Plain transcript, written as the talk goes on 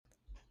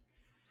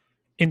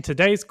In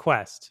today's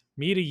quest,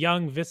 meet a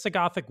young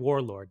Visigothic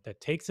warlord that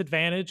takes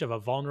advantage of a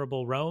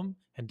vulnerable Rome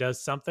and does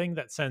something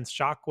that sends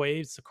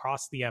shockwaves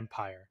across the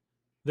empire.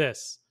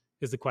 This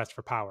is the quest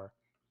for power.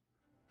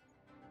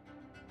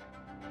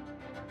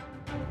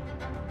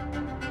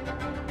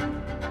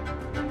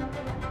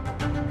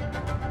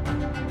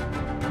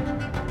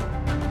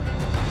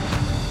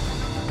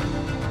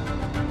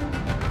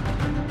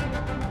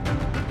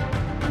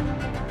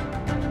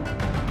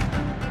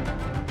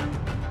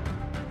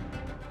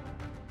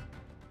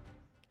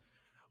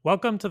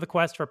 Welcome to the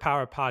Quest for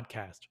Power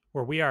podcast,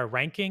 where we are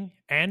ranking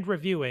and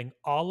reviewing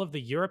all of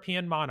the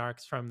European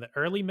monarchs from the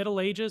early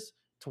Middle Ages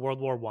to World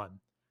War I.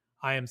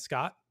 I am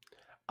Scott.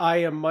 I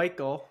am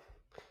Michael.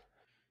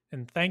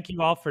 And thank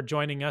you all for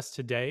joining us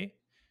today.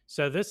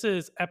 So, this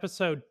is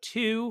episode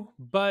 2,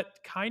 but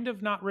kind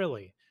of not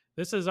really.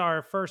 This is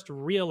our first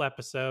real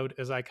episode,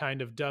 as I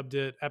kind of dubbed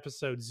it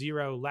episode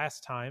 0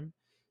 last time.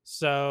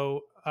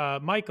 So,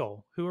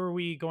 Michael, who are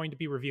we going to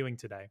be reviewing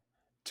today?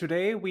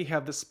 Today we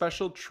have the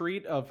special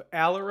treat of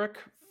Alaric,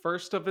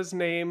 first of his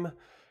name,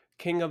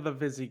 King of the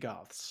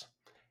Visigoths.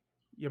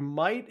 You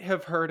might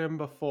have heard him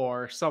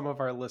before. Some of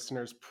our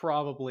listeners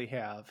probably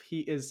have. He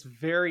is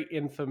very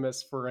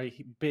infamous for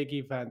a big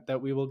event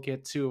that we will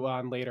get to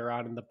on later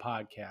on in the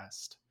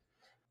podcast.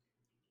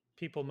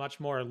 People much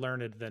more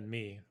learned than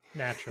me,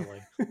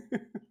 naturally.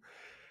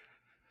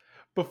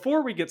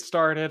 Before we get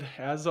started,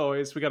 as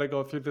always, we got to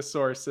go through the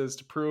sources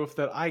to prove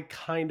that I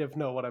kind of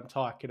know what I'm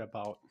talking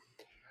about.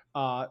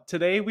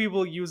 Today we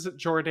will use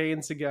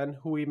Jordanes again,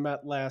 who we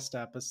met last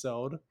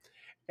episode.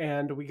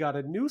 And we got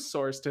a new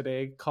source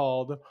today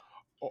called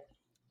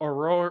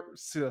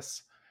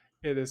Orosius.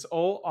 It is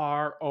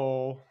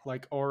O-R-O,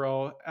 like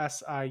Oro,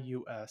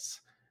 S-I-U-S.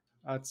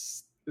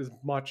 That's as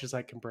much as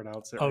I can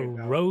pronounce it right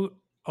now.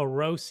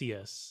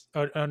 Orosius.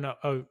 Oh, no.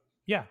 Oh,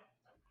 yeah.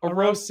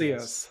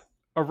 Orosius.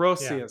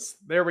 Orosius.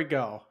 Yeah. There we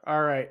go.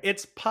 All right.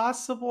 It's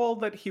possible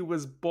that he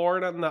was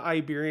born on the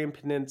Iberian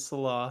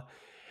Peninsula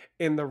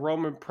in the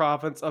Roman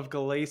province of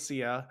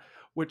Galicia,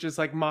 which is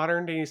like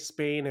modern day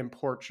Spain and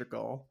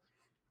Portugal.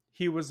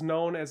 He was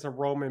known as a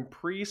Roman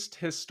priest,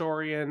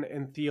 historian,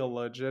 and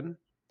theologian.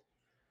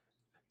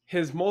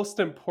 His most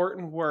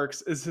important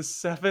works is his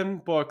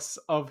 7 books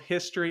of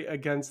history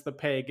against the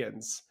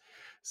pagans.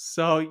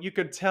 So you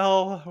could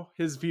tell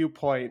his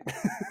viewpoint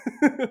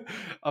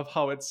of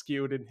how it's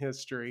skewed in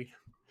history.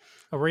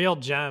 A real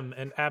gem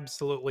and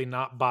absolutely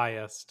not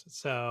biased.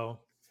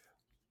 So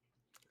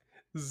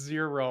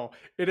 0.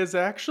 It is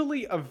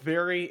actually a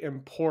very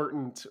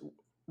important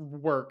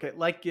work.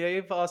 It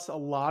gave us a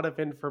lot of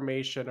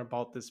information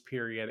about this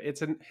period.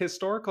 It's an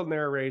historical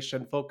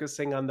narration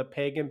focusing on the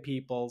pagan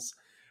peoples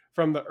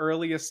from the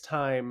earliest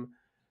time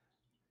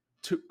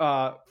to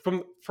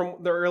from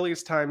the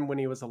earliest time when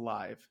he was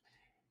alive.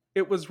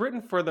 It was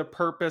written for the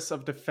purpose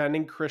of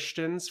defending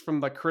Christians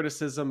from the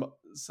criticisms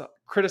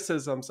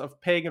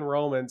of pagan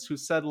Romans who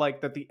said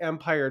that the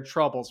empire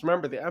troubles.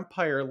 Remember, the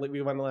empire,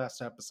 we went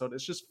last episode,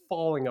 is just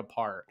falling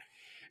apart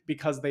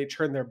because they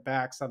turned their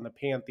backs on the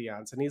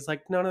pantheons. And he's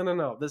like,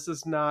 no. This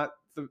is not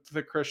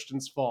the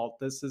Christians' fault.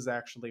 This is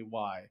actually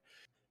why.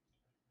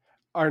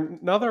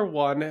 Another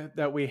one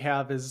that we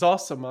have is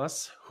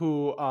Zosimus,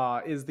 who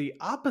is the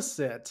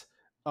opposite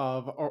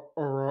of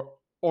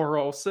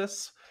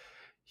Orosius.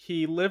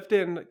 He lived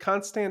in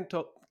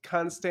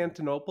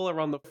Constantinople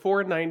around the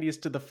 490s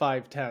to the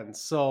 510s.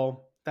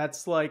 So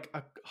that's like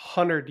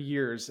 100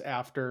 years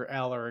after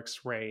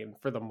Alaric's reign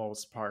for the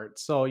most part.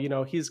 So,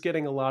 he's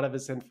getting a lot of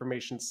his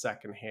information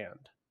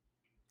secondhand.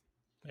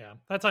 yeah,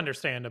 that's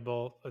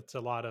understandable. It's a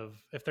lot of,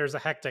 if there's a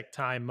hectic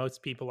time,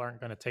 most people aren't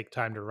going to take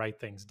time to write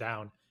things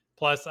down.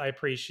 Plus, I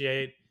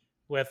appreciate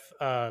with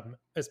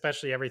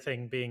especially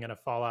everything being in a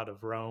fallout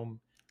of Rome,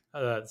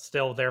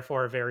 still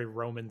therefore a very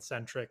Roman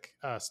centric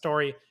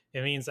story.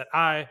 It means that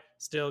I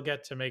still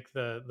get to make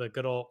the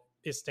good old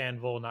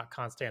Istanbul, not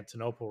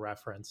Constantinople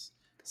reference.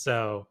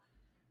 So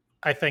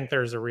I think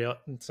there's a real.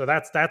 So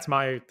that's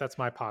my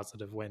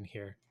positive win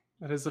here.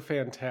 That is a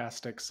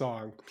fantastic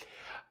song.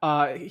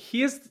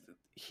 He is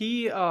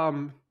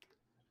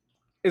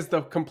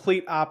the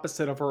complete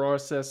opposite of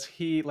Orosius.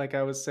 He, like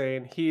I was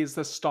saying, he's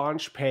the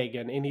staunch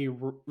pagan, and he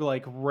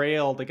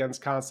railed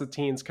against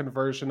Constantine's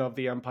conversion of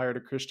the empire to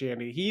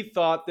Christianity. He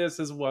thought this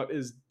is what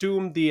is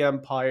doomed the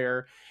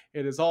empire.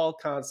 It is all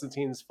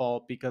Constantine's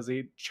fault because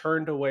he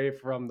turned away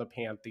from the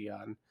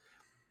pantheon.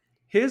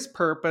 His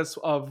purpose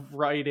of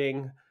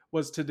writing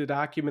was to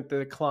document the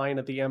decline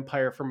of the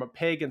empire from a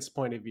pagan's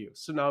point of view.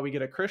 So now we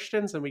get a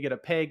Christian's and we get a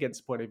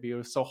pagan's point of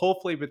view. So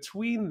hopefully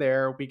between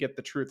there, we get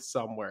the truth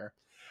somewhere.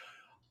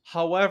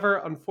 However,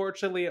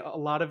 unfortunately, a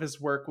lot of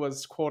his work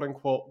was quote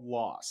unquote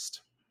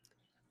lost.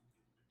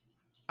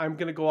 I'm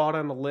going to go out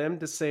on a limb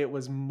to say it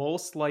was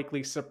most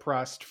likely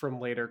suppressed from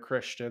later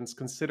Christians,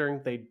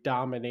 considering they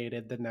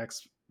dominated the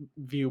next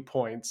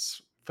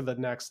viewpoints for the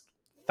next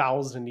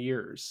 1,000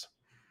 years.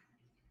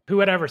 Who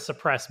would ever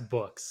suppress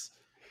books?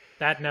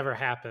 That never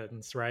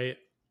happens, right?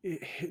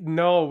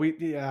 No,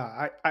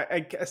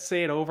 I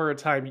say it over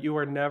time. You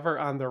are never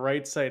on the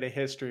right side of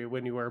history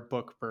when you are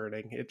book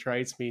burning. It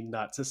drives me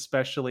nuts,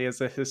 especially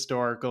as a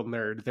historical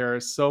nerd. There are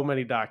so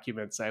many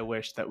documents I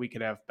wish that we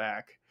could have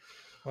back.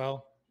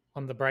 Well,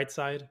 on the bright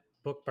side,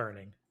 book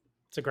burning.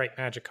 It's a great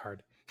magic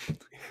card.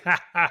 Ha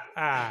ha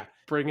ha.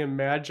 Bringing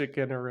magic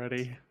in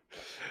already.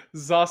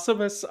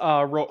 Zosimus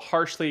wrote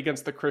harshly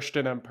against the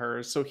Christian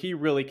emperors, so he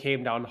really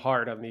came down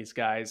hard on these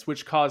guys,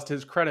 which caused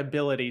his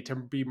credibility to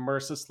be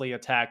mercilessly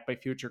attacked by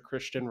future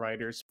Christian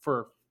writers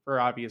for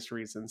obvious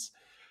reasons.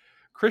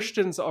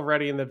 Christians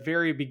already in the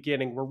very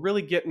beginning were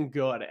really getting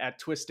good at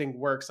twisting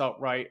works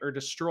outright or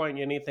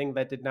destroying anything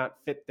that did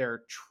not fit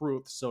their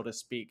truth, so to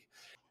speak.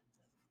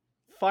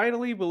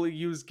 Finally, we'll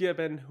use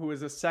Gibbon, who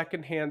is a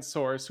secondhand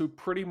source who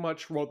pretty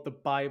much wrote the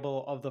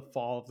Bible of the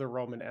fall of the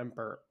Roman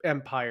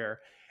Empire.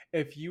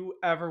 If you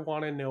ever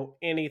want to know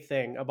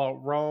anything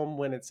about Rome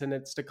when it's in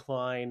its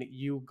decline,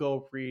 you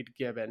go read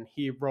Gibbon.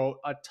 He wrote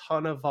a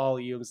ton of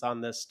volumes on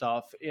this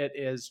stuff. It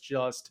is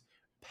just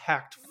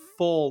packed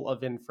full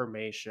of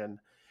information.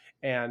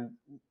 And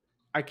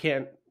I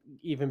can't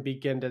even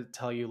begin to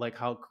tell you like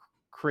how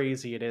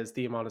crazy it is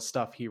the amount of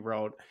stuff he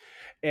wrote.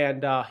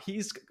 And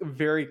he's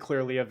very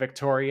clearly a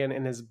Victorian,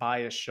 and his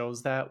bias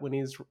shows that when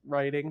he's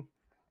writing.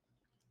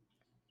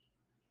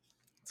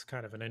 It's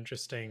kind of an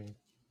interesting.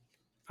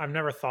 I've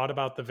never thought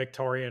about the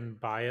Victorian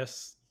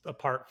bias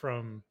apart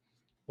from,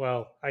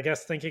 well, I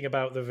guess thinking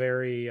about the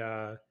very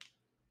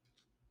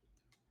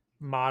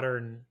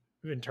modern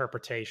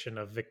interpretation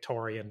of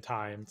Victorian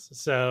times.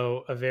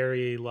 So a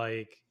very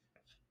like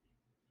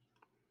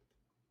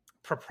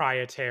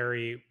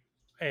proprietary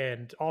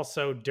and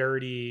also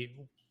dirty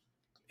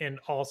and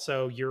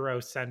also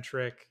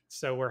Eurocentric.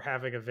 So we're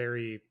having a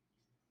very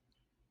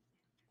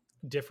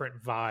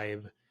different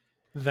vibe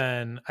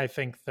than I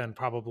think than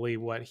probably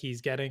what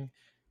he's getting.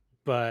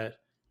 But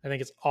I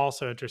think it's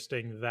also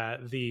interesting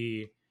that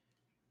the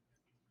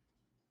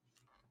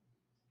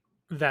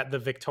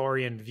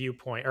Victorian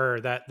viewpoint,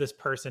 or that this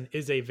person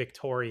is a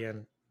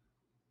Victorian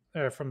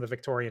from the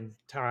Victorian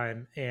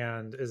time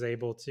and is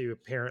able to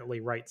apparently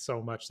write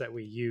so much that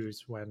we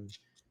use when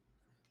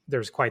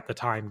there's quite the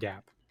time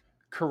gap.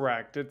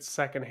 Correct. It's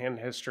secondhand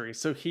history.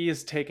 So he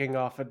is taking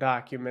off of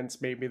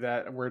documents maybe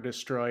that were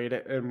destroyed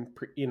in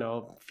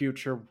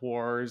future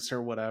wars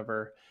or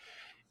whatever.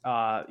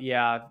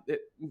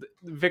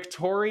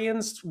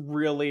 Victorians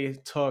really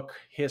took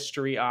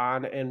history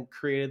on and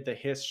created the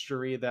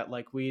history that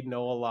like we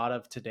know a lot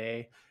of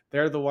today.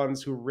 They're the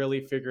ones who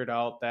really figured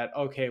out that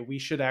okay, we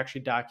should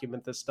actually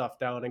document this stuff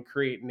down and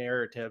create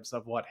narratives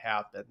of what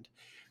happened.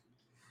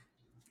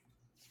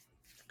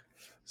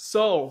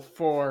 So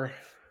for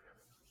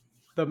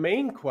the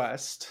main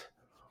quest,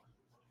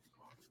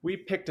 we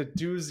picked a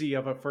doozy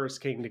of a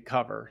first king to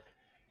cover.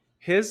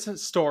 His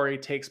story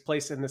takes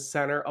place in the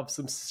center of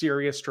some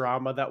serious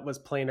drama that was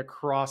playing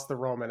across the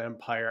Roman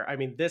Empire. I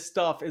mean, this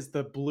stuff is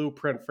the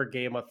blueprint for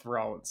Game of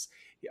Thrones.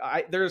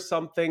 There's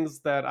some things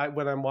that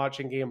when I'm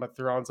watching Game of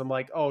Thrones, I'm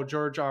like, oh,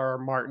 George R. R.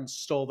 Martin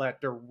stole that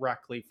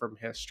directly from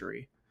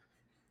history,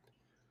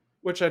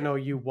 which I know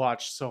you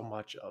watch so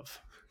much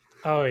of.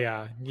 Oh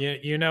yeah,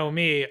 you know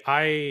me.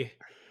 I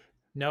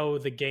know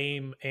the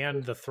game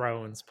and the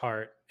Thrones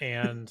part,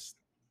 and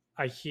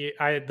I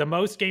the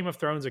most Game of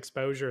Thrones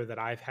exposure that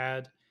I've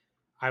had,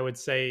 I would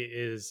say,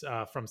 is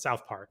from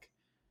South Park.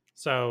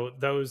 So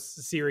those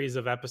series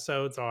of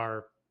episodes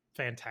are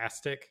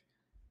fantastic,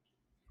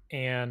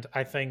 and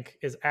I think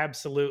is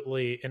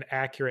absolutely an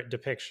accurate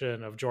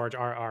depiction of George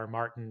R. R.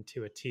 Martin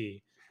to a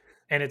T.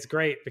 And it's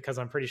great because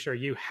I'm pretty sure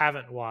you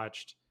haven't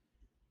watched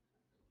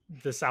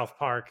the South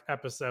Park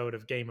episode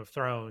of Game of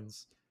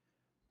Thrones,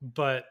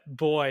 but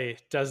boy,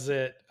 does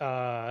it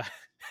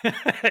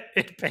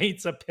it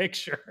paints a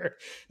picture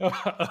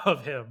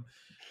of him.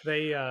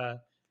 They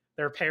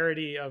their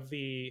parody of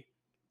the,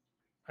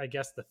 I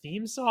guess, the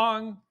theme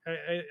song.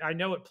 I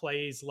know it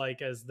plays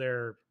like as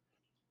they're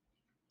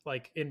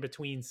like in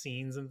between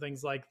scenes and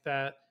things like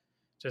that,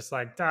 just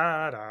like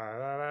da da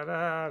da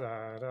da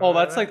da Oh,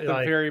 that's da, like the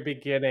like very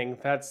beginning.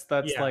 That's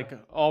yeah. like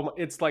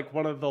it's like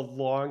one of the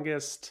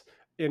longest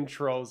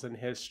intros in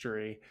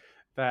history.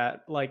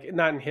 That like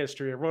not in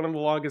history, one of the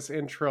longest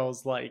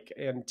intros like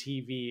in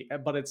TV.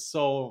 But it's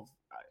so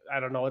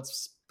I don't know.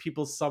 It's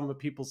some of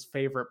people's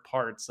favorite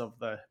parts of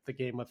the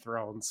Game of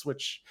Thrones,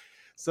 which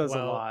says a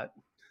Well, lot.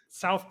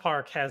 South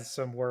Park has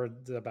some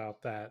words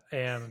about that,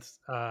 and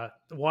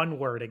one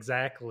word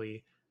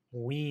exactly,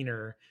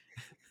 wiener.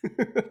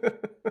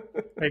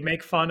 They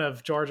make fun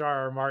of George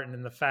R. R. Martin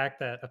and the fact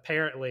that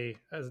apparently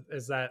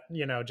is that,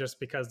 just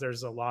because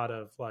there's a lot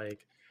of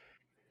like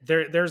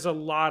there's a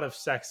lot of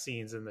sex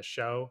scenes in the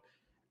show,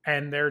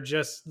 and they're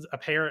just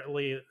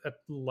apparently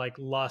like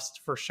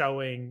lust for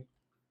showing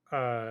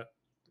uh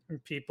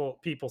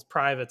people's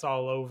privates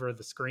all over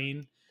the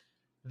screen.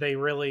 They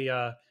really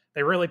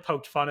they really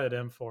poked fun at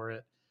him for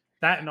it.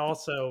 That, and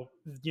also,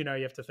 you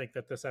have to think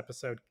that this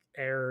episode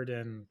aired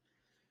in,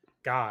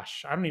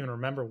 gosh, I don't even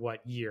remember what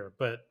year,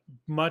 but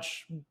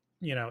much,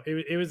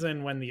 it was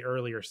in when the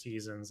earlier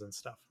seasons and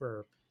stuff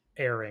were.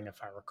 airing,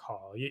 if I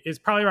recall. It's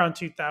probably around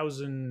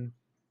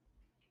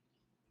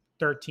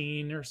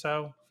 2013 or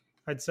so,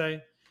 I'd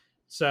say.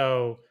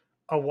 So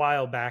a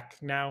while back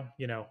now,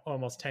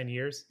 almost 10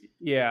 years.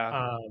 Yeah,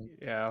 Um,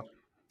 yeah.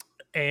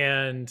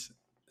 and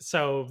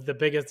so their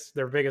biggest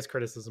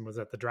criticism was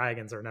that the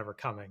dragons are never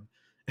coming.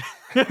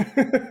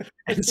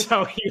 And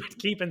so he would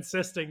keep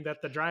insisting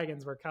that the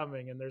dragons were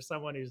coming, and there's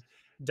someone who's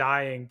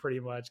dying pretty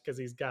much because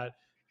he's got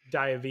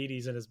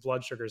diabetes and his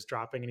blood sugar's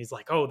dropping, and he's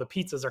like, "Oh, the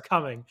pizzas are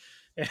coming."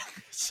 And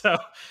so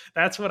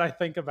that's what I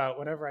think about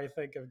whenever I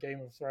think of Game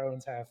of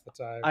Thrones half the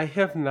time. I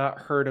have not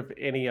heard of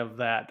any of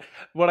that.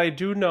 What I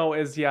do know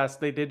is, yes,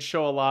 they did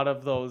show a lot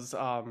of those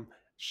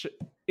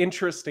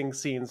interesting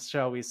scenes,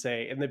 shall we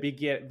say, in the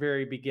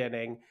very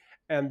beginning,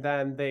 and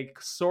then they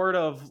sort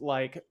of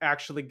like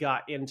actually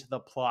got into the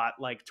plot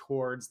like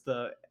towards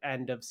the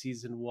end of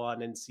season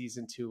 1 and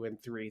season 2 and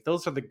 3.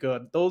 Those are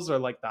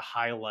like the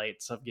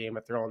highlights of Game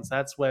of Thrones.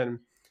 That's when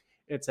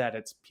it's at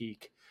its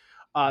peak.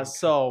 Okay.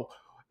 So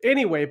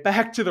anyway,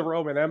 back to the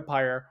Roman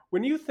Empire.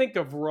 When you think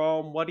of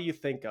Rome, what do you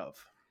think of?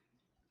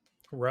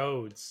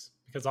 Roads,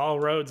 because all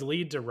roads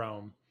lead to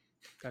Rome.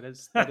 That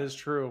is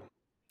true.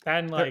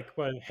 And There, like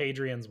what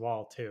Hadrian's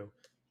Wall too.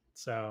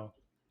 So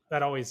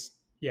that always,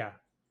 yeah,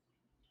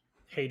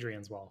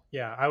 Hadrian's Wall.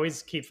 Yeah, I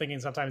always keep thinking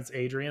sometimes it's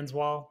Adrian's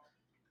Wall,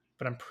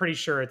 but I'm pretty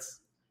sure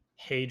it's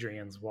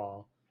Hadrian's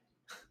Wall.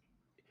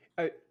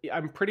 I,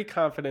 I'm pretty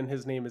confident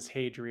his name is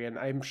Hadrian.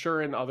 I'm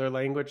sure in other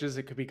languages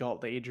it could be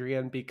called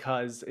Adrian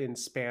because in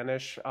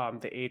Spanish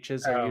the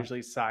H's are Oh,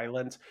 usually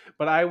silent.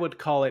 But I would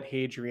call it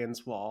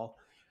Hadrian's Wall.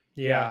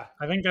 yeah. Yeah,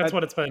 I think that's that,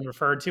 what it's been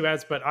referred to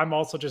as, but I'm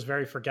also just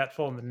very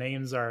forgetful and the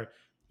names are,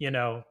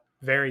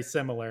 very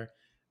similar.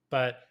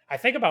 But I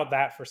think about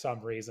that for some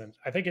reason.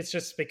 I think it's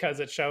just because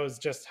it shows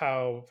just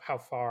how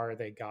far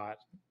they got,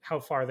 how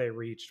far they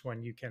reached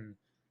when you can,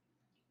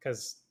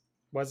 because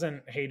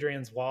wasn't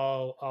Hadrian's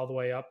Wall all the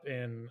way up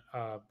in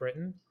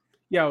Britain?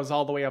 yeah, it was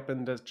all the way up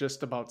into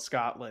just about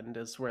Scotland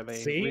is where they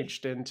See,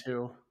 reached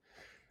into.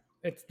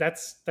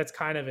 that's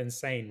kind of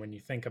insane when you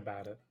think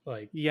about it.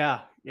 Like Yeah,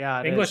 yeah,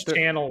 it is. English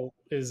Channel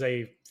is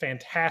a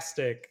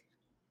fantastic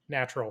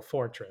natural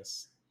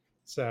fortress.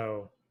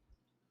 So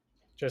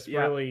just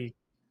Yeah, really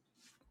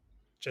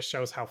just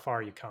shows how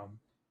far you come.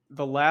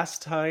 the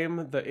last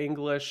time the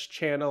English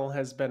Channel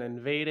has been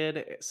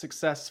invaded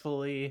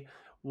successfully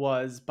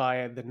was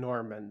by the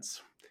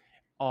Normans,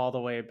 all the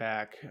way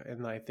back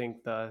in I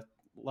think the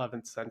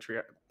 11th century.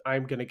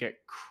 I'm gonna get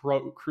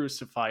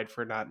crucified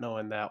for not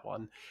knowing that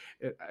one.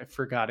 I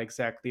forgot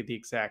exactly the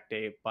exact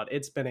date, but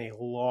it's been a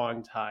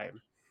long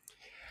time.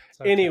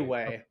 It's okay.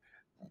 Anyway,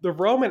 the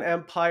Roman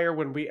Empire,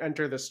 when we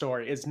enter the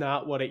story, is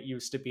not what it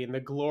used to be. In the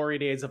glory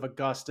days of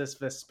Augustus,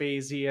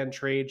 Vespasian,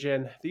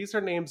 Trajan, these are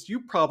names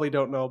you probably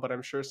don't know, but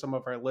I'm sure some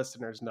of our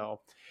listeners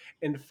know.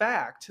 In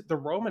fact, the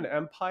Roman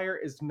Empire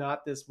is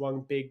not this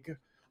one big,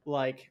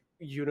 like,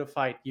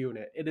 unified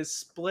unit. It is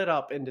split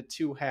up into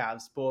two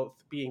halves,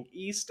 both being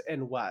east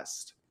and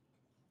west.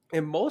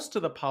 And most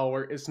of the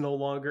power is no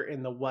longer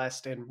in the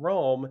west in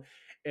Rome.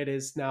 It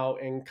is now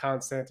in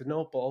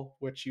Constantinople,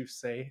 which you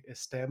say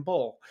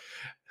Istanbul.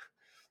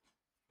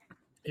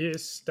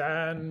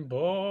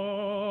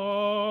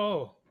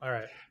 Istanbul. All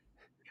right.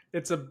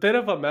 It's a bit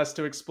of a mess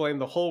to explain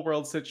the whole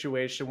world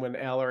situation when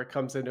Alaric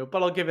comes into it,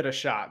 but I'll give it a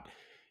shot.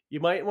 You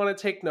might want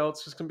to take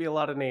notes, there's going to be a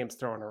lot of names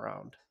thrown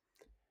around.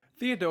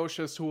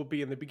 Theodosius, who will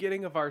be in the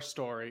beginning of our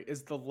story,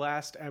 is the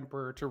last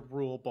emperor to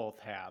rule both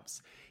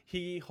halves.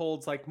 He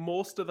holds like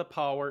most of the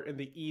power in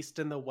the east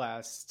and the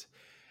west,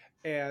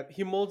 and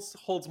he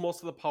holds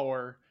most of the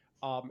power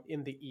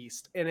in the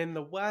east. And in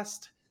the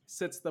west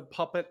sits the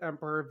puppet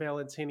emperor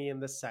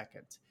Valentinian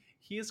II.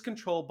 He is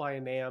controlled by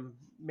a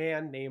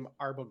man named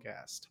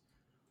Arbogast.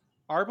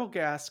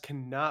 Arbogast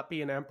cannot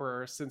be an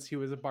emperor since he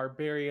was a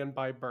barbarian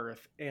by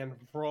birth, and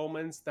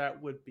Romans, that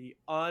would be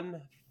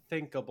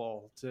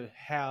unthinkable to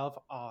have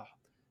a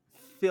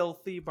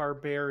filthy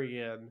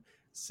barbarian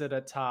sit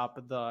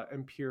atop the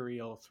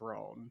imperial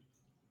throne.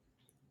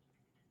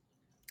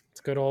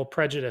 It's good old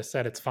prejudice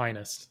at its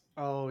finest.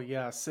 Oh,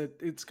 yes,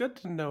 it's good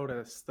to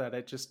notice that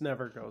it just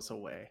never goes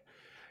away.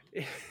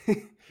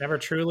 Never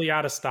truly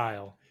out of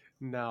style.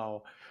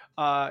 No.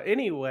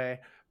 Anyway,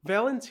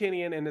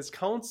 Valentinian and his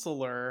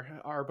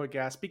counselor,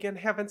 Arbogast, began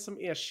having some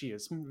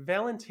issues.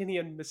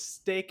 Valentinian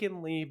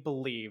mistakenly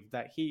believed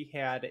that he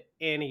had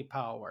any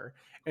power,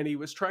 and he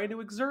was trying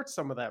to exert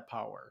some of that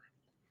power.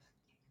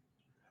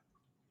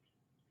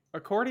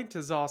 According to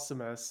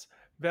Zosimus,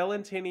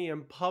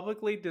 Valentinian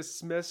publicly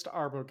dismissed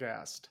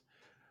Arbogast.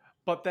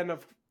 But then,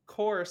 of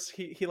course,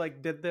 he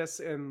like did this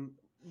in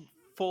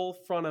full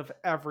front of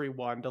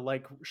everyone to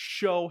like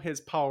show his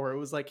power. It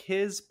was like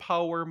his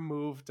power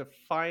move to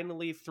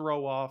finally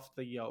throw off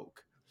the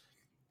yoke.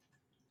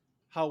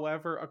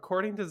 However,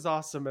 according to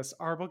Zosimus,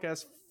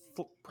 Arbogast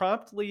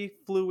promptly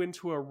flew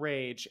into a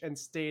rage and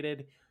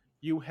stated,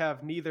 "You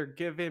have neither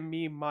given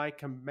me my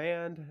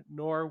command,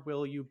 nor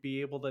will you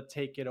be able to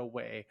take it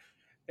away."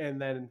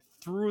 And then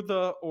threw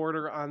the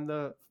order on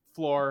the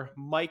floor,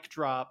 mic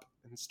drop,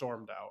 and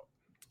stormed out.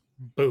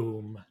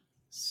 Boom.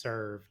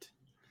 served.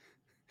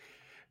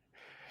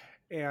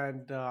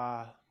 And,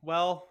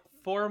 well,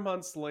 4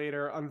 months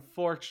later,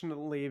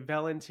 unfortunately,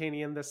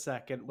 Valentinian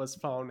II was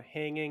found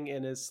hanging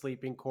in his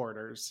sleeping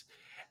quarters,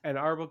 and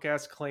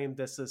Arbogast claimed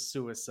this as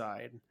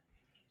suicide.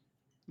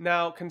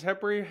 Now,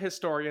 contemporary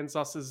historians,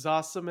 such as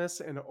Zosimus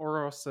and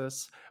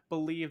Orosius,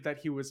 believe that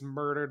he was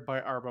murdered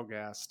by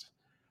Arbogast.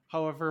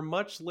 However,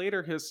 much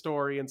later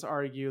historians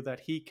argue that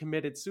he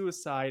committed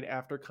suicide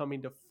after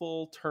coming to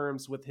full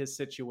terms with his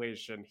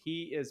situation.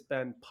 He has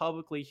been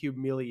publicly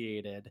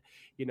humiliated,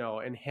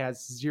 and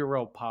has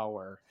zero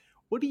power.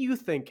 What do you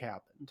think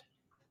happened?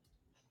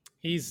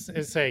 He's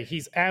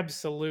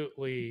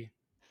absolutely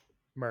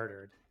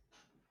murdered.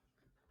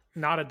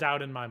 Not a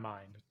doubt in my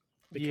mind,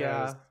 because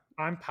Yeah,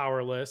 I'm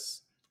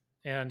powerless,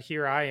 and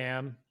here I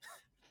am.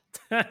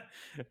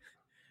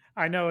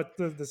 I know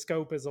the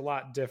scope is a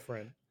lot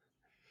different.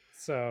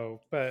 So,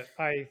 but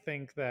I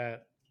think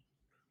that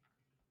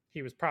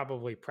he was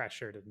probably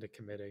pressured into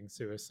committing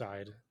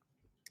suicide.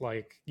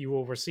 Like, you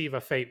will receive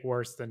a fate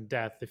worse than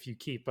death if you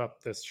keep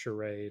up this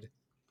charade.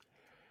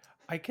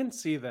 I can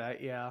see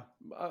that, yeah.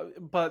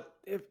 But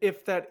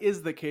if that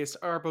is the case,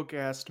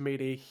 Arbogast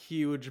made a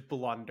huge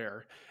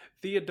blunder.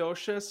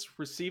 Theodosius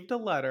received a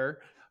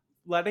letter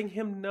letting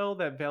him know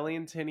that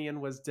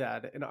Valentinian was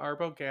dead, and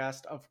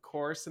Arbogast, of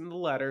course, in the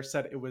letter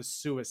said it was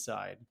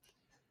suicide.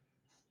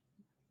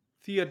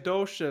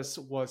 Theodosius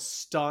was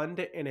stunned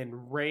and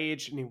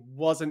enraged, and he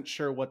wasn't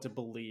sure what to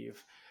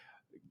believe.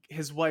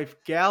 His wife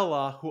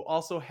Galla, who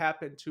also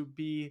happened to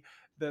be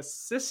the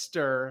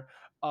sister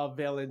of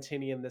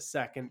Valentinian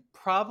II,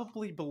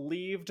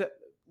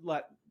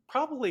 let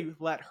probably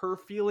let her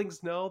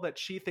feelings know that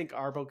she think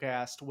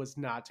Arbogast was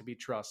not to be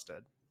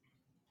trusted.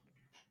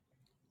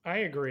 I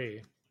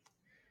agree.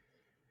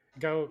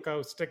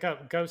 Go stick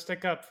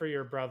up for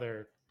your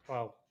brother.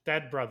 Well,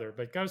 dead brother,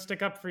 but go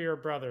stick up for your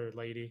brother,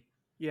 lady.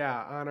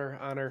 Yeah,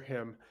 honor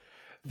him.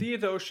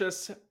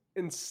 Theodosius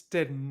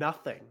instead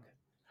nothing,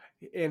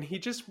 and he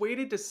just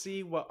waited to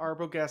see what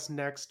Arbogast's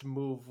next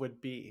move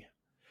would be.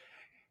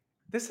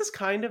 This is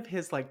kind of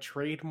his like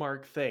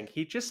trademark thing.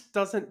 He just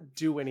doesn't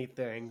do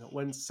anything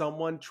when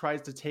someone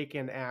tries to take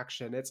an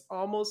action. It's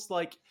almost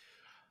like,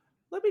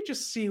 let me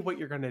just see what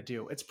you're going to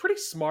do. It's pretty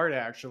smart,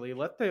 actually.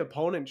 Let the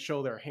opponent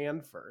show their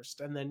hand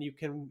first, and then you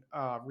can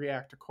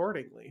react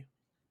accordingly.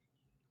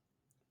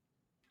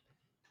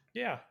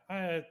 Yeah,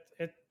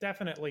 it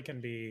definitely can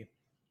be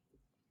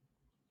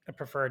a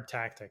preferred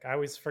tactic. I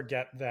always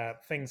forget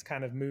that things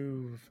kind of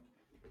move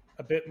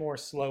a bit more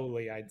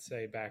slowly, I'd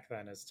say, back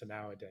then as to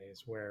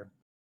nowadays, where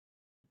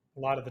a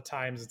lot of the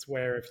times it's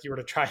where if you were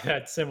to try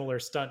that similar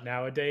stunt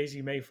nowadays,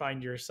 you may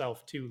find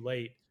yourself too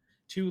late,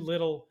 too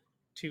little,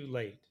 too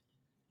late.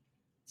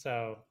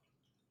 So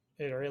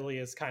it really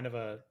is kind of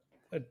a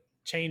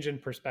change in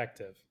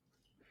perspective.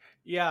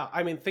 Yeah,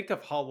 I mean, think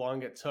of how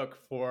long it took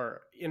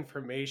for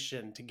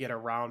information to get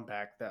around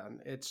back then.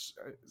 It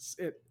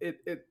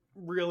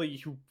really,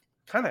 you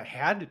kind of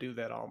had to do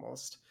that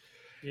almost.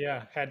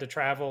 Yeah, had to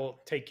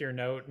travel, take your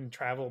note, and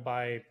travel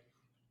by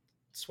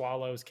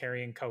swallows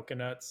carrying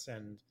coconuts,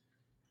 and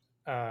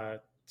uh,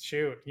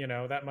 shoot,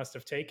 that must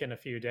have taken a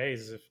few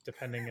days,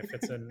 depending if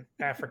it's an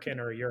African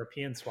or a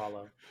European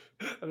swallow.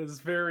 That is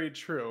very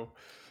true.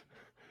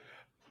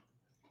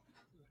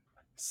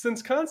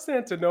 Since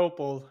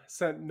Constantinople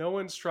sent no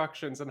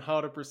instructions on how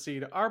to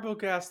proceed,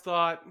 Arbogast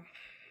thought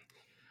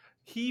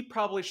he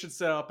probably should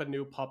set up a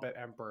new puppet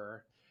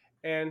emperor.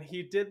 And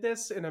he did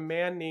this in a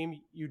man named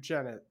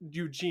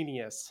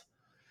Eugenius.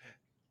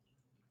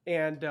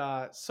 And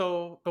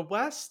so the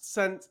West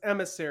sent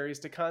emissaries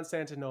to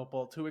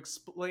Constantinople to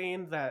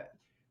explain that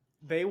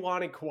they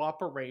wanted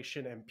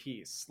cooperation and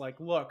peace. Like,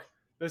 look,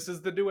 this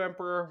is the new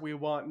emperor. We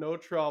want no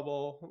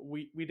trouble.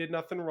 We did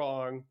nothing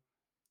wrong.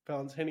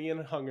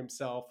 Valentinian hung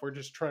himself. We're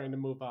just trying to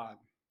move on.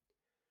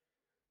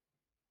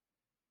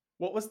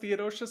 What was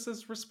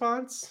Theodosius's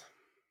response?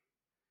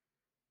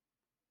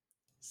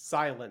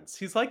 Silence.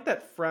 He's like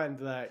that friend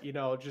that,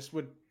 just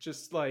would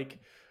just like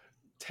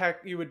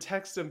you would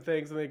text him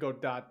things and they go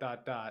dot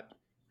dot dot.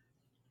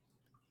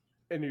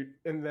 And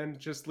then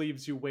just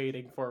leaves you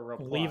waiting for a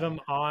reply. Leave them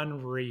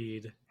on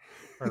read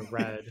or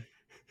read.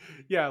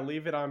 Yeah,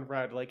 leave it on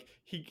read. Like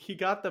he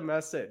got the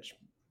message,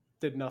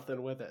 did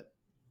nothing with it.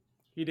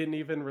 He didn't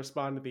even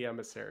respond to the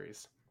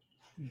emissaries.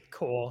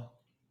 Cool.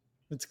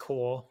 It's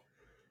cool.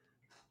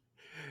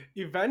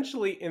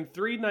 Eventually, in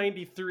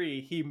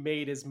 393, he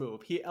made his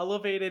move. He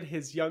elevated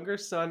his younger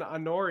son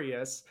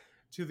Honorius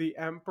to the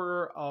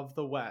Emperor of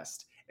the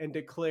West and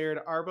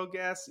declared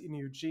Arbogast and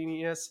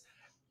Eugenius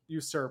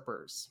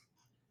usurpers.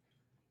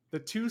 The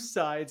two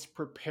sides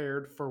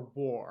prepared for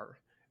war.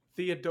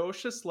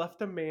 Theodosius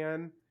left a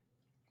man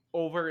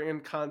over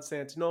in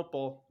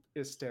Constantinople,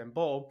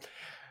 Istanbul,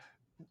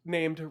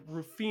 named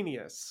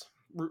Rufinus.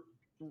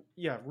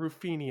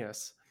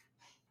 Rufinus,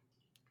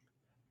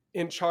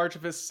 in charge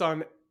of his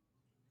son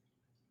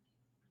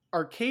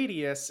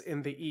Arcadius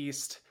in the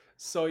east.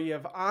 So you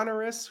have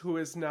Honorius, who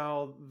is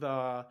now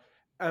the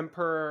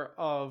emperor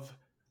of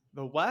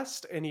the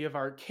west, and you have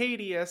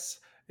Arcadius,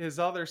 his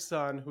other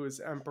son, who is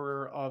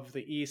emperor of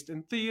the East,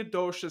 and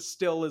Theodosius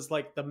still is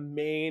like the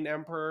main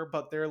emperor,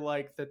 but they're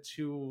like the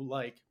two,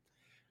 like,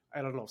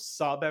 I don't know,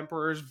 sub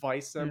emperors,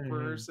 vice Hmm.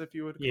 emperors, if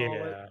you would call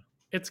it. Yeah,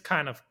 it's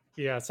kind of,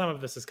 yeah. Some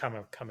of this is kind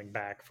of coming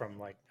back from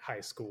like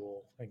high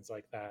school things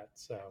like that.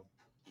 So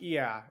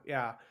Yeah,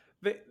 yeah.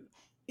 The,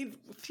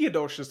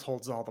 Theodosius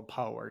holds all the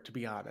power, to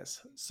be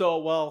honest.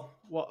 So,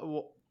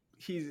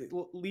 he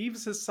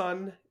leaves his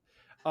son,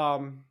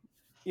 um,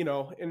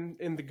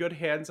 in the good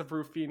hands of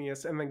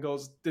Rufinus, and then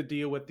goes to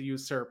deal with the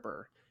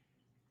usurper.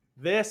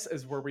 This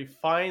is where we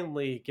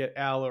finally get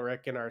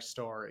Alaric in our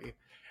story.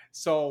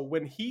 So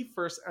when he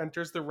first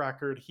enters the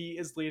record, he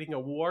is leading a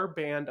war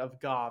band of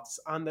Goths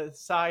on the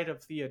side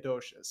of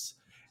Theodosius.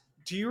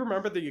 Do you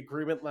remember the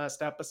agreement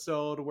last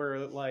episode where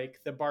like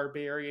the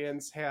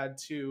barbarians had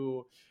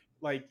to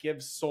like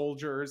give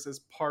soldiers as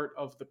part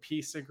of the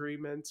peace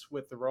agreement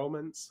with the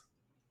Romans?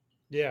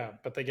 yeah,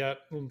 but they got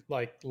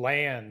like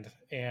land,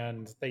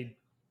 and they,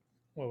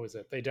 what was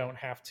it? They don't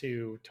have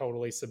to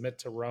totally submit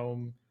to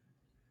Rome.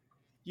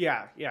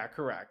 Yeah, yeah,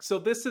 correct. So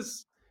this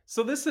is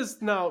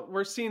now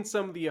we're seeing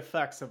some of the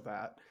effects of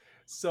that.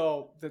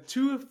 So the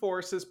two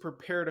forces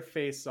prepare to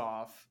face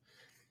off.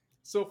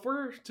 So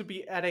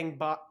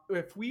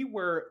if we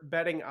were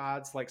betting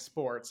odds like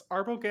sports,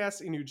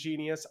 Arbogast and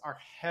Eugenius are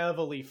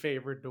heavily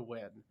favored to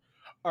win.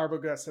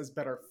 Arbogast has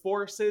better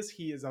forces.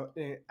 He is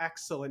an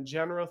excellent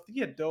general.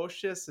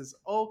 Theodosius is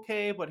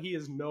okay, but he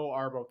is no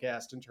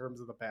Arbogast in terms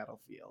of the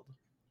battlefield.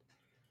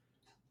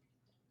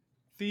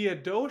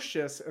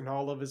 Theodosius, in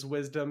all of his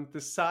wisdom,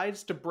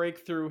 decides to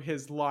break through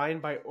his line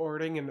by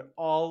ordering an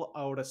all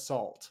out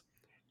assault.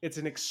 It's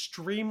an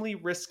extremely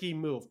risky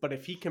move, but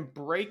if he can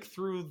break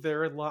through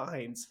their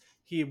lines,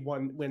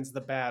 wins the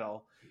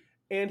battle.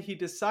 And he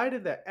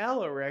decided that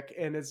Alaric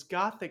and his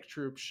Gothic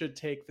troops should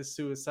take the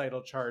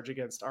suicidal charge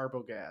against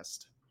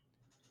Arbogast.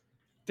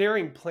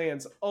 Daring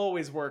plans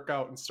always work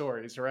out in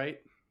stories, right?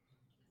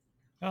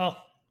 Well,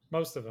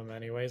 most of them,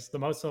 anyways. The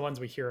most of the ones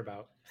we hear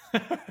about.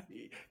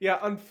 Yeah,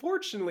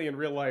 unfortunately, in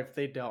real life,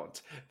 they don't.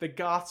 The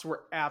Goths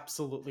were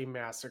absolutely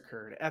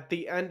massacred. At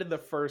the end of the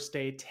first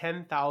day,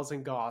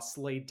 10,000 Goths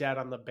lay dead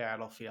on the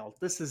battlefield.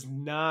 This is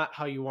not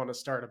how you want to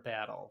start a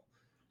battle.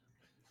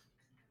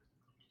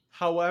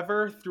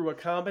 However, through a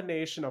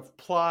combination of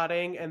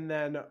plotting and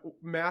then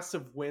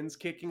massive winds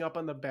kicking up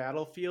on the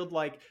battlefield,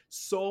 like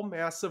so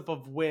massive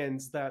of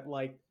winds that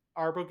like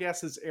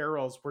Arbogast's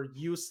arrows were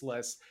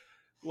useless.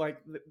 Like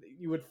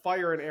you would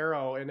fire an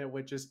arrow and it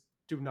would just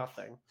do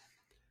nothing.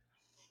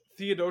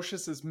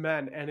 Theodosius's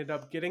men ended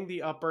up getting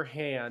the upper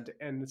hand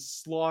and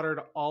slaughtered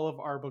all of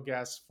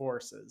Arbogast's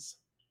forces.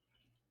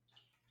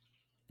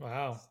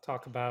 Wow,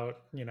 talk about,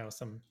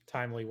 some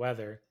timely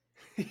weather.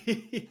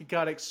 He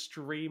got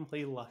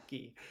extremely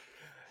lucky.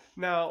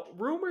 Now,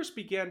 rumors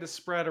began to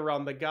spread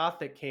around the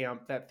Gothic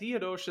camp that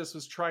Theodosius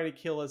was trying to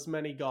kill as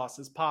many Goths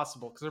as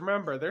possible. Because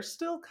remember, they're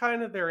still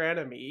kind of their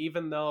enemy,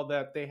 even though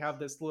that they have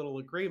this little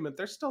agreement.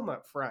 They're still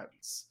not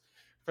friends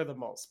for the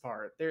most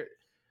part.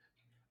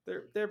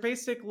 They're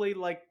basically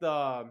like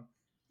the,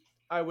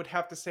 I would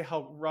have to say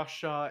how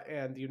Russia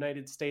and the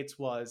United States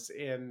was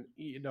in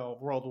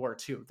World War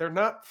II. They're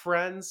not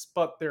friends,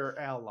 but they're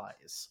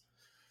allies.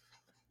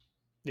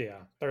 Yeah,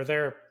 they're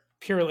there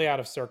purely out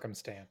of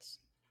circumstance.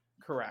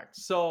 Correct.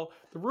 So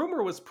the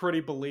rumor was pretty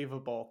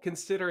believable,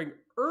 considering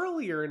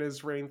earlier in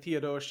his reign,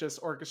 Theodosius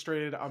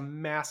orchestrated a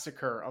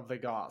massacre of the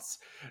Goths.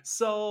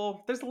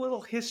 So there's a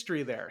little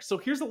history there. So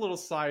here's a little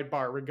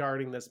sidebar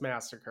regarding this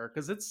massacre,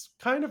 because it's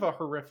kind of a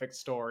horrific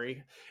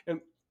story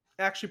and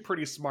actually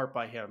pretty smart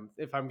by him,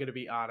 if I'm going to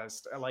be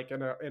honest. Like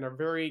in a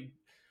very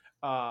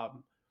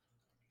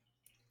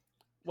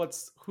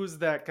who's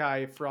that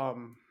guy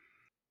from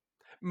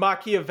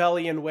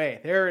Machiavellian way.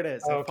 There it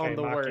is. I Okay, found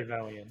the word.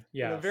 Machiavellian.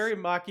 In a very Yes.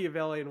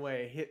 Machiavellian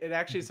way. It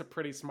actually is a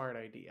pretty smart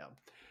idea.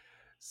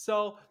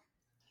 So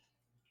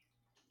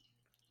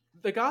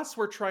the Goths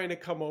were trying to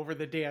come over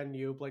the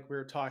Danube, like we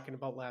were talking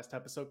about last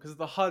episode, because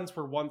the Huns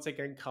were once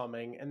again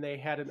coming, and they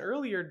had an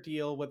earlier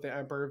deal with the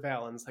Emperor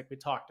Valens, like we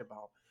talked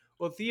about.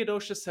 Well,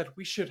 Theodosius said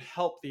we should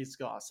help these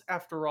Goths.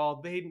 After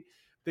all,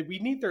 we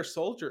need their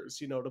soldiers,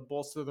 to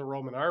bolster the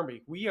Roman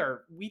army.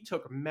 We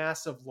took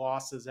massive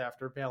losses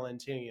after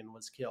Valentinian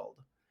was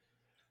killed.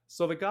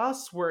 So the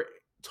Goths were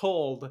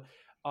told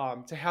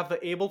to have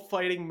the able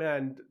fighting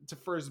men to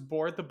first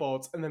board the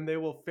boats, and then they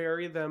will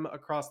ferry them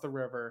across the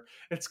river.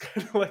 It's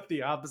kind of like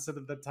the opposite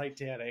of the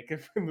Titanic.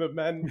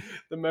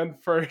 The men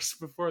first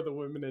before the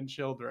women and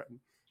children.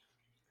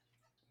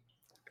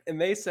 And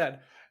they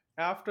said,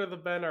 after the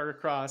men are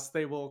across,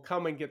 they will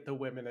come and get the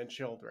women and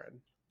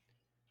children.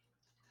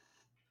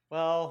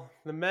 Well,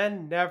 the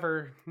men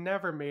never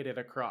made it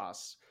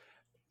across.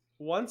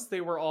 Once they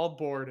were all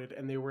boarded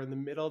and they were in the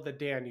middle of the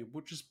Danube,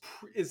 which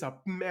is a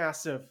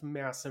massive,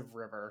 massive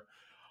river,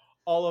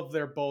 all of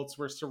their boats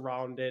were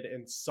surrounded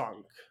and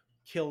sunk,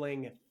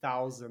 killing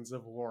thousands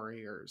of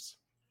warriors.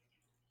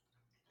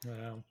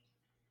 Wow.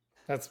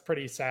 That's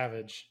pretty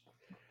savage.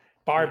 Yeah,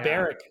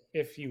 Barbaric,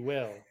 if you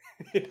will.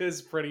 it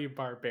is pretty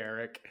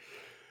barbaric.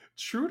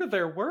 True to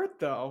their word,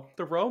 though,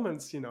 the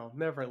Romans,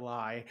 never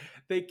lie.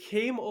 They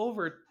came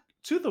over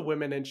to the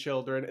women and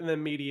children and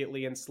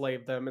immediately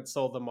enslaved them and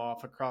sold them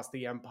off across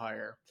the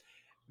empire.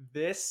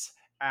 This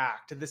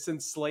act, this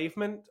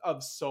enslavement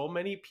of so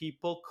many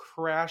people,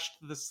 crashed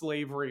the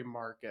slavery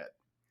market.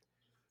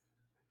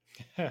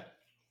 Man.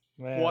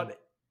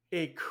 What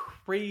a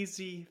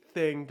crazy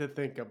thing to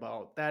think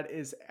about. That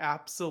is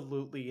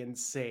absolutely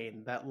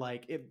insane that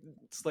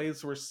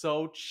slaves were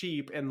so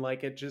cheap and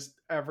it just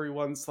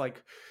everyone's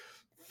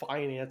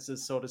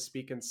finances, so to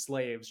speak, and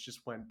slaves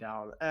just went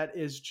down. That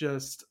is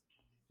just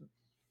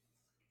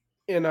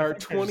in I our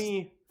think there's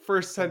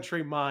 21st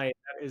century mind,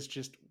 that is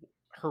just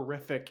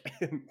horrific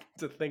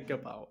to think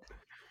about.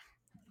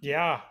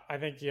 Yeah, I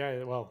think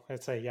well,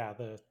 I'd say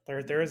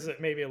there is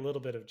maybe a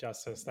little bit of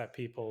justice that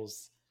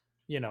people's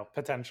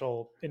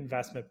potential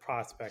investment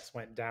prospects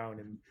went down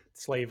in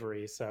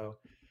slavery. So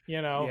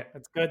Yeah.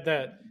 it's good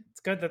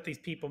that these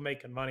people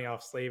making money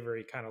off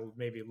slavery kind of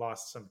maybe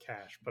lost some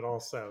cash, but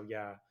also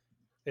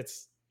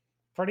it's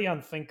pretty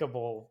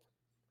unthinkable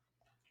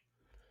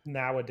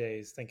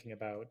nowadays thinking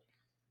about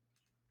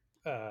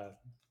uh,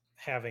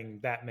 having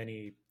that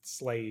many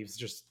slaves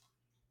just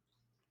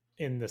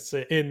in the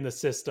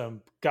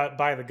system got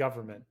by the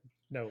government,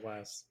 no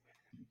less.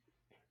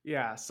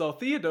 Yeah, so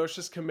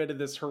Theodosius committed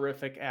this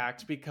horrific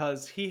act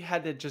because he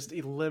had to just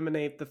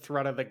eliminate the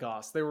threat of the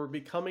Goths. They were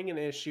becoming an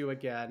issue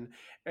again,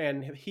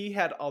 and he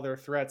had other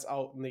threats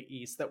out in the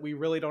east that we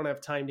really don't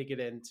have time to get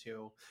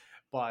into.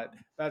 But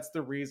that's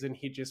the reason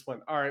he just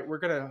went, all right,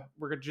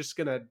 we're just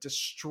gonna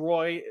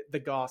destroy the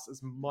Goths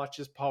as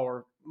much as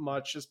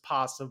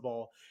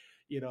possible,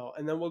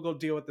 and then we'll go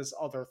deal with this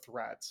other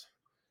threat.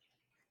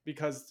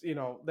 Because,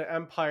 the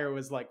empire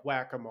was like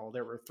whack-a-mole.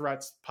 There were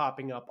threats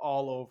popping up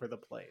all over the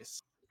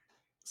place.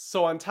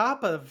 So on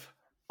top of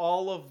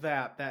all of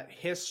that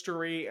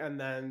history, and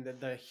then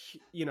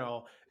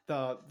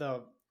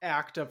the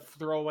act of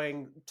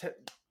throwing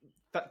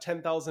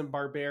 10,000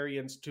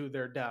 barbarians to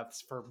their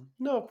deaths for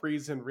no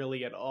reason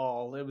really at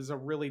all, it was a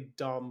really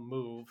dumb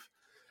move.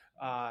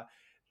 uh,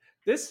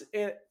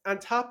 on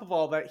top of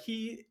all that,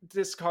 he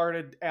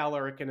discarded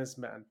Alaric and his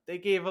men. They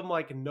gave him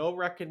no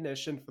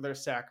recognition for their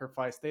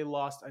sacrifice. They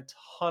lost a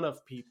ton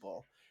of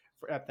people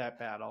at that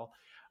battle.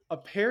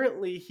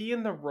 Apparently, he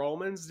and the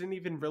Romans didn't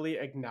even really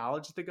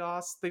acknowledge the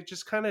Goths. They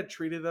just kind of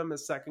treated them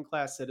as second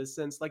class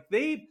citizens.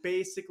 They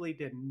basically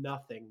did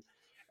nothing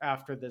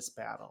after this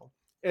battle.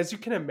 As you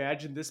can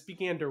imagine, this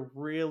began to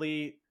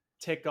really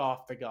tick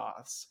off the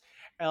Goths.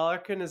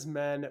 Alaric and his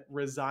men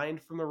resigned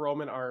from the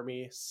Roman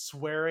army,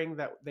 swearing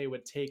that they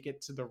would take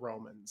it to the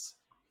Romans.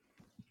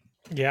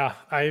 Yeah,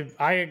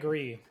 I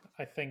agree.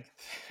 I think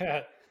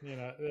that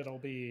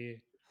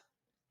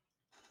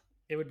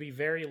it would be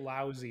very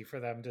lousy for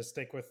them to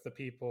stick with the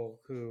people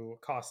who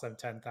cost them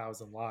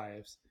 10,000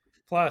 lives.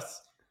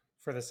 Plus,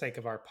 for the sake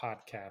of our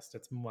podcast,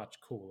 it's much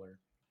cooler.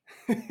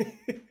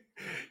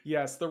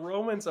 Yes, the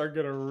Romans are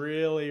going to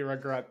really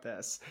regret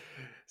this.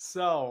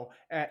 So,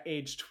 at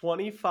age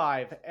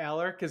 25,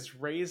 Alaric is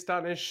raised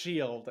on his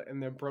shield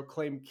and then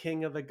proclaimed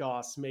King of the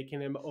Goths, making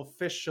him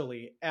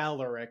officially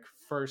Alaric,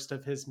 first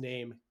of his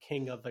name,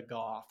 King of the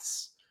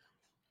Goths.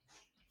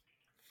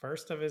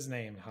 First of his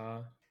name, huh?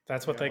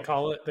 That's what they Yeah.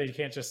 call it. They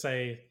can't just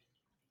say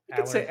You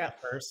could say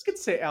Alaric the you First. could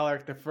say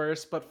Alaric the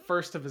First, but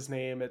first of his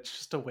name, it's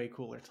just a way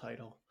cooler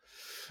title.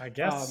 I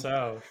guess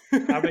Um, so.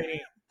 How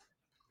many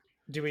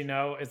do we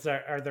know?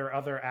 Are there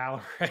other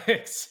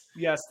Alarics?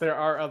 yes, there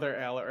are other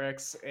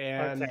Alarics,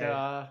 and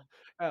Okay.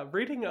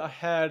 reading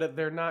ahead,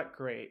 they're not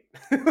great.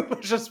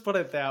 Let's just put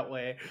it that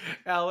way.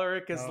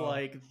 Alaric is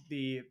Oh,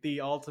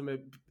 the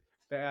ultimate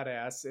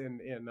badass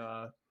in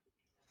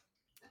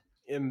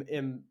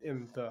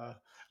the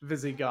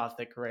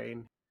Visigothic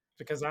reign.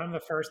 because I'm the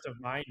first of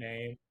my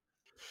name.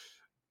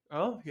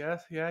 Oh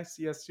yes, yes,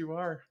 yes, you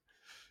are.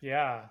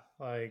 Yeah,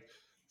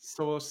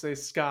 So we'll say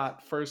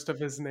Scott, first of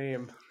his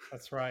name.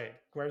 that's right.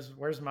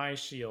 Where's my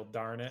shield?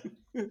 Darn it!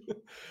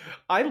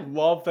 I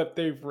love that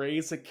they've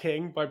raised a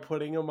king by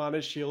putting him on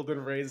a shield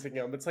and raising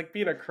him. It's like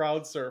being a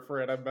crowd surfer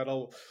at a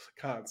metal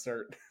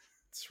concert.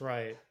 That's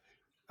right.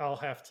 I'll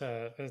have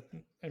to.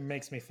 It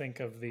makes me think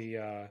of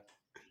the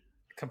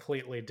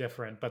completely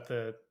different, but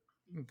the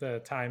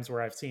times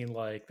where I've seen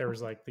there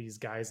was these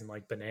guys in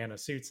banana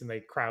suits and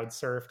they crowd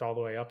surfed all the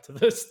way up to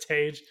the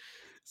stage.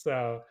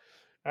 So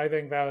I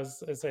think I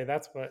say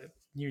that's what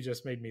you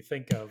just made me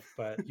think of,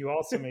 but you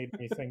also made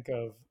me think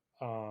of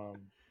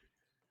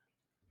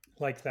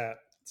that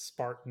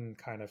Spartan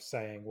kind of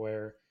saying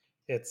where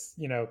it's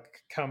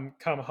come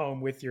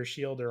home with your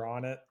shielder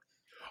on it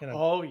in a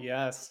Oh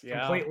yes,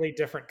 yeah, completely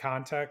different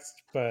context,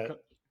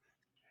 but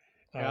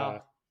yeah. uh,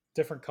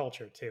 different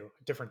culture too,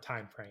 different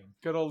time frame.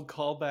 Good old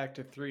callback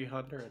to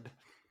 300.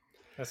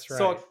 That's right.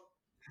 So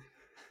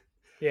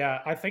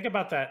Yeah, I think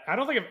about that. I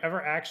don't think I've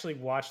ever actually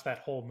watched that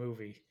whole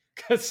movie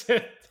because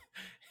it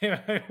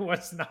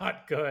was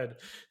not good.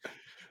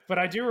 But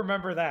I do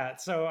remember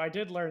that, so I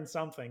did learn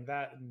something.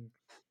 That and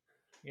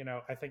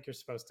I think you're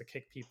supposed to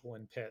kick people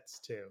in pits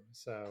too.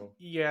 So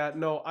Yeah,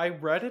 no, I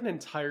read an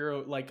entire,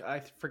 like,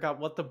 I forgot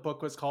what the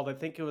book was called. I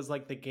think it was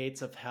like The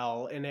Gates of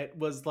Hell, and it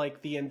was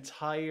like the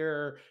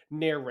entire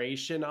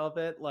narration of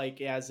it,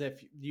 like as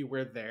if you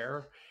were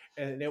there,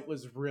 and it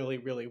was really,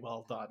 really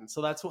well done.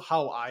 So that's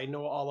how I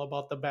know all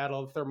about the Battle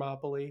of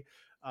Thermopylae.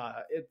 I'm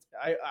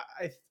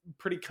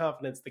pretty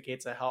confident it's The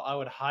Gates of Hell. I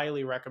would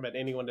highly recommend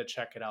anyone to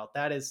check it out.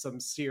 That is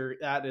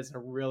that is a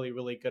really,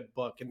 really good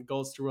book, and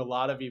goes through a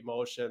lot of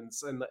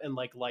emotions and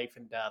like life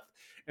and death,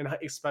 and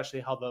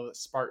especially how the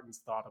Spartans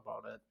thought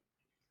about it.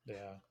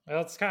 yeah,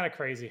 well, it's kind of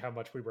crazy how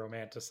much we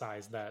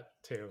romanticize that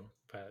too.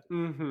 But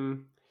Mm-hmm.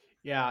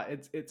 Yeah,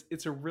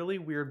 it's a really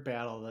weird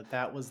battle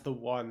that was the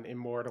one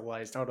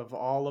immortalized out of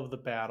all of the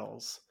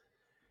battles.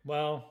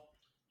 well,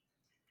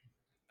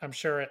 I'm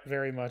sure it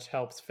very much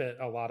helps fit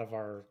a lot of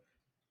our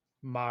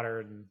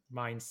modern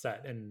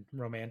mindset and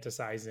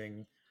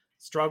romanticizing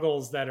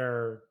struggles that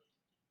are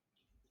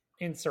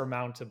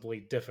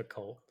insurmountably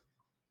difficult.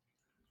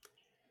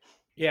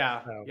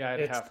 Yeah, So yeah, I'd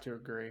it's have to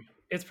agree.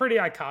 it's pretty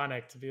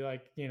iconic to be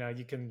like,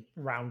 you can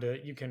round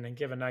it, you can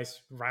give a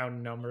nice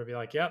round number, be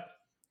like, yep,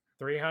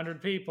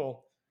 300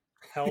 people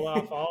held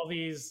off all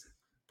these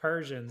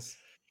Persians.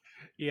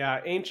 Yeah,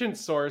 ancient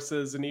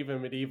sources and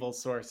even medieval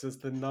sources,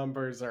 the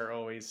numbers are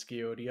always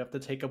skewed. You have to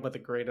take them with a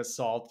grain of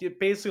salt. It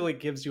basically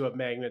gives you a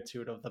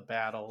magnitude of the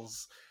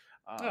battles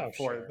Oh,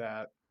 for sure.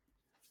 that.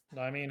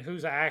 I mean,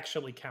 who's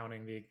actually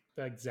counting the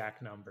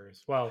exact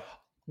numbers? Well,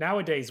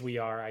 nowadays we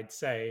are, I'd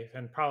say,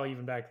 and probably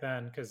even back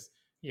then, because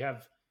you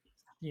have,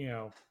 you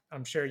know,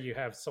 I'm sure you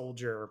have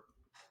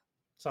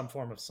some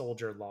form of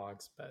soldier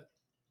logs, but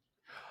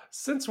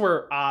Since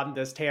we're on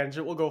this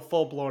tangent, we'll go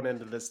full blown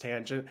into this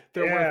tangent.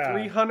 There were yeah,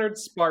 300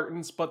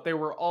 Spartans, but there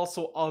were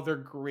also other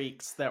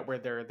Greeks that were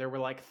there. There were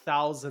like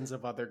thousands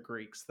of other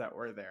Greeks that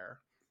were there,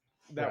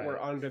 that right.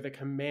 were under the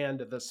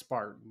command of the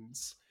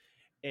Spartans.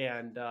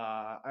 And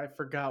I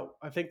forgot,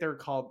 I think they were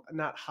called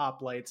not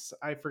hoplites.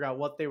 I forgot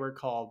what they were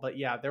called, but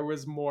yeah, there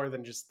was more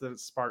than just the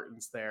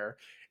Spartans there.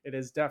 It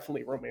is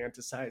definitely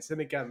romanticized. And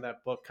again,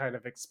 that book kind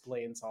of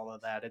explains all of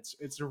that.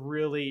 It's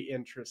really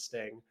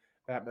interesting,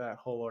 that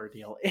whole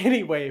ordeal.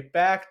 Anyway,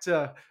 back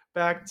to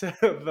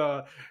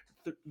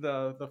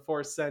the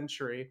fourth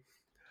century.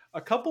 A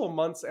couple of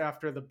months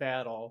after the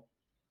battle,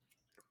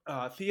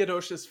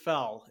 Theodosius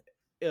fell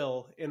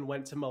ill and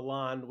went to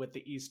Milan with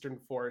the Eastern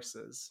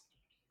forces.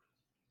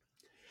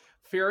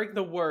 Fearing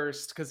the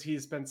worst, because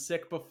he's been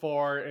sick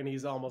before and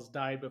he's almost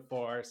died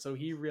before, so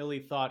he really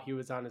thought he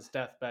was on his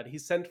deathbed. He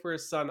sent for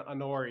his son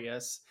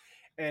Honorius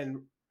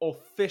and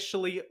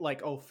officially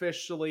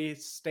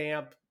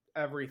stamp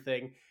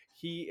everything.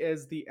 He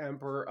is the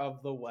emperor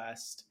of the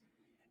West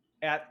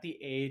at the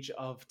age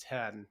of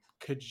 10.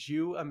 Could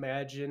you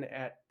imagine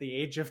at the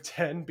age of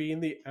 10 being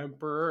the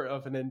emperor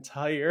of an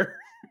entire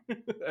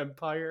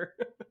empire?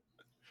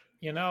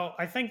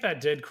 I think that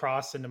did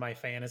cross into my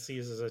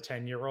fantasies as a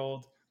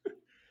 10-year-old.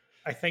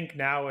 I think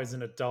now as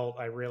an adult,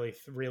 I really,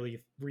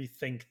 really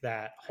rethink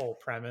that whole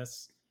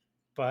premise.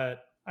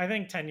 But I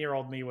think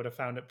 10-year-old me would have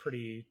found it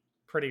pretty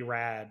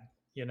rad.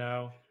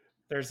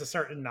 There's a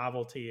certain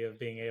novelty of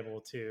being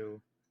able to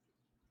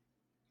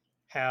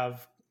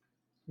have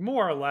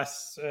more or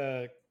less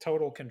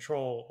total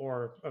control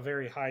or a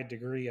very high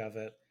degree of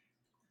it.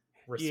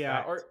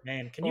 Yeah, Respect,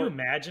 man. Can you or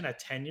imagine a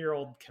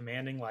 10-year-old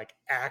commanding like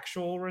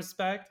actual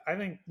respect? I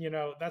think,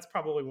 that's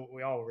probably what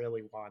we all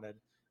really wanted.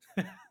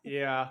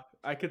 yeah,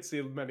 I could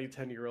see many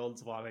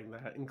 10-year-olds wanting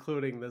that,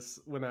 including this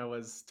when I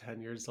was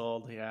 10 years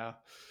old. Yeah.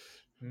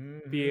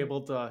 Be Hmm.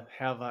 able to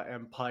have an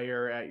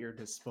empire at your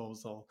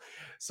disposal.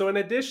 So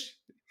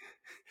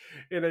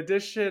in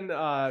addition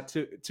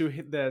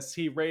to this,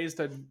 he raised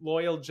a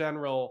loyal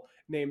general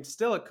named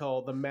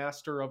Stilicho, the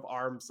master of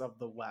arms of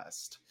the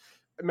West.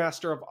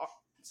 Master of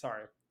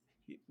sorry,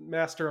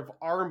 master of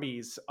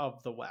armies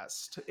of the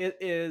West. It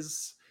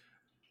is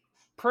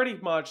pretty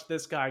much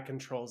this guy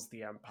controls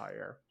the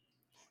empire.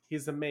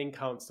 He's the main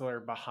counselor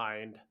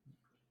behind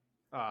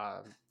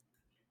uh,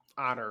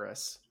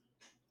 Honorus.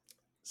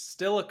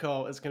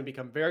 Stilicho is going to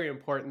become very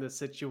important in this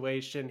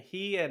situation.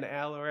 He and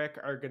Alaric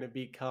are going to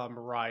become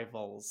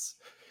rivals,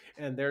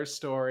 and their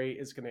story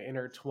is going to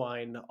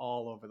intertwine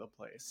all over the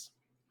place.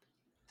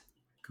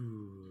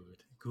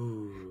 Good,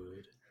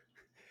 good.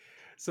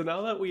 So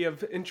now that we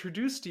have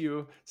introduced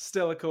you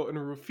Stilicho and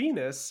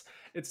Rufinus,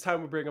 it's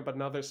time to bring up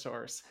another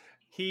source.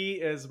 He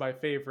is my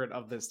favorite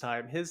of this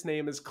time. His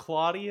name is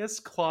Claudius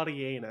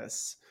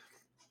Claudianus,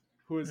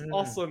 who is Mm.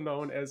 also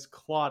known as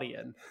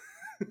Claudian.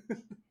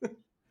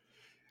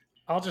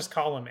 I'll just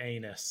call him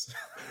Anus.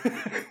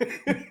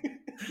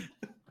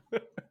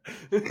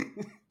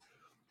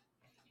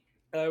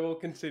 I will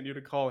continue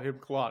to call him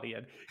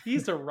Claudian.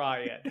 He's a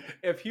riot.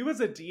 If he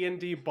was a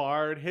D&D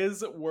bard,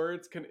 his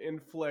words can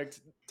inflict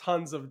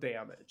tons of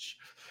damage.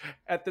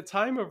 At the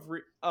time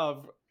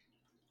of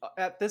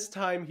at this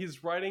time,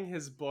 he's writing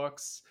his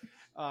books.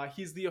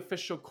 He's the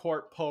official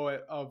court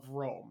poet of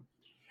Rome,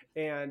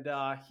 and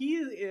he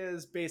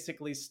is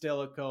basically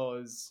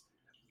Stilicho's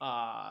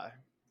uh,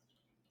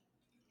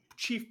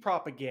 chief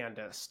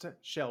propagandist,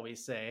 shall we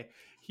say.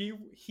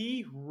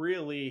 He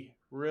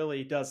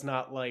really does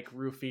not like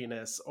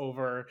Rufinus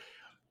over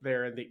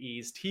there in the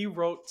East. He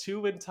wrote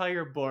 2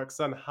 entire books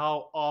on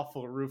how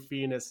awful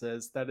Rufinus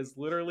is. That is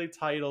literally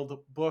titled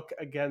Book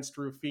Against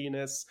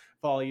Rufinus,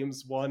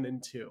 Volumes 1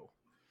 and 2.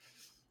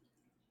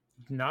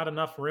 Not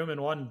enough room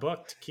in one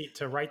book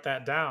to write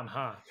that down,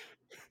 huh?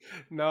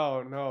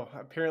 No.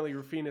 Apparently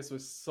Rufinus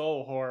was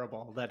so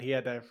horrible that he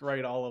had to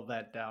write all of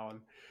that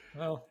down.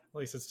 Well, at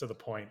least it's to the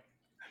point.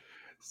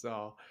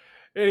 So,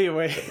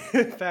 anyway,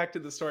 back to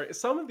the story.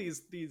 Some of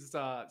these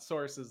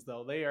sources,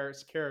 though, they are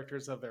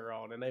characters of their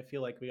own, and I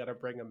feel like we got to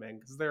bring them in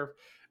because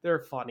they're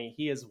funny.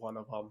 He is one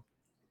of them.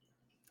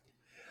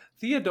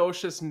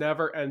 Theodosius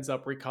never ends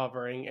up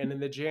recovering, and in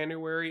the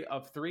January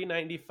of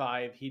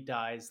 395, he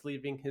dies,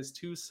 leaving his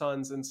 2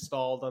 sons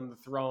installed on the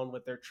throne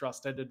with their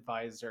trusted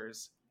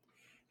advisors.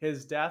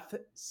 His death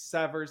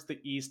severs the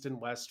East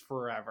and West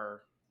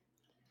forever.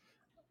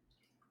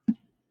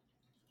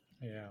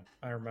 Yeah,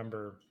 I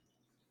remember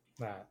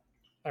that.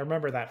 I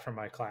remember that from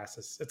my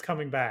classes. It's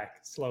coming back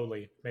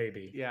slowly,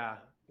 maybe. Yeah.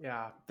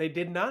 They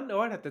did not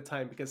know it at the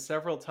time because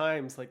several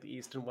times, like the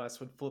East and West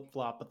would flip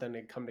flop, but then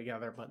they'd come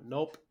together. But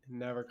nope, it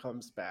never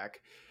comes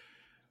back.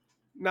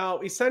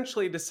 Now,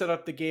 essentially, to set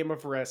up the game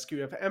of Risk,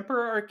 you have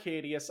Emperor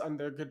Arcadius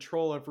under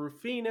control of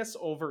Rufinus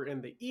over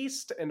in the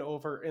east, and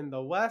over in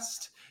the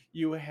west,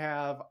 you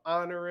have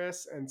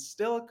Honorius and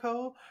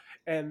Stilicho.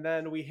 And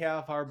then we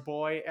have our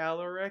boy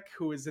Alaric,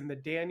 who is in the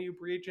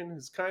Danube region,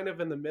 who's kind of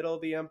in the middle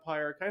of the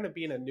empire, kind of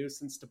being a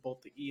nuisance to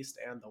both the east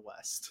and the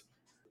west.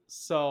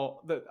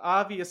 So,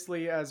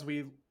 obviously, as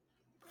we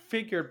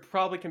figured,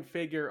 probably can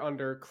figure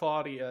under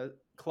Claudian,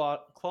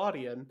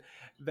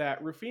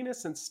 that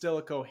Rufinus and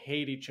Stilicho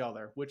hate each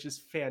other, which is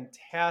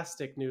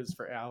fantastic news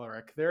for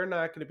Alaric. They're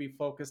not going to be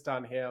focused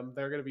on him.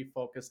 They're going to be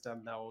focused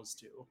on those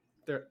two.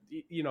 They're,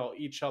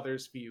 each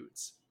other's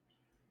feuds.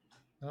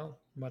 Well,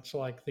 much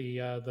like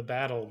the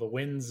battle, the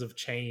winds of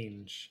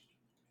change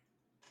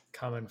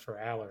coming for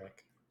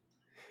Alaric.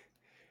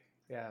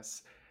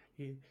 Yes.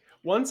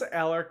 Once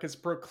Alaric is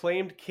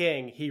proclaimed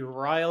king, he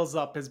riles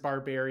up his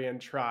barbarian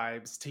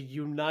tribes to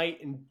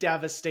unite and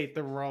devastate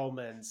the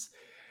Romans.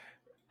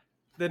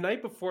 The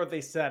night before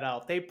they set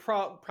out, they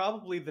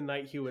probably the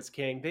night he was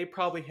king, they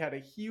probably had a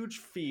huge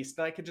feast.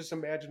 And I could just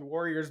imagine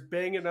warriors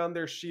banging on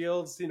their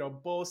shields,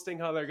 boasting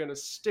how they're going to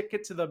stick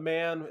it to the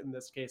man, in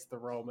this case, the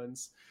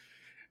Romans.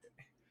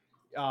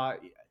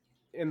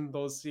 In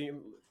those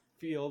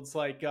fields,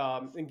 like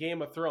in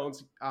Game of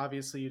Thrones,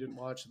 obviously you didn't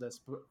watch this,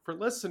 but for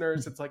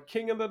listeners, it's like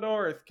King of the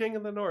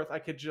North. I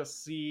could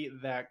just see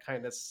that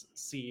kind of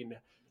scene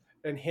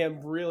and him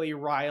really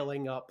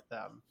riling up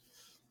them.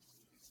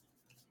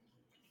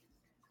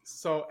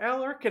 So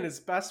Alaric and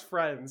his best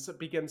friends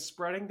begin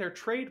spreading their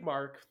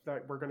trademark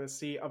that we're going to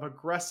see of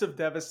aggressive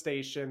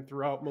devastation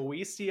throughout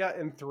Moesia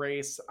and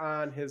Thrace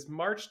on his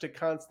march to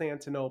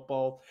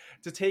Constantinople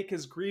to take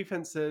his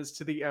grievances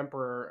to the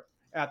emperor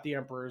at the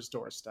emperor's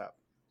doorstep.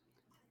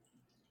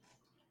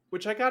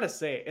 Which I gotta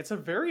say, it's a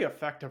very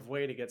effective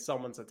way to get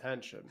someone's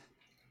attention.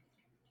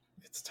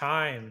 It's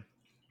time.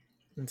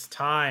 It's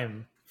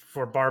time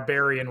for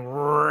barbarian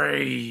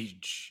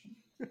rage.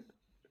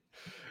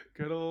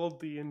 Good old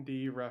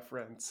D&D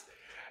reference.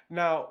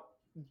 Now,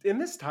 in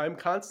this time,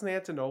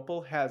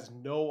 Constantinople has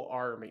no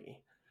army.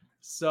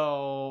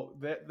 So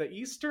the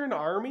Eastern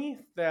army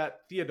that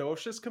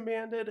Theodosius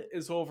commanded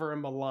is over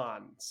in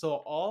Milan.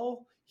 So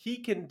all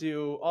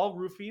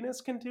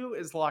Rufinus can do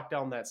is lock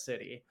down that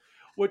city,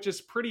 which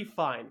is pretty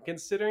fine,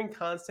 considering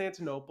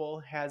Constantinople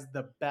has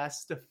the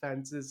best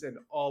defenses in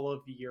all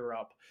of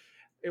Europe.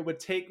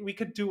 We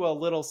could do a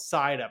little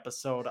side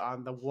episode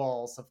on the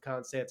walls of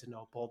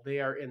Constantinople. They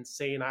are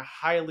insane. I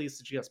highly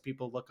suggest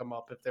people look them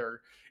up if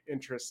they're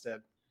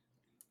interested.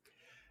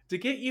 To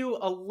get you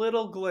a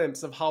little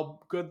glimpse of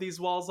how good these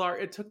walls are,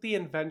 it took the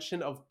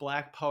invention of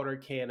black powder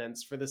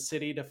cannons for the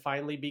city to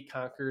finally be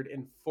conquered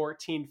in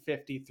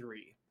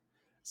 1453.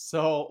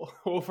 So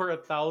over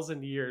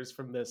 1,000 years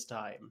from this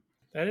time.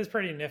 That is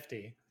pretty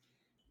nifty.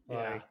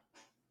 Yeah.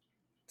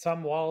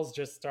 Some walls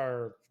just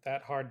are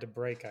that hard to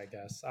break, I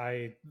guess.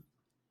 I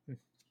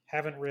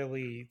haven't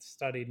really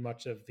studied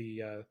much of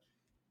the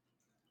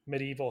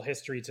medieval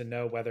history to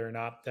know whether or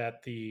not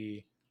that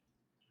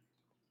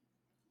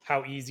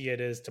how easy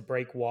it is to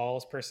break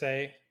walls per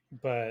se,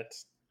 but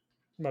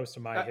most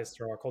of my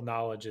historical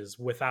knowledge is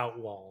without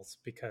walls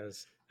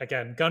because,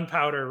 again,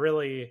 gunpowder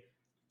really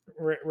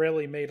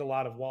made a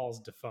lot of walls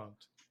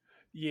defunct.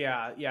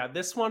 Yeah.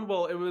 This one,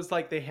 well, it was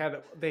like they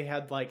had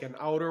like an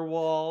outer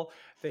wall.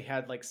 They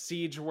had like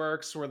siege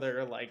works where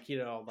they're like,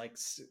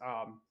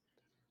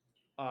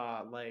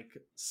 like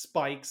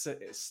spikes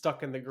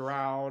stuck in the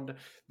ground.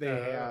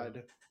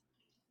 They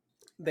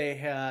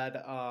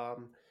had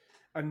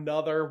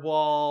another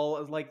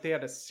wall, like they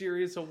had a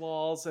series of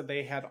walls, and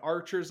they had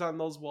archers on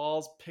those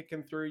walls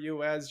picking through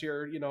you as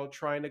you're,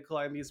 trying to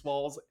climb these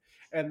walls.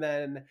 And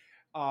then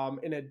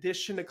In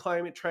addition to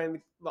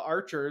trying the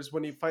archers,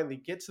 when you finally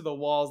get to the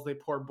walls, they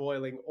pour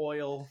boiling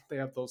oil. They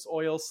have those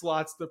oil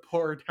slots that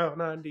pour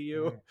down onto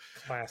you.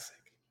 Classic.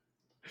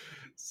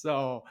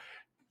 So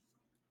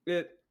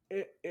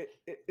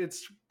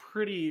it's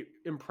pretty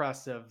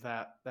impressive,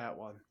 that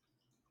one.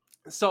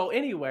 So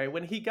anyway,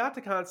 when he got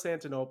to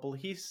Constantinople,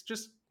 he's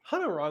just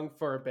hung around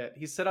for a bit.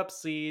 He set up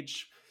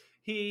siege.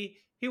 He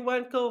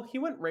went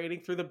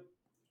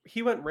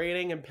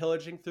raiding and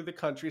pillaging through the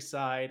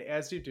countryside,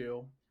 as you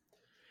do.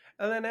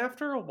 And then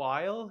after a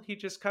while, he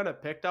just kind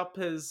of picked up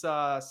his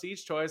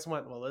siege toys and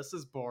went, "Well, this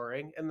is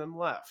boring," and then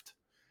left.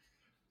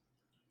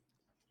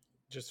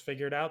 Just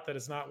figured out that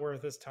it's not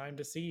worth his time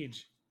to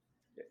siege.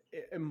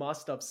 It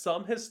must have.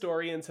 Some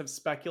historians have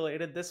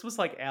speculated this was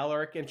like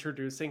Alaric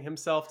introducing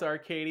himself to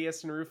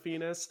Arcadius and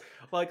Rufinus,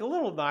 like a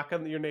little knock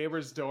on your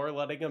neighbor's door,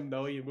 letting him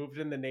know you moved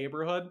in the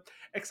neighborhood.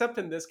 Except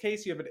in this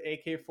case, you have an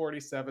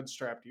AK-47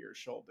 strapped to your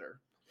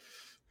shoulder.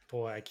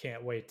 Boy, I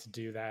can't wait to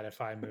do that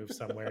if I move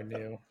somewhere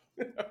new.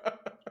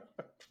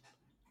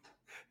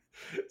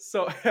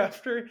 So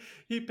after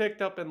he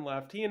picked up and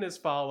left, he and his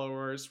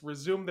followers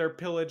resumed their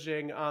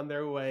pillaging on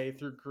their way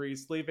through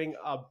Greece, leaving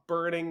a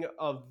burning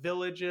of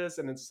villages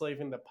and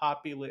enslaving the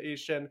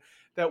population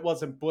that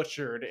wasn't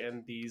butchered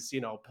in these,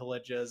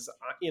 pillages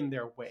in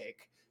their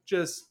wake.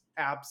 Just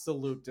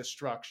absolute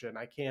destruction.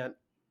 I can't.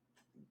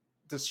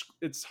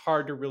 It's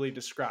hard to really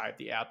describe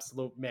the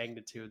absolute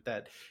magnitude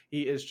that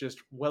he is just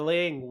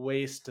laying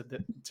waste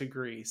to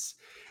Greece.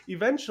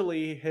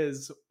 Eventually,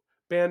 his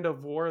band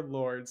of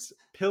warlords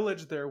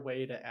pillaged their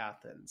way to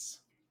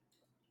Athens.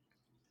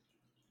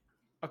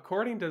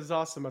 According to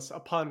Zosimus,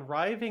 upon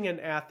arriving in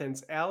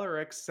Athens,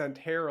 Alaric sent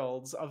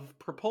heralds of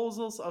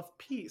proposals of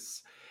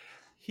peace.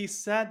 He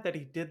said that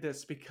he did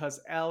this because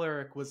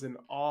Alaric was in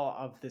awe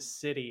of the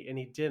city and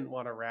he didn't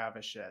want to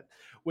ravish it,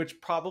 which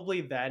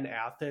probably then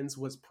Athens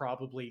was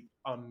probably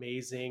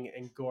amazing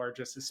and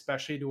gorgeous,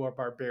 especially to a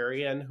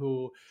barbarian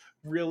who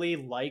really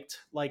liked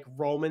like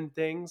Roman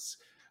things.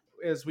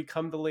 As we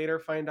come to later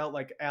find out,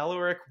 like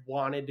Alaric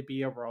wanted to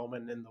be a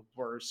Roman in the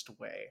worst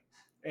way.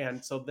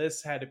 And so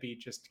this had to be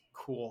just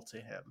cool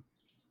to him.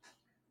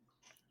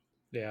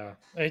 Yeah,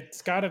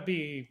 it's got to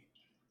be.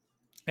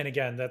 And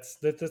again, this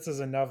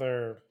is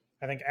another.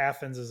 I think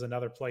Athens is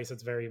another place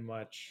that's very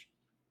much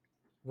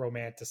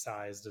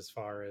romanticized as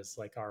far as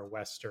like our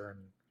Western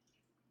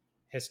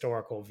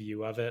historical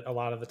view of it a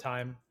lot of the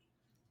time.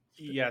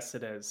 Yes,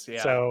 it is.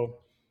 Yeah. So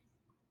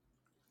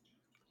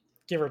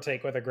give or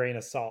take with a grain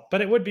of salt,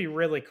 but it would be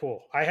really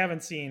cool. I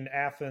haven't seen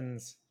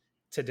Athens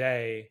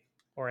today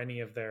or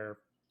any of their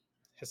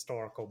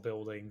historical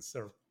buildings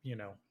or,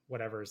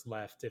 whatever's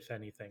left, if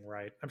anything,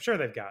 right? I'm sure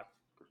they've got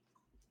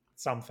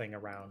something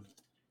around.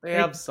 They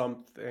have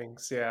some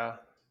things, yeah.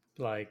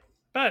 Like,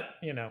 but,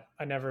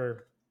 I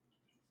never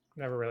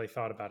really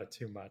thought about it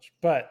too much,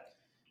 but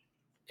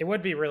it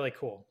would be really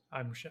cool.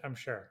 I'm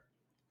sure.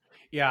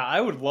 Yeah,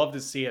 I would love to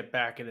see it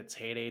back in its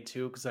heyday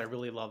too, because I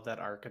really love that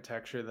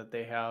architecture that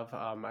they have.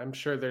 I'm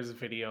sure there's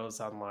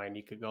videos online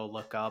you could go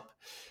look up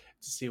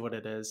to see what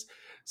it is.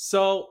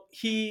 So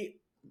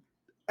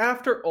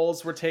after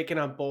Ulls were taken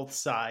on both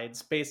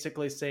sides,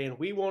 basically saying,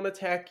 "We won't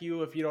attack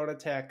you if you don't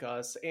attack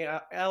us,"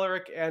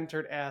 Alaric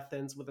entered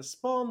Athens with a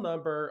small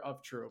number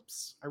of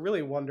troops. I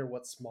really wonder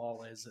what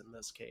small is in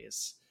this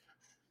case.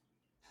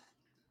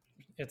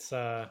 It's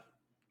at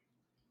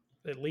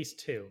least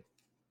 2.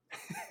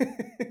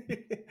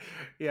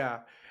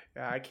 Yeah.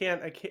 I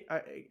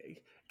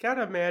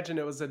gotta imagine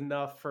it was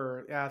enough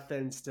for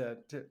Athens to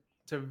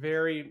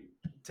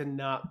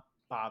not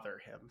bother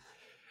him.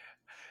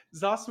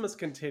 Zosimus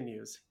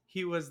continues.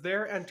 He was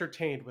there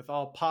entertained with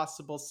all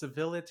possible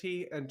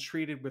civility and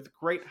treated with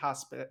great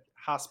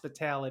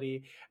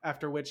hospitality,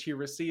 after which he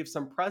received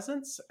some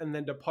presents and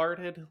then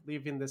departed,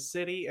 leaving the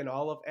city and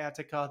all of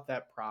Attica,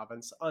 that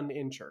province,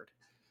 uninjured.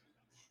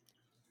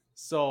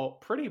 So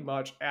pretty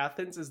much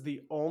Athens is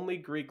the only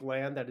Greek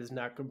land that is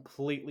not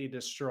completely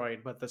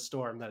destroyed by the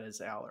storm that is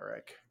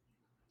Alaric.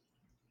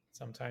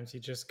 Sometimes you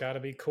just got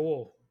to be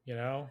cool,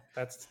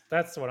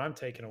 That's what I'm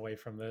taking away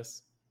from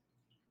this.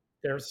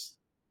 There's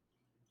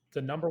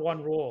the number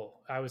one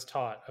rule I was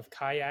taught of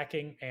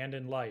kayaking and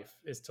in life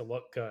is to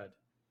look good.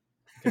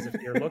 Because if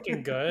you're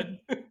looking good,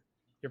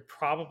 you're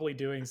probably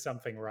doing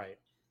something right.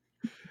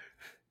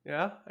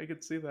 Yeah, I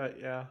could see that,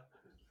 yeah.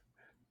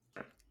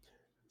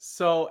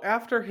 So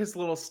after his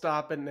little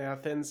stop in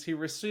Athens, he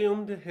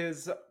resumed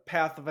his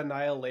path of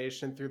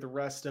annihilation through the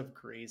rest of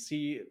Greece.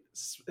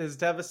 His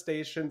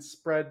devastation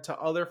spread to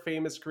other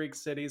famous Greek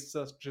cities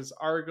such as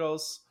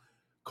Argos,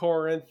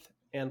 Corinth,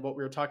 and what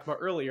we were talking about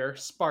earlier,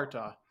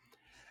 Sparta.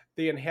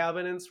 The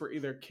inhabitants were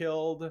either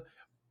killed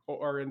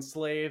or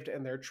enslaved,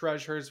 and their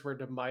treasures were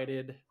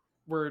divided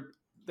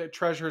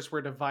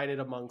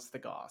amongst the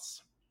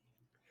Goths.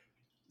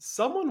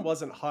 Someone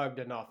wasn't hugged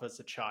enough as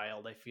a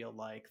child, I feel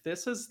like.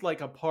 This is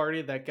like a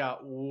party that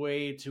got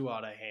way too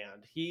out of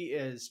hand. He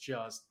is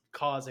just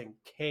causing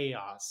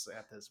chaos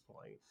at this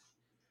point.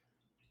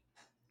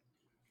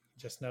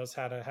 Just knows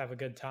how to have a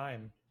good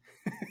time.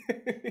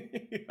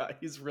 Yeah,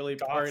 he's really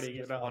Goths partying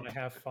it just want up. to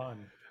have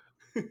fun.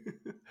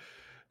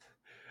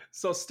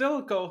 So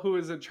Stilicho, who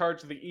is in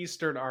charge of the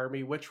Eastern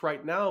Army, which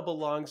right now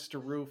belongs to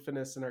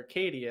Rufinus and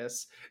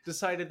Arcadius,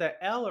 decided that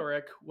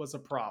Alaric was a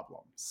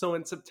problem. So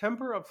in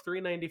September of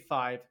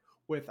 395,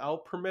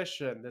 without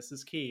permission, this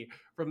is key,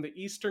 from the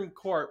Eastern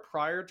court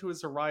prior to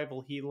his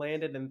arrival, he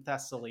landed in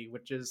Thessaly,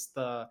 which is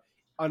the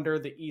under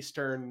the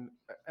Eastern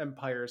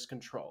Empire's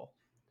control.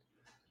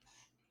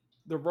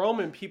 The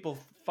Roman people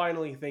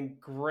finally think,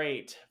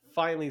 great,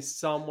 finally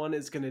someone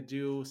is going to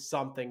do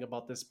something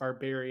about this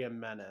barbarian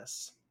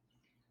menace.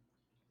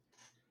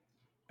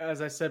 As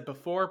I said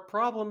before,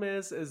 problem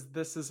is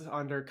this is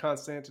under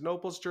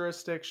Constantinople's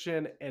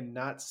jurisdiction and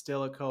not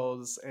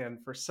Stilicho's,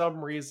 and for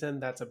some reason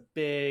that's a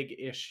big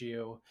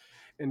issue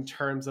in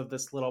terms of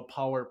this little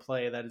power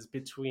play that is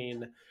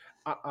between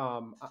uh,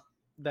 um uh,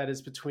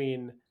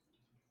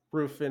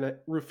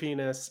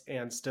 Rufinus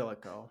and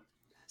Stilicho.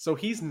 So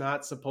he's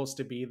not supposed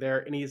to be there,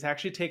 and he's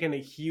actually taken a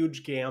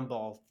huge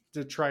gamble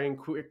to try and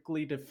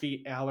quickly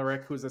defeat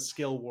Alaric, who's a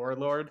skilled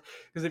warlord.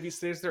 Because if he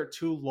stays there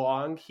too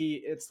long,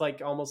 it's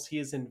like almost he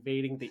is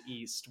invading the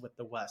east with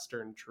the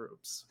Western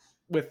troops,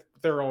 with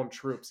their own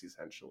troops,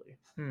 essentially.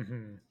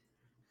 Mm-hmm.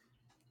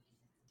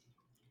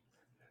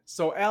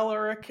 So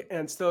Alaric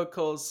and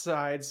Stilicho's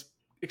sides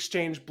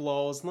exchange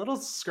blows, little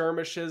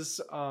skirmishes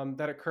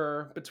that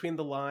occur between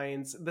the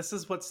lines. This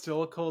is what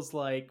Stilicho's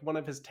like one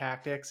of his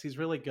tactics. He's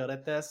really good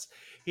at this.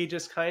 He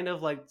just kind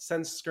of like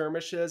sends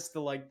skirmishes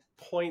to like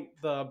point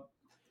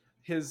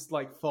his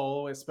like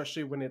foe,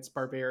 especially when it's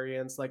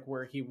barbarians, like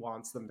where he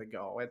wants them to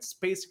go. It's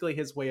basically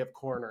his way of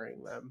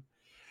cornering them.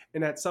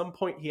 And at some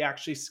point, he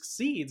actually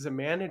succeeds and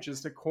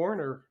manages to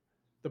corner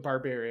the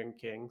barbarian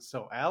king.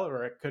 So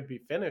Alaric could be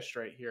finished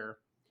right here.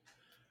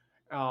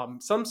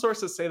 Some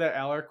sources say that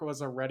Alaric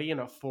was already in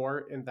a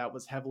fort and that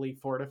was heavily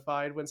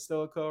fortified when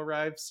Stilicho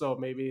arrived. So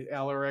maybe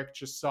Alaric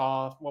just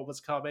saw what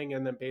was coming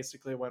and then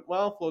basically went,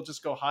 well, we'll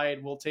just go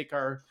hide. We'll take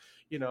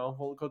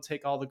we'll go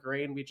take all the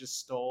grain we just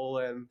stole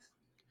and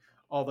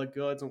all the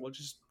goods, and we'll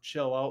just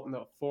chill out in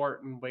the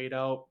fort and wait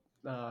out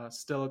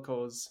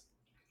Stilicho's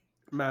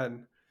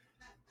men.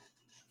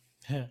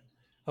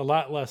 A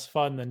lot less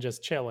fun than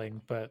just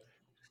chilling, but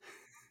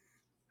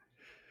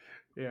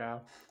Yeah.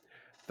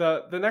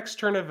 The next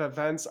turn of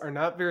events are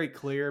not very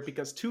clear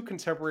because two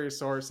contemporary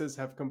sources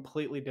have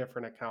completely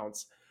different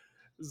accounts.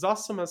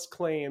 Zosimus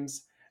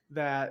claims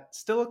that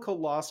Stilicho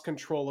lost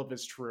control of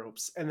his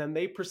troops, and then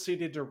they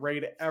proceeded to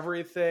raid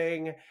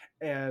everything,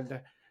 and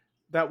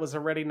that was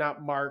already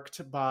not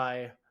marked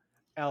by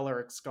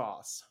Alaric's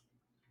Goths.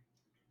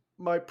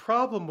 My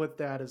problem with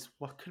that is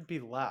what could be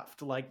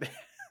left? Like,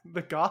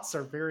 the Goths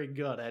are very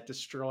good at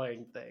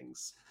destroying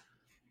things.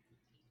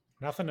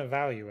 nothing of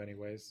value,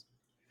 anyways.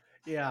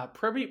 Yeah,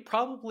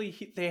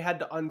 probably they had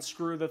to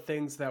unscrew the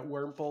things that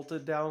weren't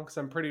bolted down because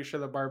I'm pretty sure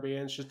the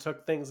barbarians just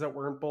took things that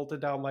weren't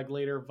bolted down like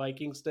later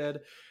Vikings did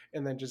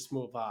and then just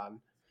move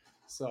on.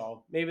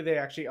 So maybe they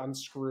actually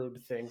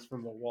unscrewed things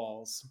from the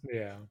walls.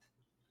 Yeah.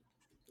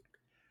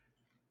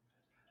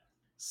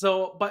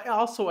 So, but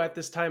also at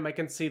this time, I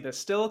can see that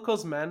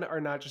Stilicho's men are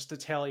not just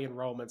Italian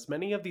Romans.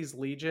 Many of these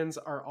legions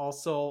are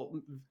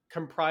also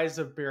comprised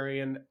of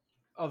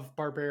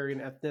barbarian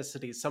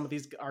ethnicities. Some of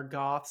these are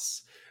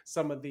Goths,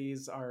 some of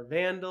these are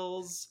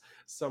Vandals,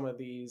 some of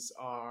these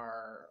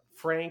are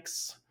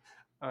Franks.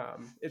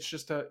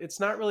 It's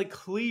not really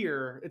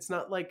clear. It's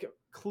not like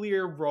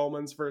clear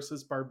Romans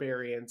versus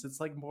barbarians. It's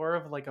like more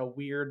of like a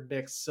weird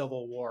mixed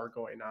civil war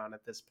going on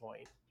at this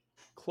point.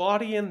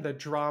 Claudian, the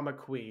drama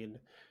queen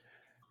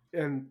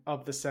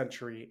of the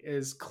century,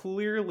 is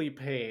clearly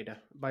paid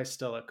by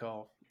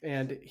Stilicho,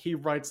 and he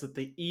writes that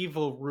the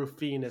evil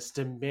Rufinus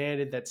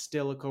demanded that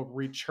Stilicho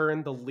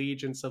return the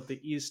legions of the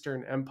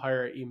Eastern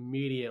Empire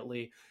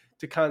immediately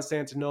to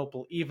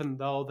Constantinople, even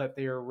though that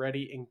they are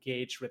already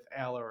engaged with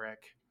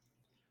Alaric.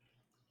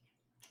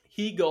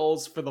 He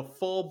goes for the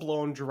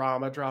full-blown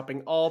drama,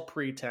 dropping all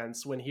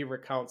pretense when he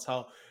recounts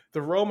how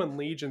the Roman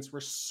legions were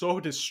so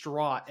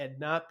distraught at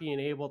not being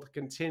able to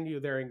continue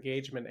their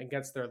engagement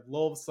against their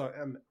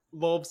loathsome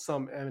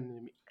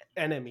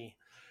enemy.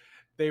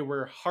 They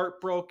were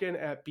heartbroken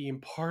at being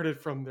parted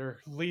from their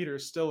leader,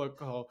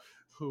 Stilicho,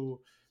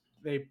 who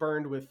they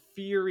burned with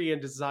fury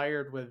and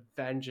desired with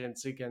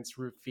vengeance against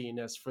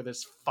Rufinus for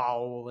this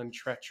foul and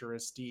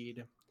treacherous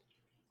deed.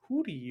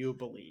 Who do you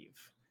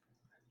believe?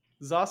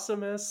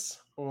 Zosimus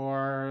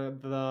or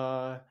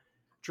the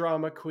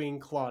drama queen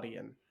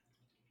Claudian?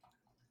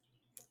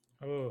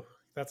 Oh,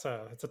 that's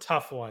a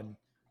tough one.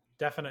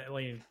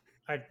 Definitely,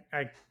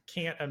 I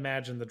can't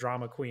imagine the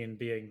drama queen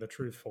being the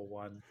truthful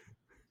one.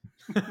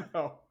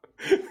 No,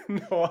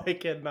 no, I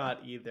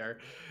cannot either.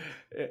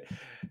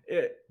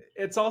 It,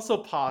 it's also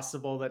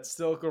possible that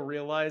Stilko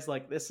realized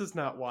like this is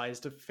not wise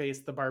to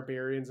face the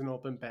barbarians in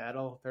open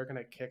battle. They're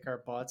gonna kick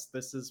our butts.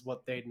 This is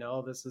what they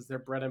know. This is their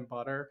bread and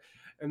butter,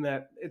 and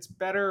that it's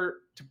better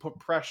to put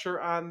pressure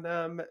on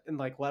them and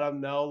like let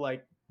them know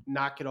like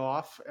knock it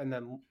off, and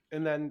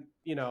then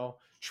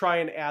try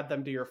and add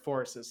them to your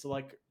forces. So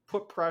like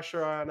put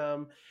pressure on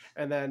them,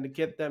 and then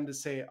get them to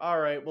say, all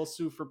right, we'll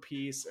sue for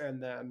peace,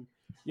 and then,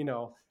 you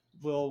know,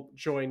 we'll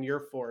join your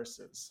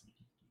forces.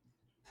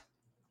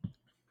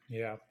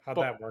 Yeah, how'd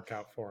But that work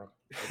out for him?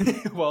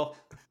 well,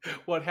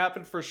 what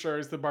happened for sure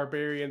is the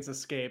barbarians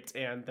escaped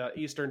and the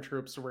Eastern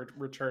troops were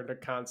returned to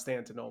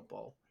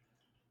Constantinople.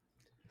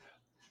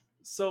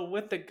 So,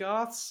 with the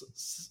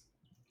Goths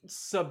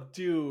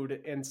subdued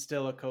in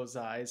Stilicho's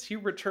eyes, he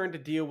returned to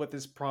deal with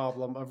his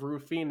problem of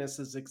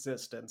Rufinus's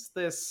existence.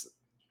 This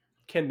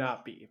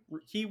cannot be.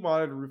 He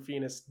wanted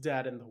Rufinus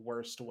dead in the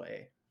worst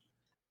way.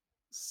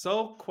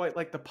 So, quite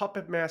like the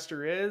puppet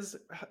master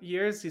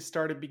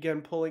he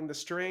began pulling the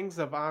strings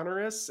of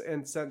Honorius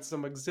and sent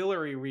some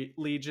auxiliary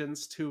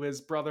legions to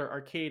his brother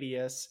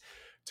Arcadius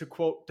to,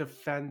 quote,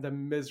 defend the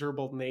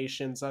miserable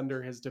nations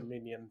under his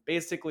dominion.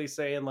 Basically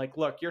saying, like,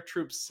 look, your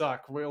troops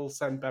suck. We'll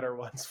send better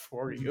ones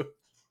for you.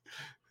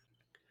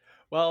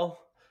 Well,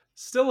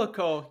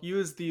 Stilicho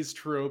used these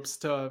troops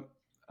to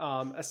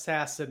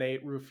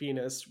assassinate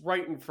Rufinus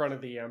right in front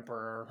of the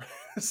emperor.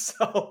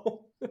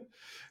 So,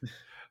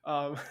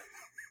 um,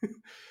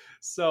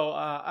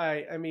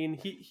 I mean,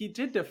 he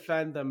did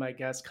defend them, I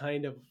guess,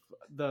 kind of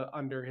the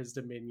under his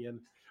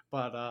dominion,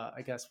 but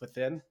I guess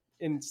within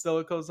in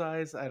Stilicho's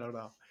eyes, I don't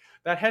know.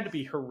 That had to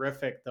be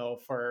horrific though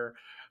for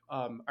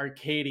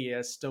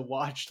Arcadius to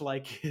watch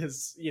like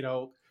his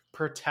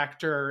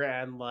protector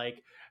and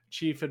like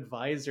chief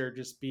advisor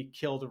just be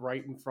killed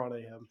right in front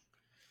of him.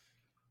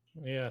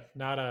 Yeah,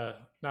 not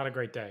a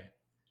great day.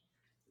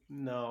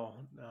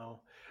 No,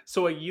 no.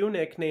 So a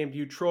eunuch named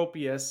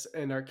Eutropius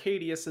and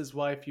Arcadius's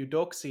wife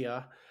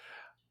Eudoxia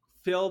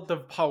filled the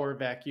power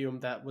vacuum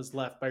that was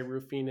left by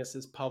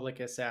Rufinus's public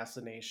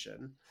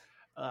assassination.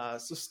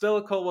 So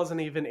Stilicho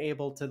wasn't even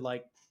able to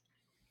like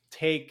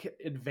take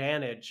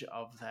advantage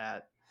of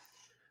that.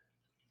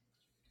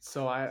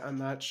 So I'm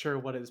not sure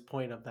what his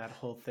point of that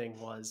whole thing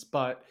was,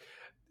 but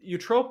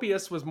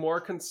Eutropius was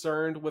more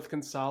concerned with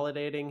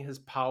consolidating his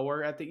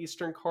power at the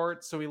Eastern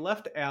Court, so he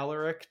left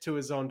Alaric to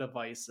his own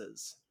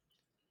devices.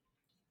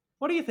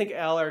 What do you think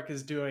Alaric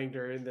is doing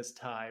during this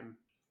time?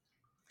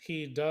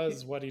 He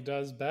does what he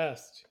does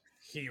best.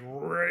 He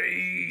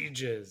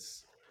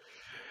rages.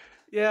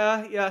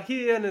 Yeah,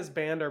 he and his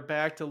band are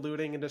back to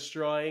looting and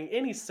destroying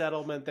any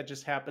settlement that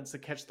just happens to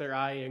catch their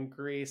eye in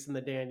Greece and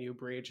the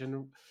Danube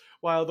region,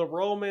 while the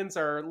Romans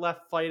are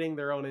left fighting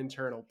their own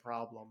internal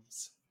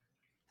problems.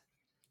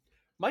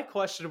 My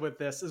question with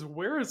this is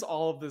where is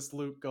all of this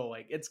loot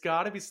going? It's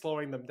got to be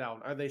slowing them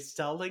down. Are they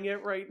selling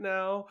it right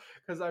now?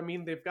 Because I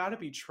mean, they've got to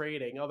be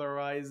trading.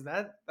 Otherwise,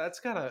 that's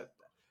gotta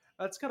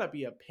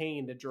be a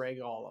pain to drag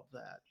all of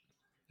that.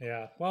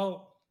 Yeah.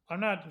 Well,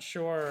 I'm not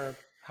sure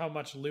how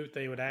much loot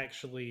they would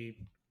actually,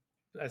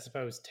 I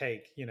suppose,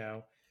 take.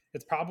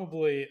 It's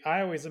probably,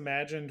 I always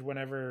imagined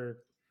whenever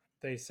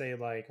they say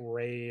like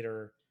raid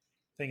or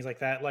things like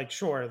that, like,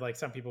 sure, like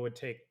some people would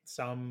take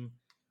some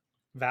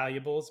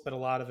valuables, but a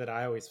lot of it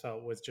I always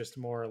felt was just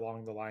more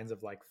along the lines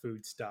of like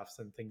foodstuffs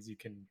and things you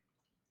can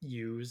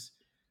use.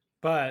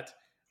 But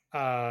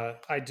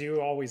I do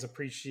always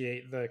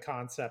appreciate the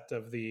concept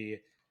of the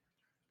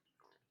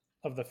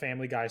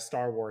Family Guy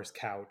Star Wars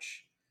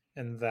couch,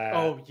 and that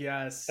Oh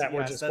yes, that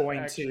we're yes, just that's going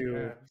actually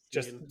to I've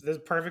just seen. this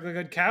perfectly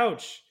good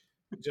couch.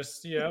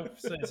 Just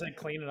say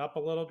clean it up a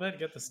little bit,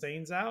 get the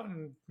stains out,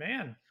 and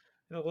man,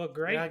 it'll look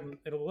great. Yeah,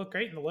 It'll look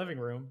great in the living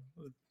room.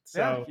 yeah,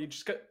 So you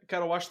just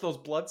gotta wash those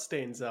blood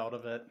stains out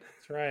of it.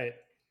 that's right.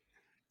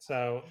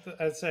 So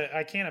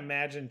I can't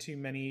imagine too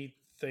many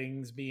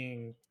things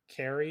being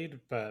carried,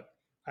 but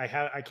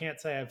I can't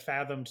say I've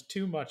fathomed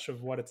too much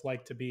of what it's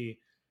like to be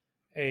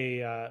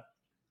a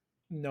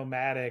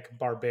nomadic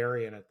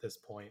barbarian at this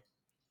point.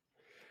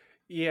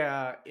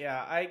 Yeah,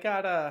 I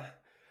gotta.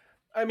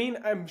 I mean,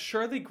 I'm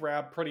sure they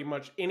grabbed pretty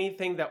much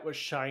anything that was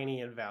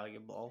shiny and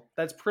valuable.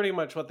 That's pretty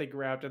much what they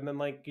grabbed, and then,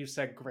 like you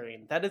said,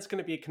 grain. That is going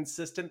to be a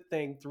consistent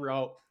thing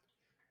throughout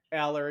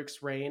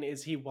Alaric's reign.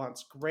 Is he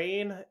wants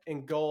grain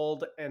and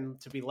gold and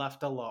to be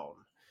left alone.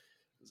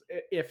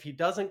 If he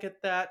doesn't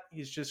get that,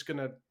 he's just going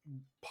to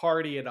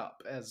party it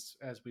up, as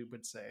we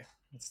would say.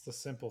 It's the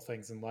simple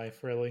things in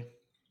life, really.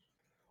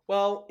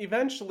 Well,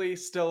 eventually,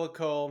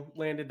 Stilicho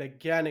landed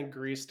again in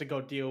Greece to go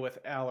deal with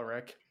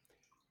Alaric.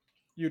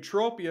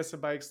 Eutropius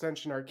and by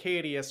extension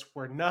Arcadius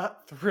were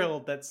not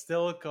thrilled that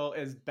Stilicho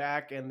is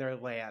back in their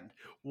land.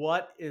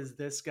 What is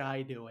this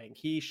guy doing?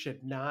 He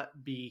should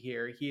not be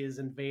here. He is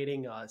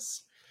invading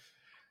us.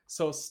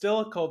 So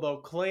Stilicho, though,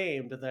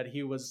 claimed that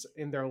he was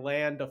in their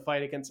land to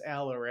fight against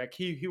Alaric.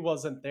 He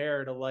wasn't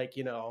there to, like,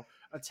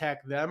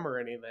 attack them or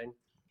anything.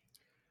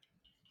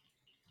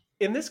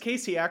 In this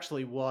case, he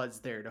actually was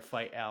there to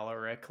fight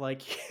Alaric.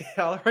 Like,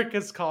 Alaric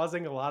is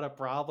causing a lot of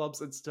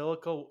problems, and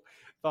Stilicho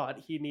thought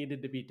he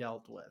needed to be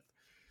dealt with.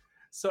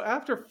 So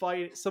after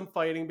some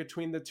fighting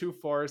between the two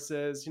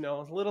forces,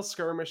 little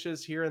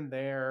skirmishes here and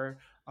there,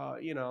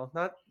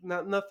 not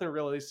nothing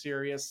really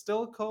serious.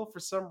 Stilicho, for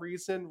some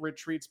reason,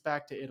 retreats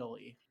back to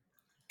Italy.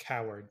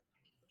 Coward.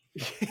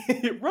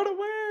 Run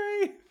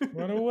away!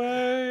 Run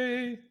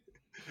away.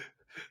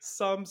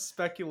 Some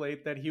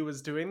speculate that he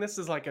was doing this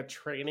as like a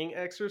training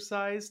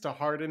exercise to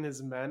harden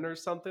his men or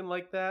something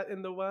like that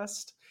in the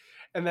West.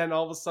 And then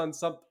all of a sudden,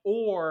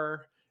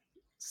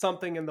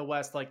 something in the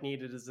West like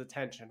needed his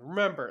attention.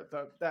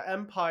 Remember, the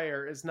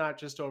Empire is not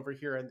just over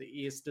here in the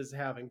East is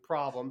having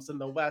problems. In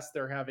the West,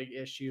 they're having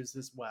issues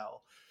as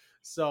well.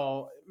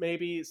 So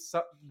maybe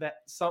that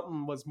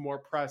something was more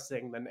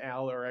pressing than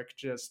Alaric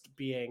just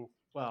being,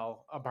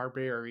 well, a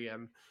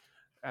barbarian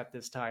at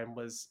this time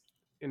was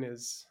in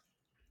his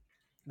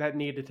that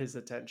needed his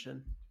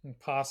attention.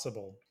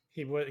 Impossible.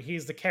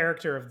 He's the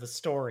character of the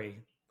story.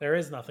 There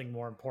is nothing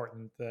more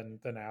important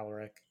than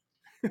Alaric.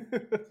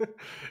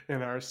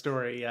 In our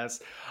story,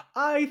 yes.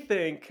 I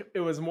think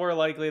it was more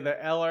likely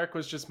that Alaric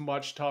was just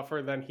much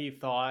tougher than he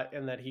thought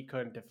and that he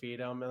couldn't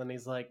defeat him. And then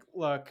he's like,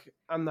 look,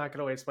 I'm not going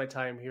to waste my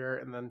time here.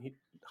 And then he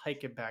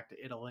hike it back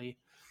to Italy.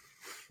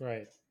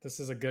 Right. This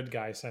is a good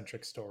guy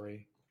centric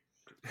story.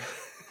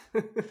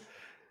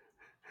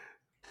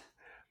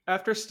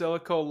 After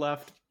Stilicho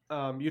left,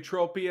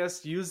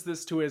 Eutropius used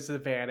this to his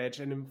advantage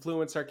and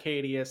influenced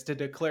Arcadius to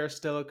declare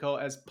Stilicho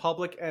as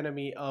public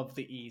enemy of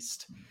the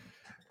East.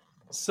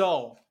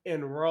 So,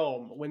 in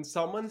Rome, when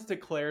someone's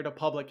declared a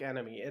public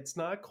enemy, it's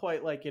not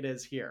quite like it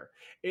is here.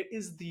 It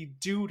is the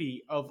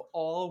duty of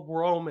all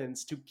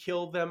Romans to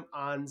kill them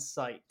on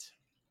sight.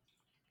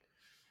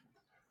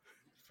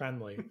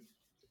 Friendly.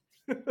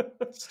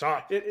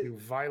 Stop. You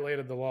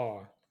violated the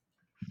law.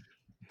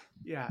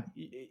 Yeah,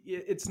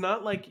 it's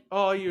not like,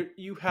 oh,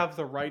 you have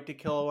the right to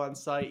kill on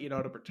sight,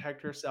 to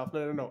protect yourself.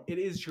 No. It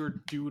is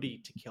your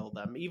duty to kill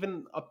them.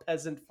 Even a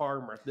peasant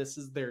farmer, this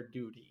is their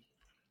duty,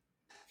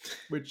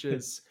 which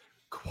is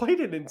quite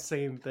an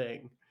insane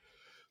thing.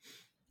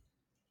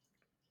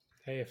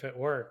 Hey, if it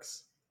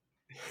works.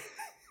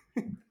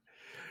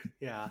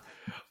 Yeah.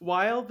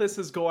 While this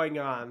is going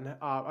on,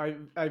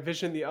 I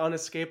vision the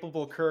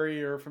unescapable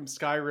courier from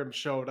Skyrim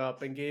showed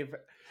up and gave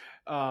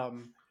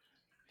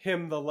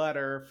him the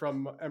letter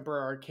from Emperor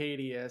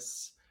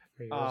Arcadius.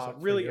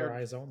 Really, your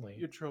eyes only.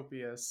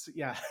 Eutropius.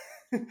 Yeah.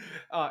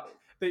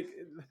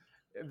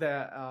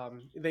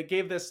 They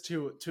gave this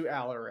to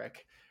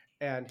Alaric,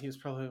 and he was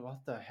probably,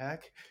 what the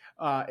heck?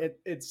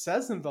 It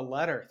says in the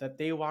letter that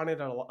they wanted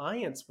an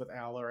alliance with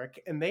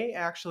Alaric, and they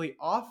actually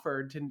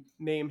offered to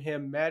name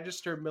him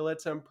Magister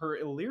Militum per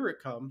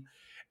Illyricum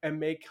and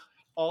make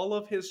all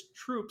of his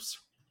troops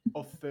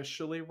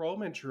officially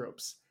Roman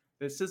troops.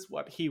 This is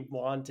what he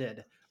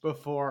wanted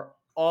before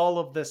all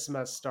of this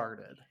mess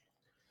started.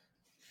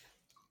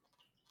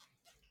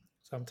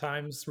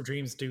 Sometimes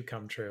dreams do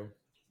come true.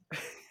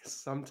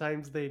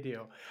 Sometimes they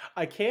do.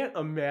 I can't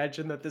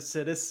imagine that the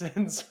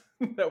citizens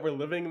that were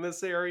living in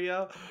this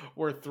area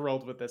were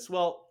thrilled with this.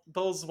 Well,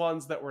 those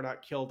ones that were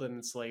not killed and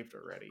enslaved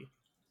already.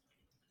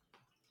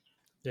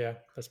 Yeah,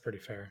 that's pretty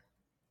fair.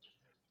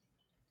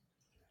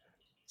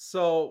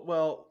 So,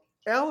 well,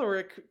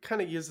 Alaric kind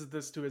of uses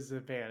this to his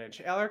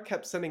advantage. Alaric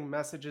kept sending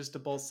messages to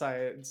both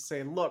sides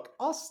saying, look,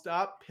 I'll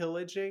stop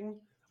pillaging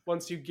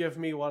once you give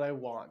me what I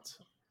want.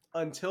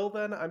 Until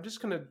then, I'm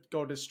just going to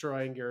go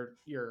destroying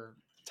your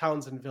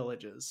towns and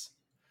villages.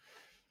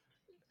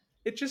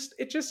 It just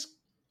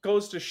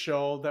goes to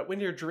show that when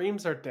your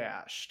dreams are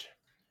dashed,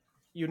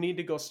 you need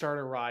to go start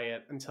a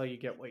riot until you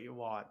get what you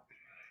want.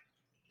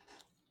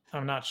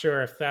 I'm not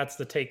sure if that's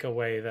the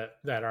takeaway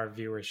that our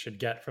viewers should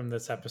get from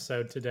this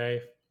episode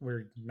today.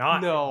 We're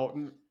not.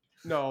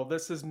 No,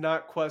 this is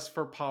not quest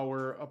for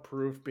power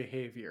approved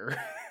behavior.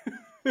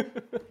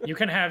 You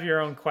can have your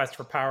own quest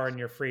for power in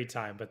your free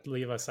time, but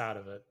leave us out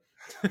of it.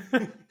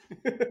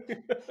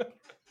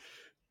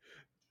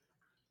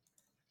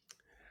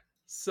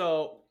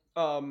 So,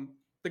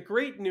 the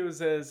great news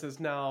is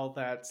now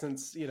that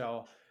since,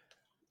 the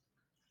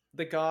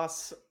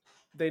Goths,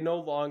 they no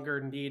longer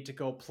need to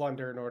go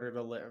plunder in order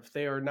to live.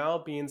 They are now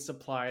being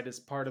supplied as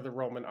part of the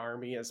Roman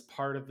army, as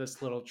part of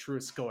this little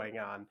truce going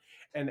on.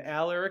 And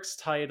Alaric's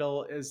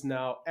title is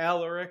now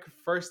Alaric,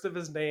 first of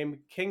his name,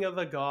 King of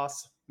the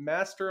Goths,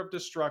 Master of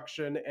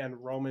Destruction,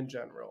 and Roman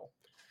General.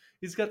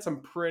 He's got some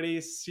pretty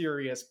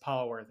serious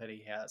power that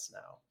he has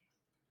now.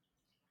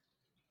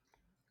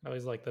 I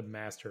always like the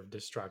Master of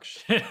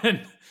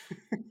Destruction.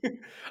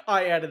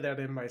 I added that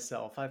in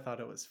myself. I thought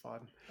it was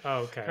fun.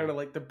 Oh, okay. Kind of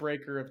like the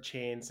Breaker of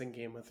Chains in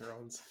Game of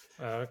Thrones.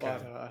 Oh, okay.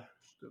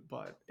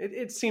 But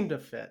it seemed to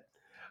fit.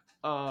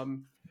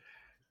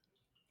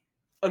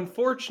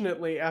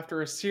 Unfortunately,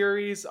 after a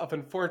series of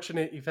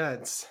unfortunate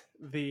events,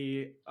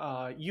 the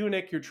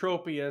eunuch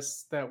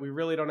Eutropius, that we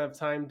really don't have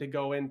time to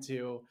go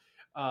into,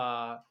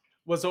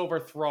 was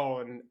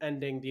overthrown,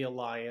 ending the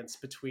alliance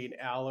between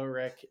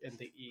Alaric and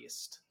the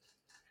East.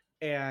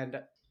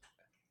 And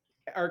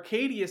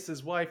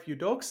Arcadius's wife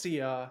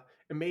Eudoxia,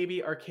 and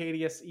maybe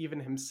Arcadius even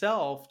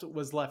himself,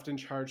 was left in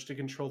charge to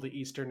control the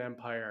Eastern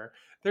Empire.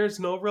 There's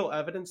no real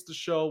evidence to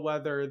show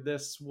whether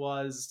this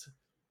was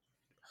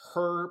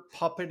her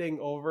puppeting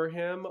over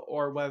him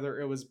or whether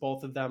it was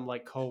both of them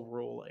like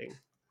co-ruling.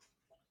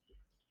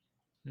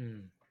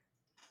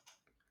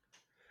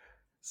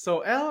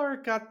 So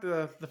Alaric got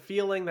the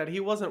feeling that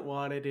he wasn't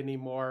wanted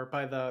anymore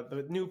by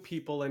the new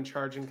people in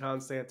charge in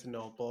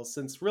Constantinople,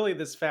 since really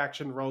this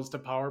faction rose to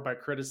power by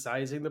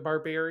criticizing the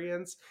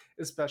barbarians,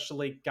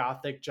 especially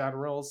Gothic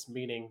generals,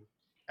 meaning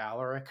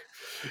Alaric.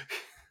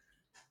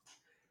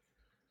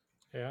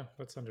 Yeah,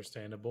 that's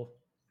understandable.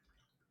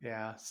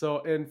 Yeah,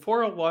 so in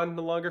 401,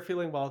 no longer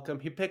feeling welcome,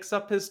 he picks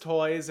up his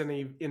toys and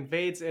he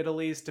invades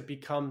Italy's to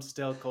become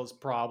Stilco's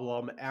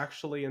problem,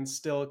 actually in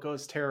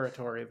Stilco's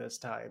territory this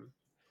time.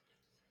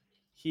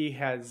 He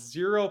has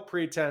zero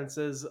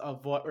pretenses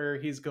of where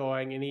he's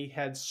going, and he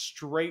heads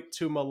straight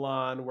to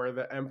Milan, where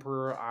the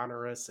Emperor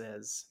Honorius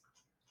is.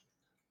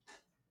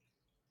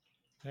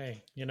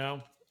 Hey,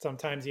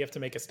 sometimes you have to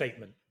make a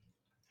statement.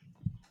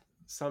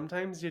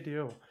 Sometimes you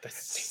do. The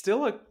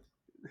statement.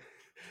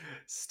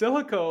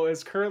 Stilicho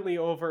is currently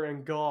over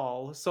in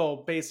Gaul,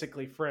 so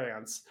basically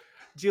France,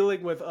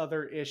 dealing with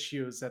other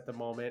issues at the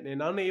moment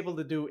and unable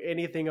to do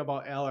anything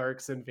about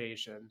Alaric's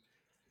invasion.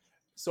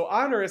 So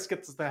Honorius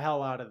gets the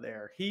hell out of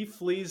there. He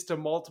flees to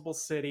multiple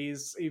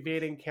cities,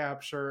 evading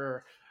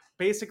capture,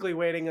 basically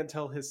waiting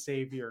until his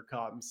savior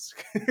comes.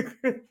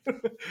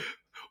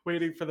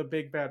 Waiting for the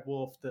big bad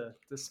wolf to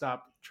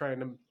stop trying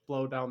to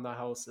blow down the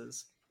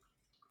houses.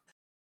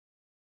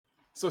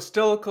 So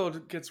Stilicho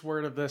gets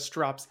word of this,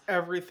 drops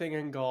everything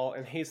in Gaul,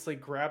 and hastily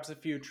grabs a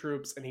few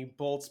troops and he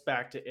bolts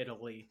back to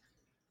Italy.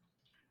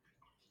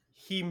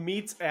 He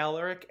meets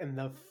Alaric, and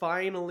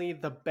finally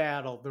the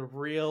battle, the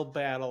real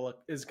battle,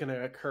 is going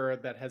to occur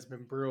that has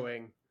been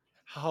brewing.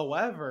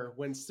 However,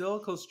 when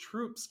Stilicho's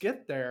troops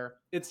get there,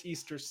 it's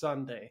Easter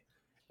Sunday,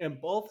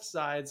 and both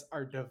sides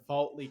are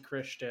devoutly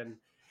Christian,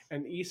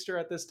 and Easter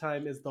at this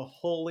time is the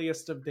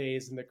holiest of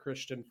days in the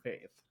Christian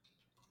faith.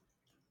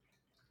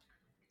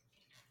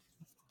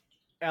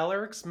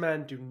 Alaric's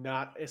men do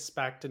not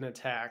expect an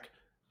attack.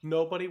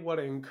 Nobody would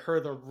incur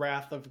the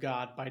wrath of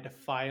God by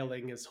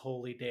defiling his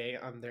holy day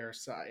on their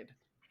side.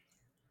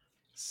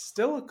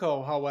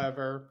 Stilicho,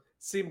 however,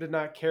 seemed to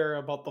not care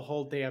about the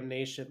whole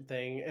damnation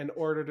thing and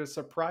ordered a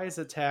surprise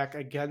attack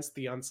against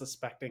the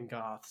unsuspecting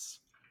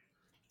Goths.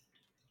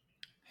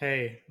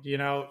 Hey,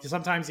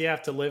 sometimes you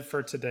have to live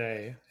for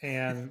today,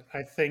 and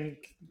I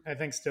think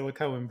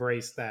Stilicho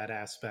embraced that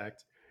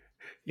aspect.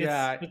 It's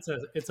Yeah, it's a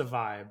it's a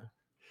vibe.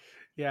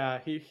 yeah,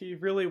 he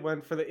really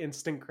went for the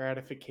instant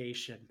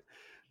gratification.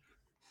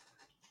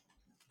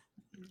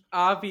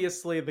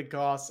 Obviously, the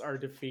Goths are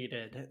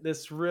defeated.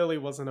 This really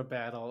wasn't a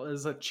battle, it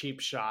was a cheap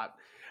shot.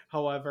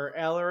 However,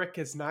 Alaric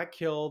is not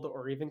killed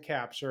or even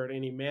captured,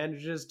 and he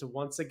manages to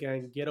once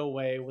again get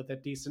away with a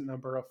decent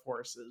number of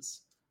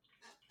forces.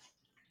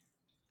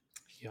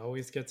 He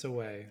always gets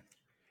away.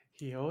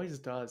 He always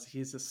does.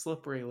 He's a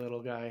slippery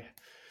little guy.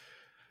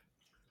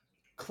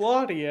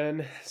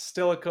 Claudian,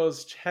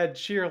 Stilicho's head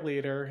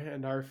cheerleader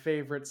and our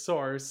favorite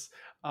source,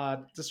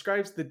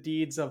 describes the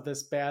deeds of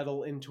this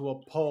battle into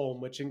a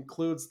poem, which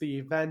includes the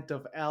event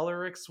of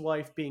Alaric's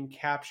wife being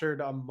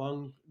captured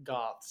among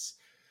Goths.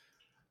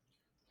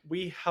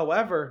 We,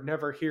 however,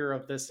 never hear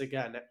of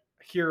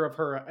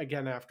her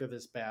again after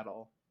this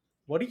battle.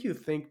 What do you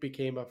think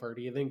became of her?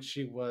 Do you think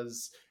she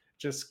was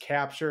just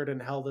captured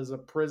and held as a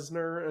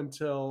prisoner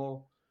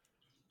until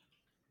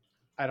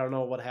I don't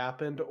know what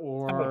happened,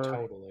 Oh,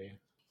 totally.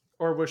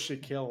 or was she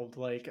killed?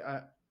 Like,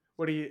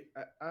 what do you?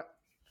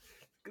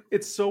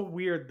 It's so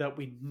weird that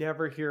we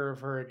never hear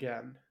of her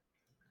again.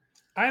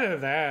 Either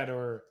that,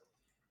 or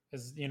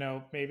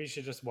maybe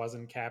she just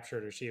wasn't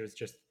captured, or she was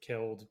just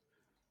killed,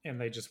 and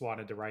they just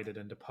wanted to write it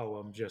into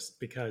poem just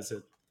because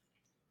it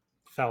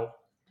felt,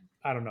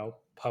 I don't know,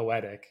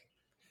 poetic.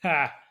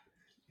 Ha!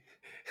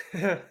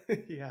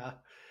 Yeah,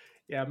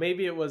 yeah.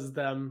 Maybe it was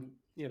them.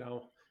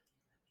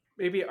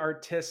 Maybe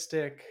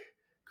artistic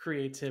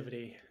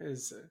creativity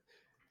is a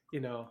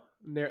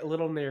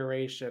little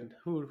narration.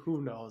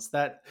 Who knows?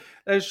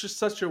 That's just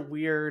such a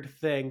weird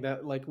thing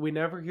that like we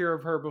never hear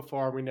of her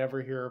before, we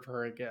never hear of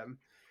her again.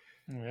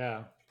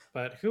 Yeah,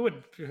 but who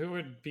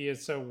would be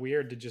so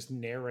weird to just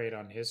narrate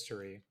on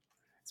history,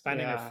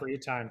 spending their Yeah, free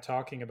time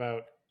talking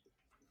about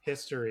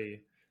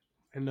history?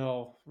 I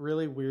know,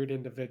 really weird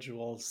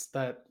individuals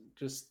that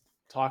just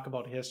talk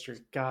about history.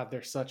 God,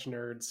 they're such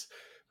nerds.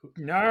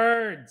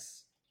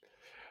 Nerds.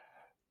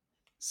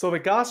 So the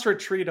Goths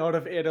retreat out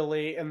of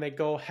Italy and they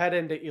go head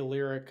into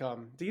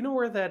Illyricum. Do you know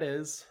where that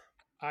is?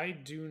 I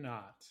do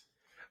not.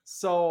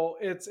 So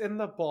it's in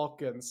the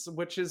Balkans,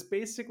 which is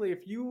basically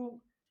if you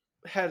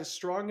had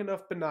strong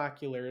enough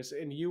binoculars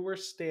and you were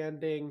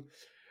standing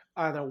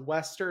on a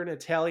western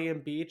Italian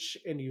beach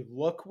and you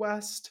look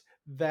west,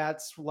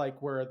 that's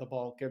like where the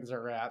Balkans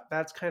are at.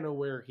 That's kind of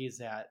where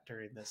he's at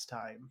during this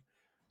time.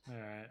 All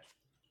right.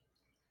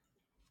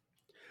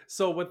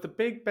 So with the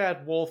big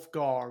bad wolf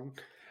gong,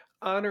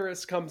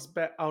 Honorius comes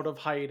out of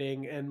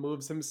hiding and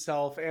moves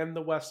himself and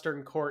the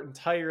Western court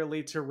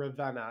entirely to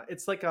Ravenna.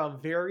 It's like a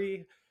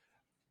very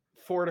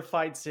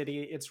fortified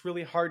city. It's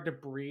really hard to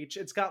breach.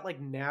 It's got like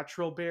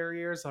natural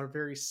barriers, a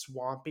very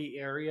swampy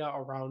area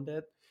around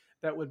it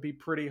that would be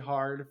pretty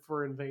hard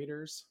for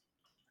invaders.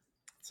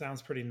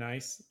 Sounds pretty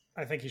nice.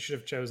 I think he should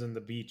have chosen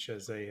the beach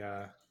as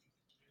a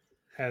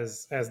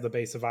as the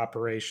base of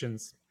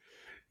operations.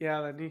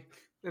 Yeah,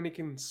 then he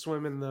can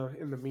swim in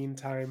the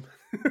meantime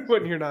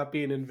when you're not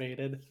being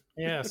invaded.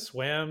 Yeah,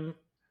 swim,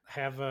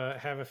 have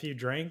a few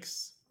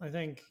drinks. I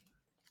think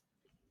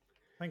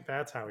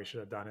that's how we should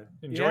have done it.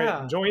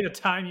 Yeah, Enjoy the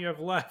time you have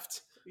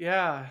left.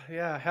 yeah.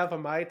 Have a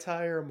Mai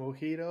Tai or a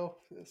mojito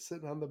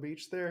sitting on the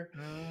beach there.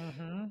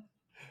 Hmm.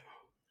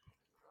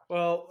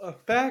 Well,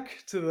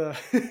 back to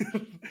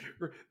the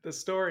the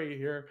story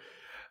here.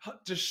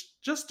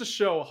 Just to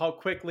show how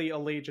quickly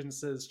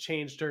allegiances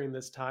change during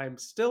this time,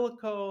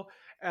 Stilicho,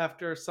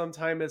 after some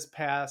time has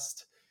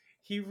passed,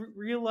 he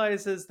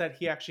realizes that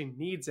he actually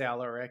needs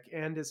Alaric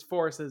and his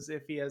forces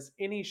if he has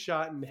any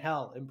shot in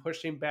hell in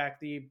pushing back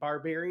the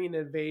barbarian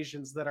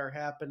invasions that are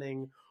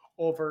happening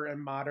over in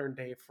modern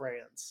day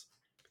France.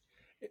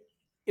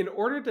 In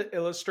order to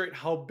illustrate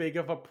how big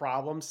of a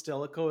problem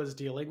Stilicho is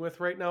dealing with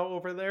right now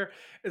over there,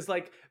 is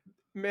like,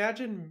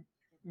 imagine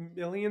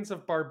millions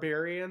of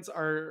barbarians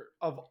are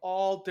of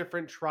all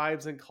different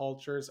tribes and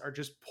cultures are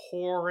just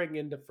pouring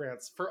into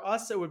France. For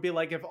us, it would be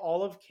like if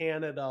all of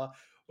Canada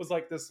was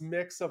like this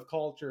mix of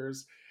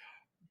cultures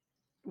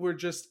would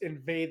just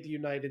invade the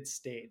United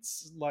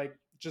States. Like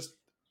just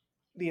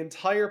the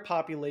entire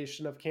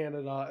population of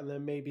Canada and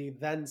then maybe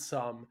then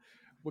some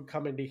would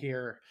come into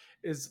here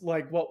is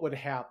like what would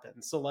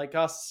happen. So like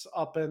us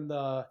up in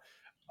the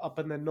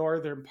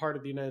northern part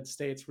of the United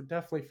States would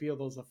definitely feel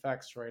those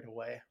effects right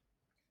away.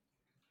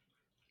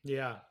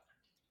 Yeah,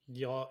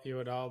 you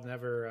would all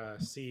never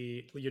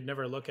see. You'd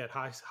never look at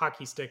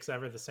hockey sticks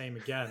ever the same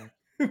again.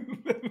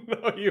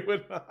 No, you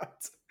would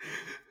not.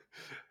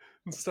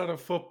 Instead of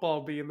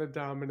football being the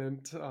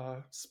dominant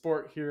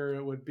sport here,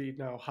 it would be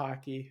now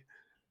hockey.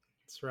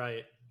 That's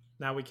right.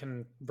 Now we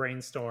can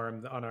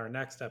brainstorm on our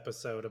next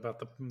episode about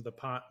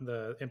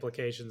the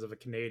implications of a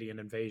Canadian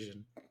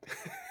invasion.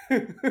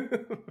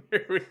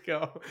 There we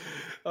go.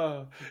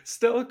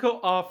 Stilicho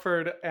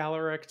offered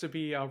Alaric to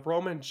be a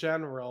Roman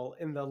general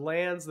in the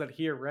lands that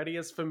he already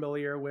is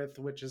familiar with,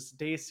 which is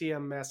Dacia,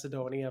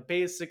 Macedonia,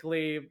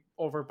 basically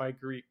over by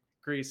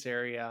Greece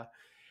area.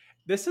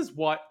 This is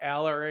what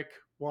Alaric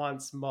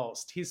wants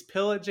most. He's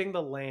pillaging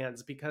the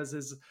lands because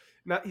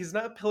he's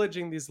not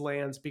pillaging these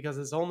lands because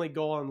his only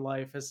goal in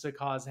life is to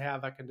cause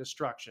havoc and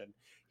destruction.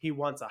 He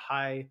wants a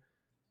high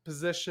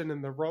position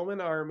in the Roman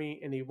army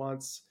and he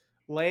wants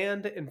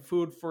land and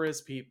food for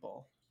his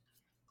people.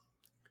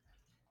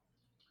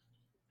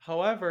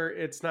 However,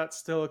 it's not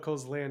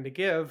Stilicho's land to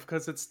give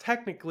because it's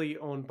technically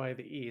owned by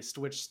the East,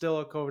 which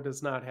Stilicho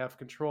does not have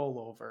control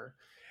over.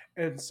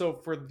 And so,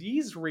 for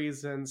these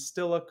reasons,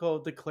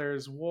 Stilicho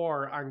declares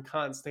war on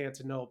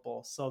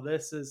Constantinople. So,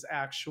 this is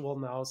actual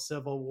now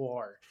civil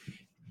war.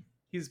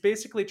 He's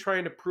basically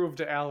trying to prove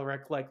to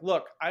Alaric, like,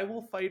 look, I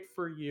will fight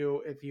for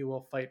you if you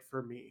will fight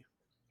for me.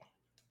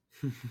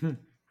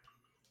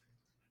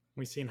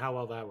 We've seen how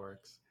well that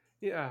works.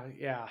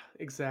 Yeah,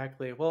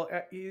 exactly. Well,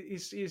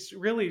 he's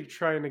really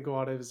trying to go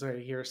out of his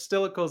way here.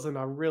 Stilicho's in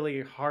a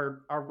really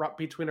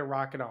between a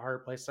rock and a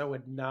hard place. I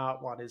would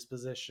not want his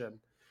position.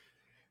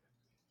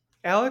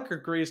 Alec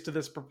agrees to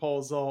this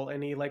proposal,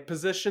 and he like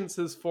positions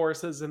his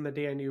forces in the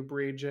Danube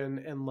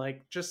region, and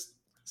like just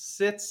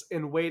sits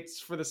and waits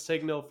for the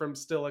signal from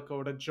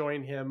Stilicho to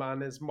join him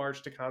on his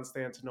march to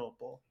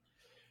Constantinople.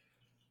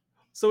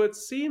 So it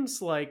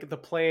seems like the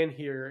plan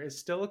here is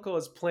Stilicho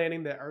is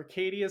planning that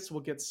Arcadius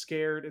will get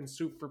scared and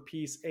sue for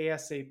peace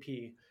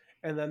ASAP,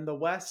 and then the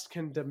West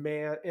and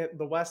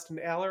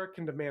Alaric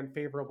can demand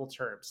favorable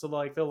terms. So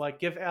like they'll like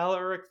give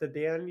Alaric the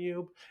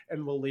Danube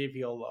and we'll leave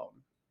you alone.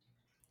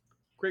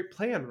 Great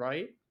plan,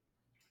 right?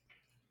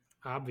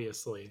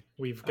 Obviously,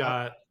 we've Uh,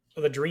 got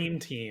the dream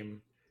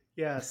team.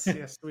 yes,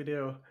 we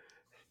do.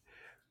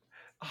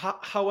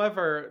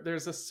 However,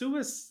 there's a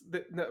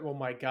suicide. Oh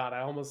my god!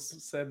 I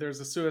almost said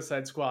there's a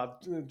Suicide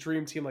Squad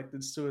dream team like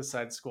the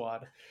Suicide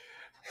Squad.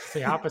 It's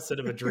the opposite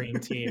of a dream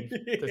team.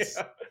 This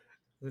Yeah.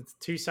 It's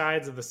two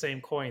sides of the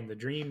same coin: the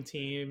dream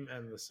team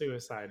and the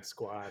Suicide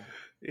Squad.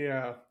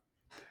 Yeah.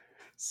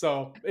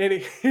 So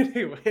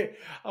anyway,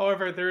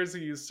 however, there is a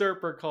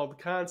usurper called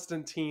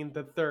Constantine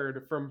III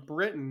from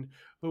Britain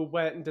who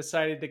went and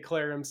decided to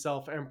declare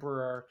himself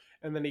emperor,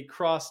 and then he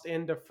crossed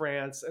into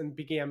France and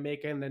began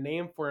making a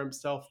name for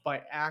himself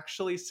by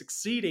actually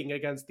succeeding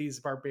against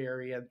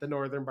the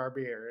northern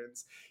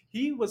barbarians.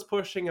 He was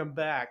pushing them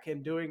back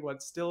and doing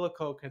what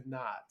Stilicho could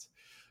not.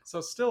 So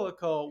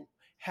Stilicho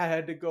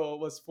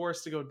was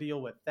forced to go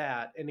deal with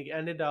that, and he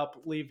ended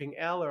up leaving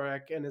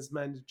Alaric and his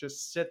men to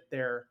just sit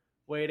there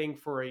waiting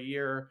for a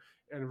year.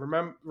 And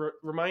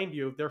remind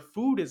you, their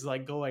food is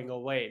like going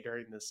away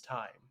during this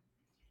time.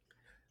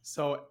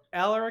 So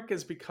Alaric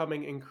is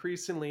becoming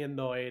increasingly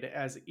annoyed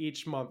as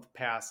each month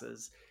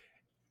passes.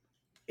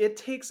 It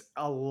takes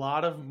a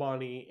lot of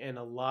money and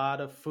a lot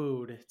of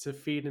food to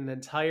feed an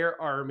entire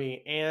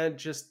army and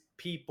just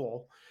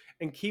people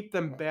and keep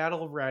them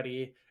battle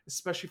ready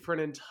especially for an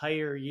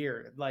entire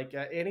year. Like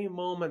at any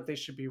moment, they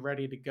should be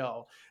ready to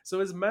go. So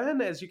his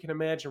men, as you can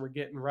imagine, were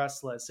getting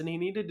restless, and he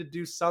needed to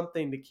do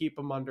something to keep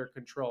them under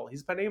control.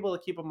 He's been able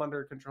to keep them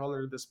under control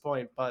to this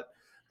point, but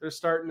they're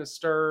starting to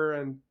stir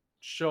and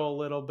show a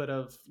little bit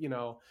of,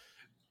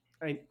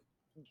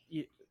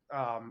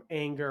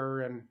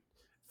 anger and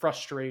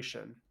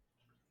frustration.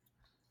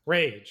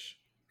 Rage,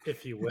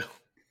 if you will.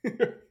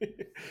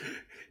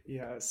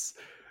 Yes.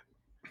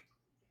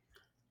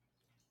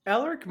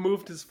 Alaric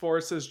moved his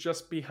forces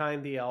just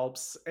behind the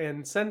Alps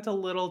and sent a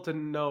little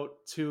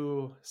note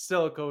to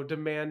Stilicho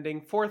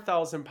demanding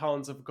 4,000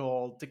 pounds of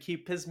gold to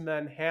keep his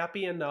men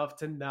happy enough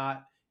to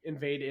not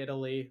invade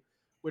Italy,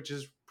 which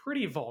is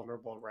pretty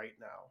vulnerable right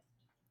now.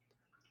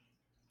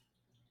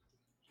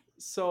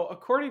 So,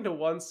 according to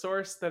one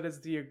source, that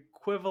is the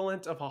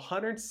equivalent of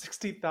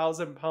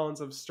 160,000 pounds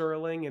of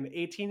sterling in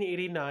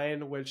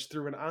 1889, which,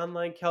 through an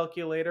online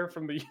calculator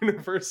from the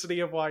University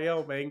of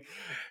Wyoming,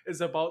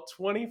 is about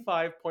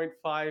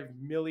 $25.5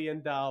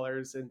 million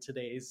in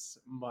today's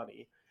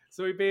money.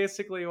 So, he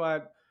basically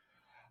went,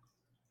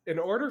 in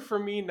order for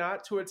me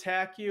not to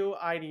attack you,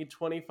 I need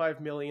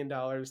 $25 million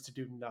to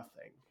do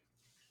nothing.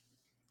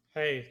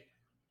 Hey,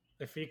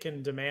 if you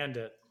can demand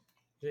it,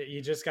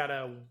 you just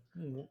gotta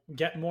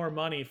get more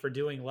money for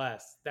doing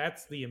less.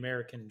 That's the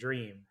American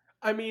dream.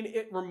 I mean,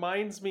 it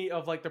reminds me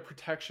of like the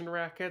protection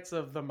rackets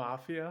of the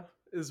mafia,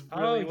 is Oh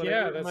really what it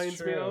yeah, that's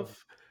reminds me true.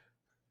 of.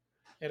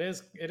 It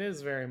is. It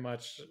is very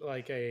much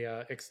like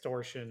a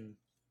extortion.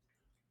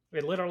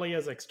 It literally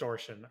is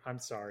extortion. I'm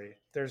sorry.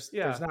 There's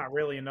Yeah, not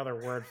really another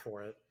word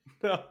for it.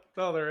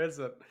 no, there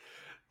isn't.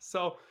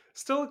 So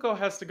Stilicho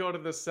has to go to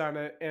the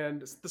Senate,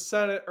 and the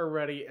Senate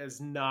already is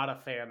not a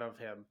fan of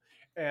him.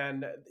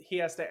 And he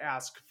has to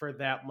ask for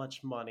that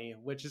much money,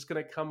 which is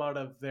going to come out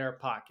of their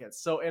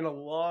pockets. So, in a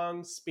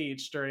long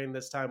speech during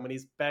this time, when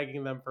he's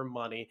begging them for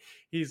money,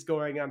 he's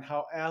going on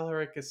how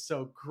Alaric is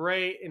so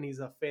great and he's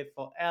a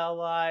faithful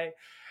ally.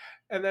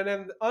 And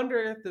then,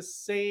 under the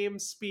same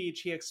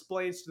speech, he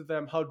explains to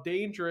them how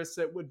dangerous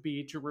it would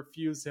be to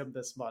refuse him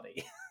this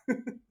money.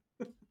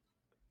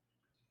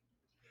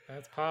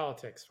 That's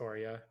politics for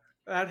you.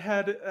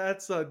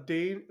 That's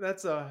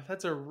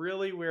a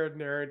really weird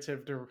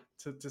narrative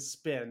to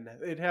spin.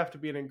 It'd have to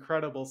be an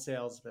incredible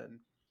salesman.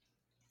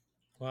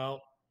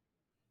 Well,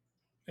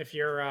 if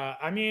you're,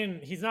 I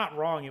mean, he's not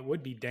wrong. It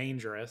would be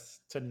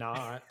dangerous to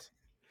not.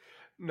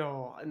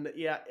 No, and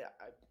yeah,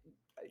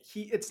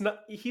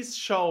 he's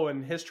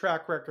showing his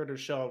track record is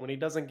showing when he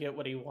doesn't get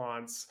what he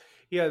wants,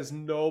 he has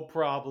no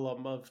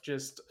problem of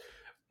just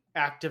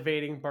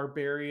activating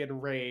barbarian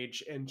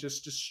rage and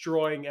just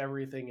destroying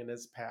everything in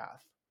his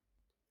path.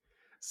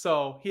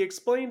 So he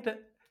explained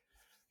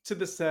to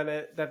the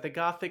Senate that the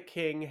Gothic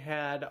king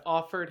had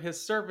offered his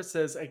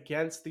services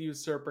against the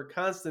usurper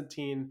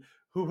Constantine,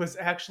 who was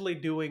actually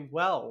doing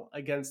well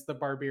against the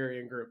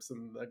barbarian groups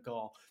in the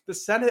Gaul. The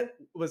Senate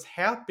was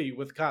happy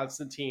with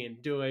Constantine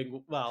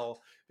doing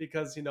well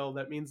because,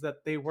 that means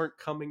that they weren't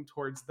coming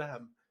towards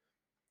them.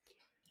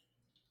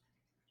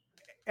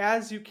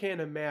 As you can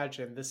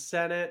imagine, the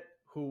Senate,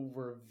 who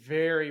were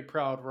very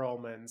proud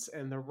Romans,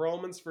 and the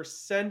Romans for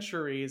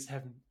centuries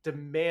have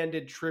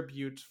demanded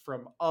tribute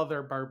from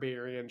other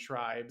barbarian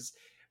tribes.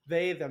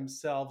 They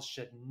themselves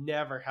should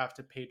never have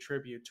to pay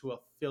tribute to a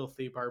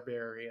filthy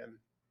barbarian.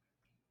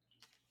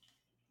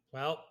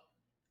 Well,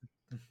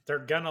 they're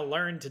gonna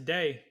learn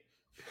today.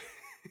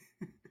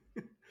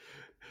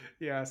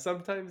 Yeah,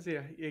 sometimes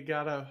you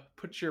gotta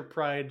put your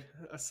pride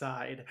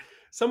aside.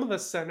 Some of the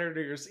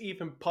senators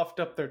even puffed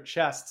up their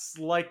chests,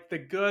 like the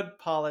good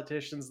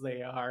politicians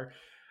they are,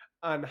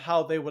 on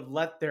how they would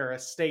let their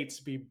estates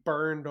be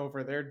burned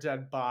over their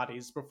dead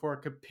bodies before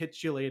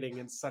capitulating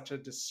in such a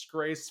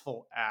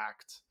disgraceful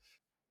act.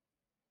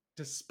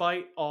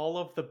 Despite all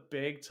of the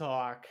big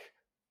talk,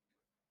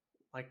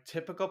 like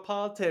typical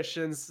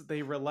politicians,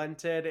 they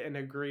relented and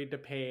agreed to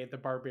pay the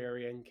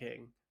barbarian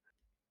king.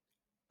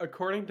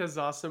 According to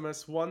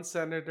Zosimus, one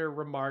senator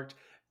remarked,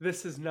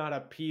 "This is not a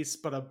peace,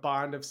 but a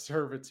bond of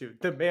servitude."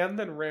 The man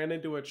then ran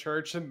into a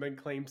church and then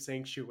claimed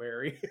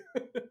sanctuary.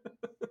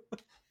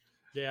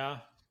 Yeah,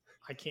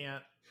 I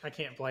can't. I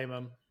can't blame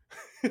him.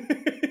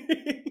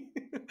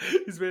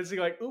 He's basically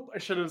like, "Oop, I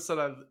shouldn't have said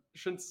that.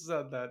 Shouldn't have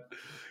said that."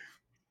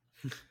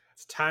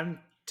 It's time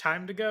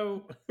to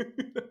go.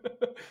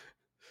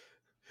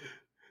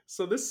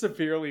 So this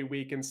severely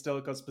weakened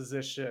Stilicho's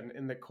position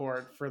in the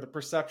court for the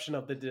perception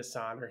of the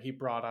dishonor he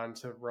brought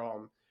onto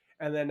Rome.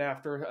 And then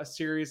after a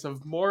series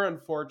of more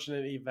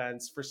unfortunate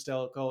events for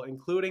Stilicho,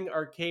 including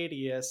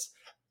Arcadius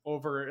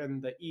over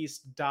in the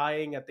east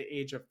dying at the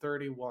age of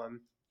 31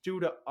 due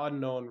to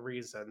unknown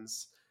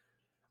reasons,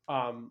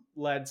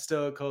 led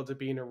Stilicho to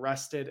being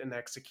arrested and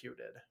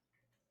executed.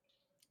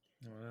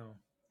 Wow.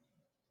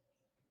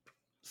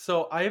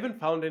 So I haven't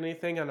found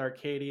anything on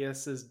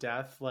Arcadius's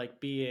death like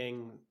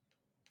being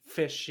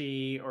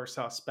fishy or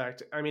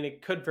suspect. I mean,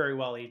 it could very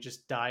well he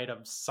just died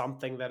of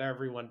something that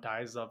everyone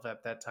dies of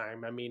at that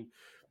time. I mean,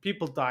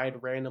 people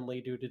died randomly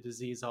due to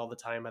disease all the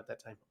time at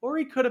that time. Or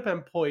he could have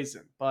been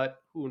poisoned,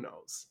 but who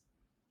knows?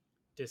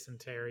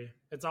 dysentery.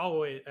 It's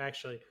always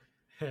actually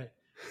it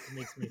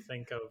makes me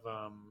think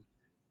of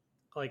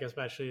like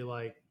especially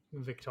like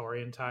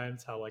Victorian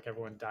times, how like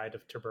everyone died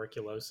of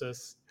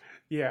tuberculosis.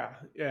 Yeah,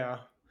 yeah.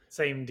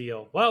 Same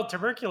deal. Well,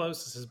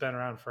 tuberculosis has been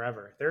around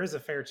forever. There is a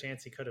fair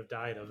chance he could have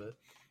died of it.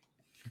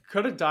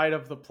 Could have died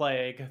of the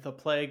plague. The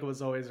plague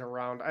was always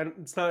around.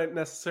 It's not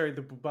necessarily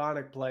the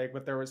bubonic plague,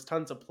 but there was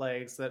tons of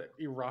plagues that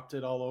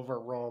erupted all over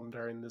Rome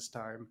during this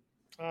time.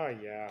 Oh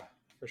yeah,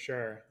 for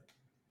sure.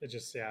 It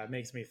just it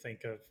makes me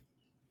think of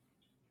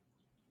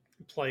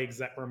plagues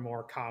that were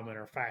more common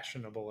or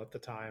fashionable at the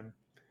time.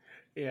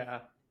 Yeah.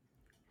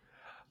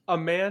 A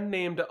man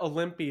named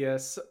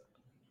Olympius,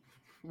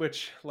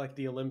 which, like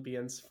the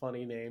Olympians,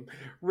 funny name,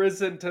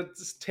 risen to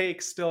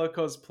take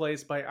Stilicho's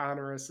place by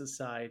Honorius'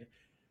 side.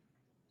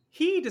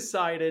 He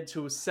decided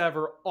to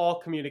sever all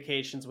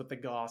communications with the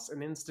Goths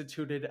and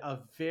instituted a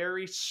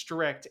very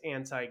strict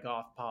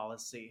anti-Goth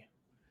policy.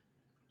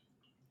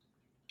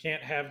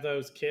 Can't have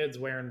those kids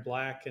wearing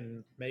black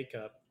and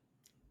makeup.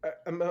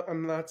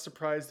 I'm not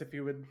surprised if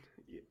you would,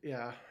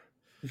 yeah.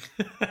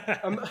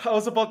 I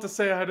was about to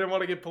say I didn't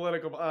want to get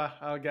political, but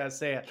I gotta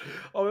say it.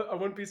 I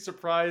wouldn't be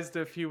surprised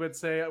if he would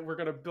say we're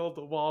gonna build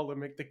a wall and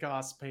make the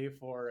Goths pay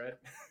for it.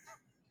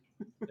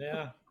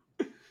 Yeah,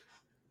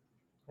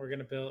 we're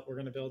gonna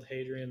build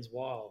Hadrian's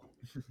Wall.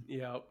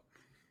 Yep.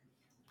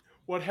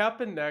 What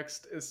happened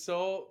next is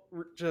so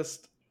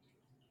just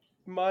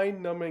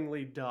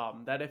mind-numbingly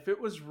dumb that if it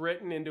was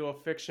written into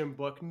a fiction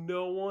book,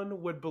 no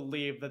one would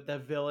believe that the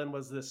villain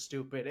was this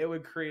stupid. It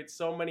would create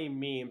so many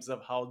memes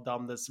of how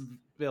dumb this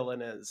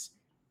villain is.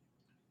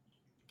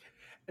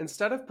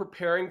 Instead of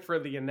preparing for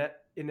the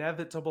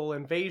inevitable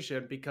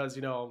invasion, because,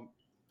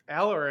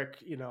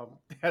 Alaric,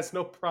 has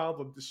no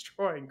problem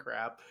destroying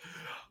crap,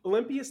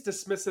 Olympius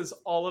dismisses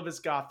all of his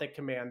Gothic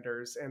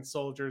commanders and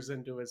soldiers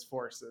into his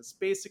forces,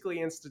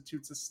 basically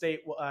institutes a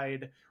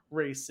statewide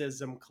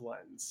racism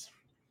cleanse.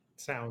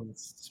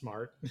 Sounds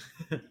smart.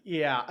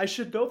 Yeah, I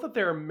should note that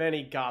there are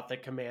many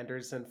Gothic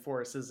commanders and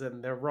forces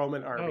in the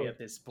Roman army Oh, at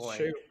this point.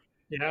 shoot.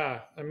 Yeah,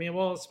 I mean,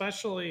 well,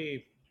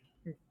 especially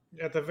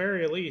at the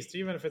very least,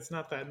 even if it's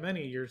not that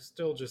many, you're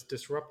still just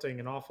disrupting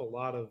an awful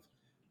lot of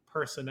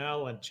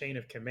personnel and chain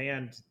of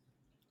command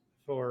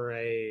for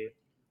a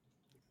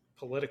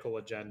political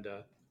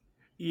agenda.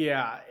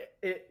 Yeah,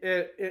 it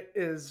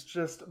is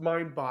just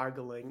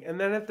mind-boggling. And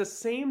then at the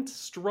same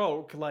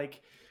stroke,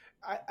 like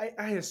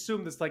I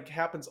assume this like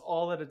happens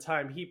all at a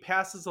time. He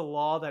passes a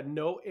law that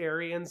no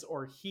Aryans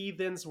or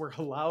heathens were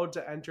allowed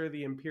to enter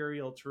the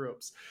imperial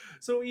troops.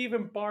 So he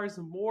even bars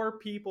more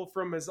people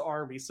from his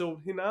army.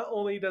 So not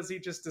only does he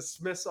just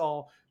dismiss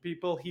all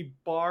people, he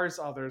bars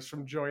others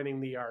from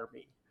joining the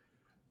army.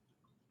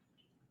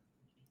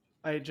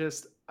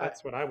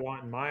 That's what I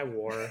want in my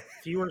war.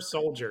 Fewer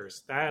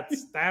soldiers.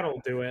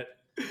 That'll do it.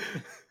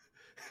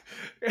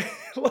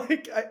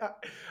 Like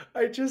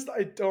I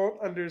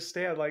don't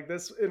understand like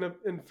this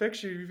in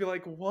fiction. You'd be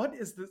like, what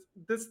is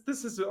this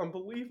is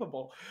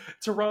unbelievable.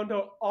 To round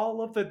out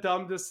all of the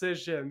dumb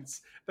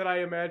decisions that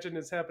I imagine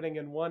is happening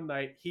in one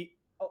night,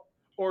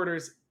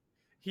 orders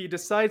he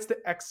decides to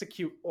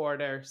execute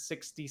Order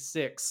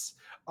 66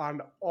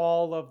 on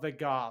all of the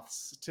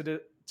Goths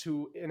to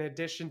in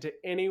addition to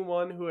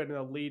anyone who had an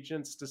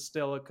allegiance to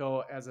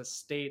Stilicho as a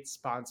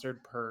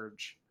state-sponsored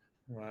purge.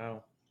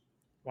 Wow.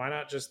 Why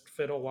not just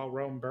fiddle while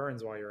Rome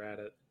burns while you're at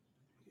it?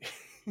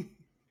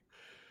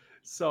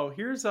 So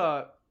here's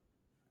a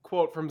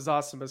quote from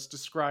Zosimus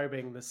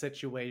describing the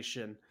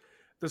situation.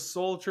 The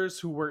soldiers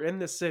who were in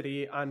the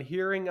city, on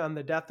hearing on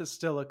the death of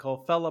Stilicho,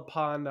 fell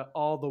upon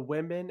all the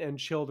women and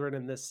children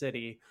in the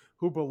city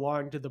who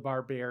belonged to the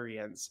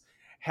barbarians,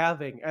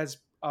 having, as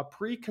a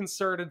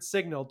preconcerted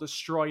signal,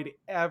 destroyed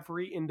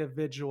every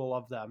individual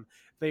of them.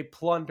 They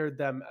plundered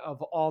them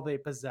of all they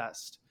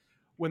possessed.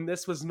 When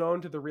this was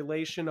known to the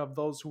relation of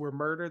those who were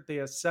murdered, they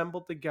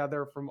assembled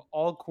together from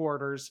all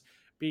quarters,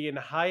 being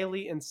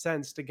highly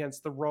incensed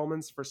against the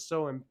Romans for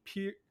so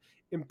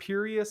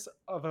imperious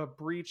of a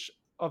breach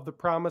of the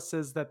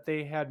promises that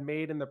they had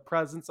made in the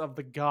presence of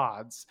the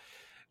gods.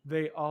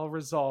 They all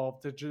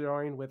resolved to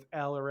join with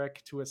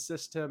Alaric to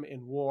assist him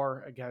in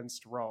war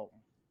against Rome.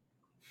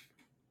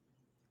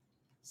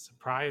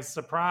 Surprise,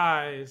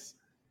 surprise.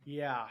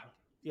 Yeah.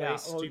 Play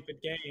stupid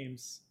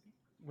games.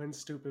 Win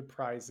stupid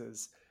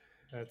prizes.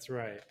 That's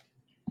right.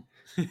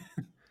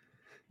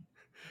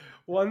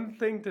 One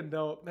thing to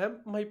note,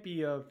 that might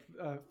be a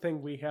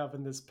thing we have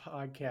in this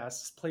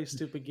podcast, play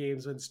stupid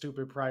games, win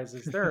stupid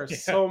prizes. There are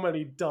so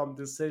many dumb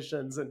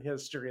decisions in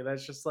history.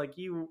 That's just like,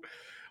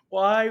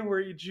 why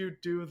would you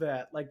do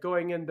that? Like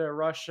going into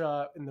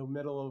Russia in the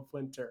middle of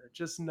winter,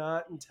 just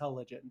not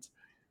intelligent.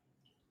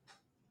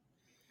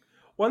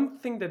 One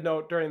thing to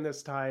note during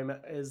this time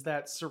is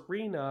that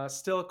Serena,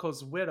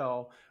 Stilicho's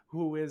widow,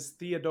 who is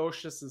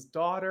Theodosius's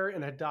daughter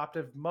and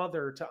adoptive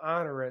mother to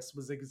Honorius,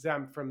 was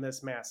exempt from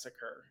this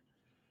massacre.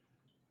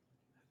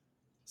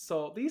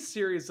 So these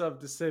series of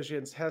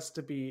decisions has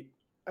to be,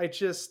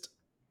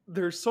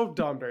 they're so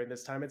dumb during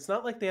this time. It's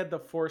not like they had the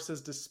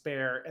forces to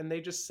spare and they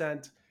just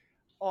sent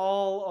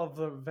all of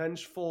the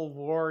vengeful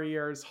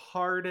warriors,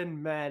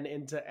 hardened men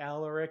into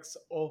Alaric's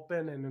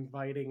open and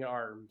inviting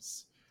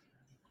arms.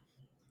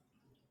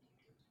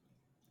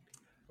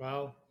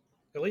 Well,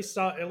 at least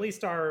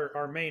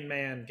our main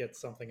man gets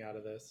something out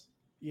of this.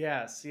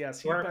 Yes, yes,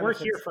 he We're here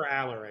benefits. for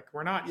Alaric.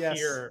 We're not Yes.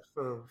 here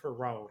for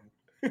Rome.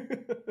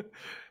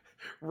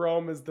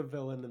 Rome is the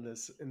villain in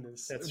this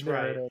That's right.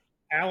 narrative.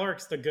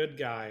 Alaric's the good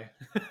guy.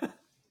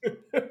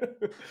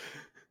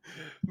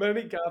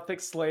 Many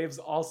Gothic slaves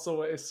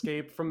also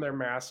escape from their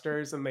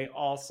masters, and they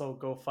also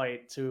go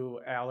fight to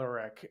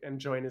Alaric and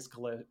join his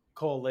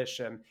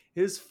coalition.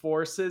 His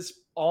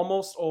forces,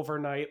 almost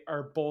overnight,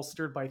 are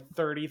bolstered by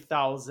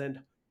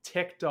 30,000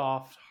 ticked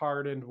off,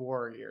 hardened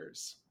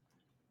warriors.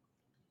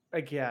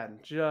 Again,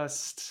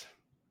 just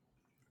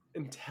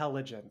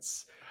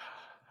intelligence.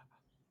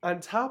 On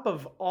top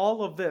of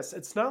all of this,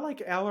 it's not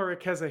like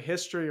Alaric has a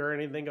history or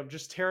anything of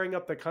just tearing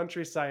up the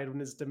countryside when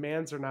his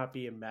demands are not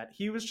being met.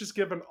 He was just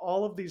given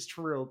all of these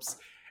troops.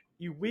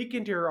 You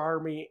weakened your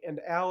army, and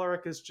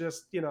Alaric is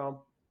just,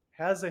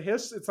 has a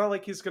history. It's not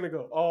like he's going to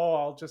go, oh,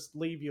 I'll just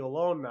leave you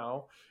alone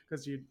now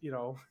because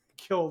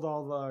killed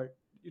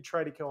you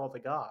tried to kill all the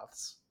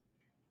Goths.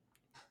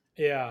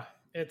 Yeah,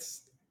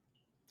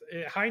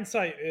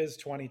 hindsight is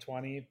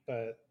 2020,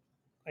 but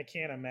I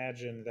can't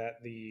imagine that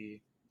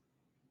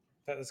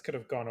this could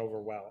have gone over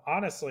well.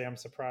 Honestly, I'm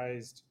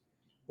surprised.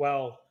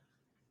 Well,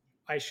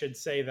 I should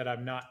say that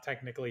I'm not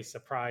technically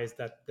surprised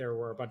that there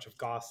were a bunch of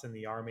Goths in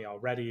the army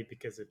already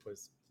because it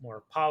was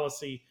more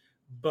policy,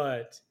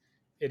 but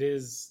it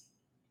is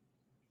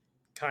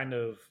kind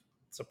of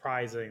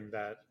surprising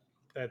that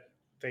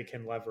they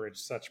can leverage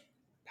such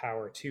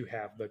power to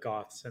have the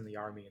Goths in the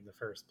army in the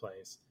first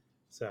place.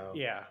 So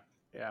Yeah,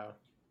 yeah.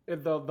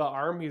 The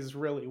armies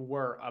really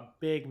were a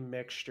big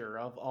mixture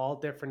of all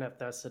different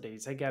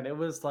ethnicities. Again, it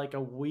was like a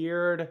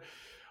weird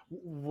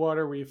what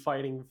are we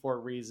fighting for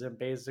reason,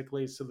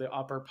 basically, so the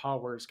upper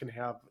powers can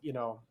have,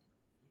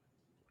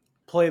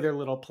 play their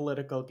little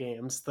political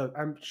games.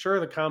 I'm sure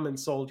the common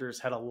soldiers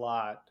had a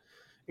lot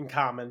in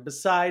common,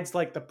 besides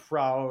like the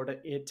proud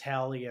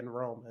Italian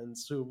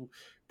Romans who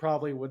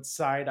probably would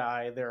side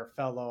eye their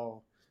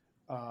fellow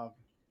uh,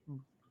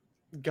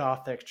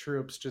 Gothic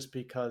troops just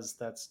because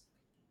that's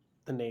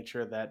the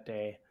nature of that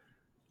day.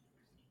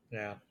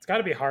 yeah, it's got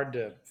to be hard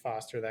to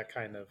foster that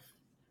kind of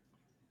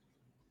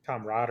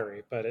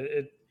camaraderie, but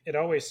it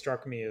always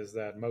struck me as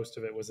that most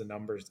of it was a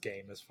numbers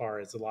game as far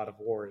as a lot of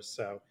wars.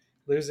 So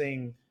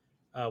losing,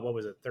 what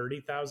was it,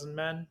 30,000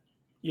 men?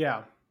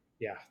 Yeah.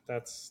 Yeah,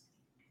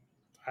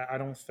 I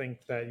don't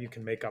think that you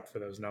can make up for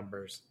those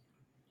numbers.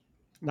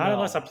 Not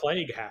unless a No.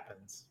 plague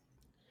happens.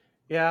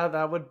 Yeah,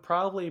 that would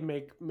probably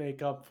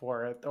make up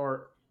for it,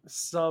 or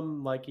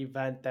some like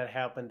event that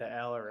happened to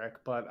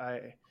Alaric. But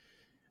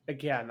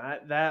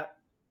that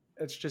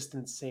it's just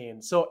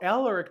insane. So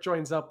Alaric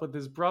joins up with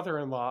his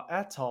brother-in-law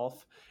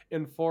Etulf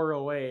in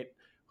 408,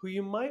 who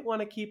you might want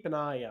to keep an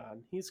eye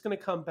on. He's going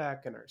to come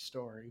back in our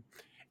story,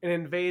 and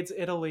invades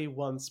Italy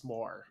once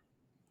more.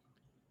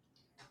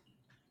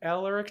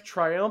 Alaric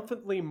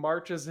triumphantly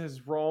marches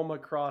his Rome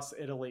across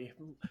Italy,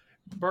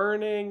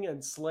 burning,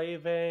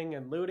 enslaving,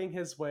 and looting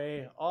his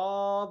way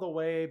all the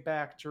way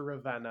back to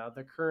Ravenna,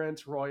 the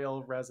current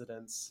royal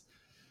residence.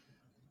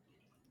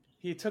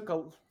 He took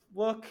a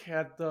look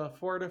at the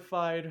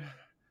fortified,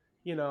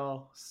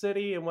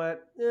 city and went,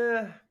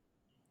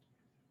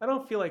 I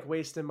don't feel like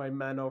wasting my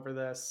men over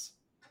this.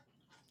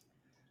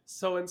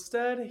 So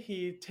instead,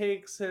 he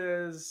takes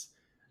his,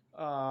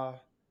 uh,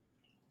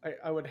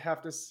 I would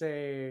have to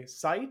say,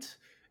 sight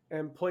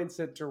and points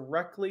it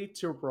directly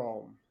to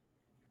Rome.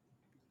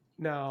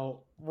 Now,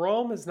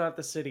 Rome is not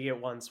the city it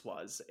once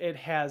was. It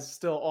has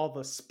still all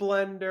the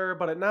splendor,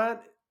 but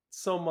not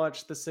so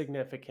much the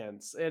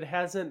significance. It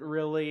hasn't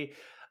really,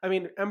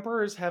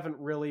 emperors haven't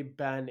really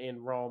been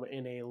in Rome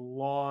in a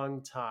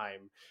long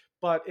time,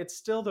 but it's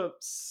still the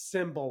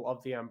symbol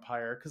of the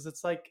empire because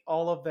it's like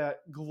all of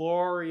that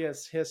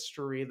glorious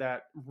history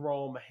that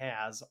Rome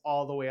has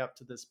all the way up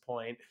to this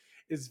point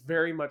is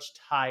very much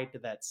tied to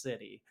that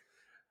city.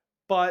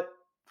 But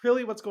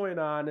really what's going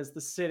on is the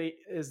city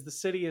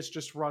is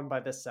just run by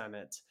the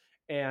Senate,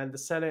 and the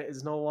Senate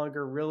is no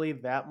longer really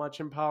that much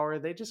in power.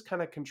 They just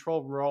kind of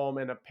control Rome,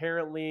 and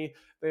apparently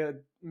they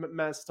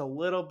messed a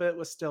little bit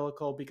with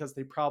Stilicho because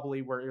they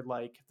probably were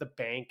like the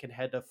bank and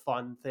had to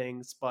fund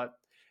things, but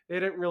they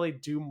didn't really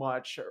do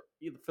much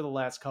for the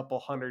last couple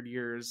hundred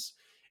years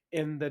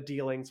in the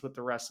dealings with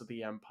the rest of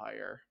the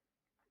empire.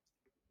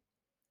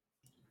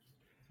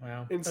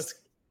 Well, In,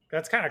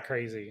 that's kind of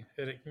crazy.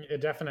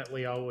 It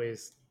definitely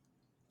always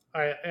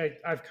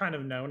I've kind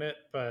of known it,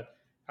 but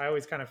I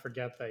always kind of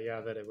forget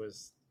that it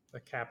was the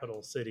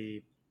capital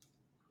city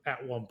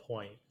at one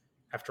point.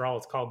 After all,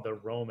 it's called the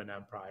Roman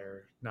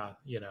Empire, not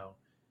the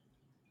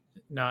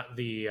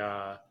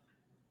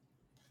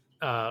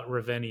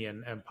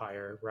Ravenian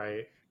Empire,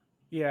 right?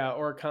 yeah,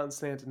 or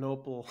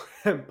Constantinople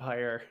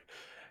Empire.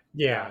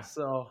 Yeah, Yeah,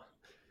 so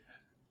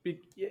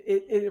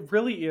It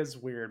really is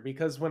weird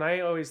because when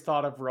I always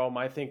thought of Rome,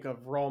 I think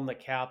of Rome, the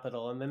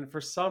capital. And then for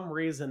some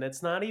reason,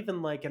 it's not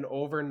even like an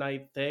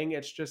overnight thing.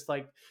 It's just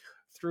like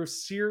through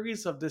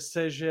series of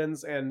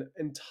decisions and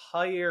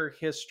entire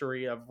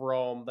history of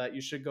Rome that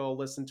you should go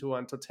listen to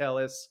on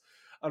Totalis,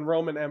 on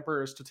Roman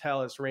Emperor's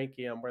Totalis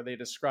Rankium, where they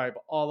describe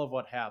all of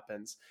what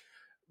happens.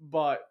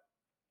 But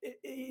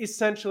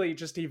essentially,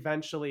 just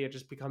eventually, it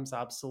just becomes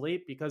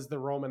obsolete because the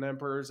Roman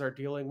emperors are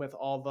dealing with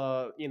all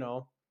the,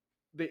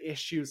 the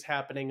issues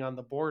happening on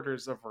the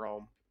borders of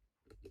Rome.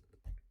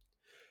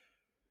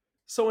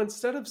 So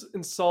instead of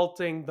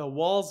insulting the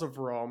walls of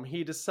Rome,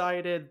 he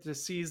decided to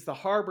seize the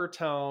harbor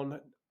town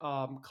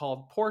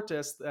called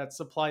Portus that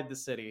supplied the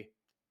city.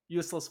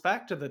 Useless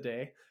fact of the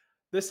day,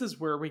 this is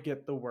where we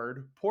get the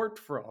word port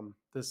from,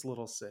 this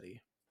little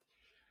city.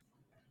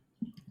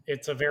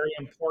 It's a very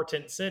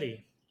important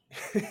city.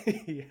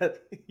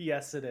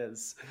 Yes, it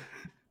is.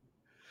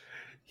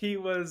 He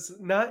was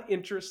not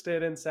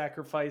interested in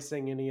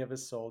sacrificing any of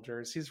his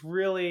soldiers.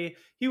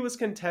 He was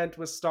content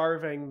with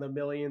starving the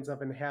millions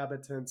of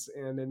inhabitants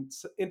and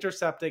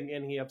intercepting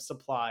any of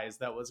supplies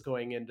that was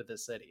going into the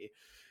city.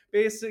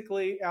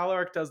 Basically,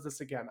 Alaric does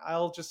this again.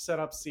 I'll just set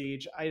up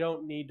siege. I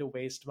don't need to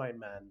waste my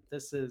men.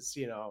 This is,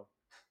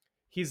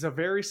 he's a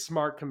very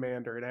smart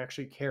commander and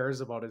actually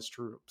cares about his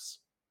troops.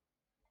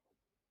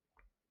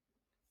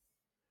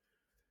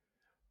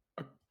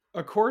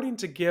 According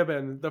to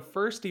Gibbon, the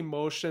first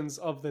emotions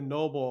of the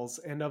nobles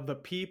and of the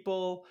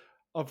people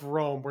of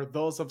Rome were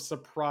those of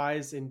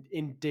surprise and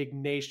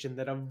indignation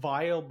that a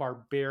vile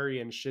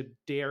barbarian should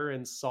dare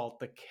insult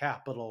the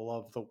capital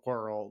of the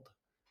world.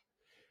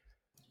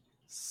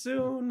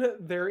 Soon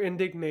their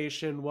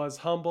indignation was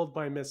humbled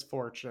by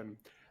misfortune.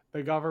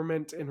 The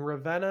government in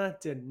Ravenna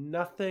did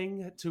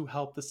nothing to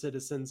help the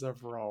citizens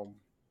of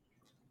Rome.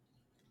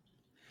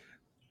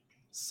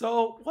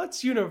 So,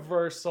 what's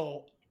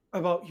universal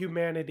about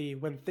humanity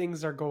when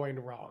things are going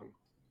wrong?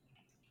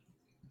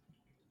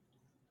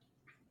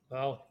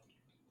 Well,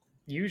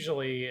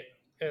 usually,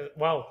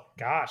 well,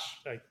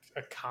 gosh,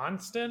 a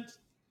constant.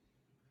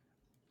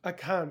 A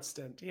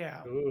constant,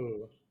 yeah.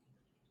 Ooh,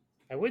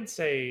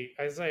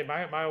 I say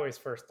my always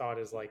first thought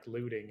is like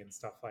looting and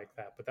stuff like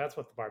that, but that's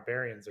what the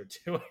barbarians are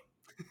doing.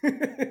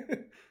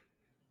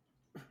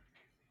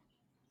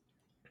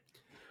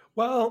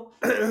 Well,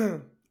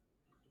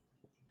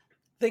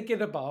 think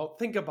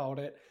about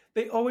it.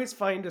 They always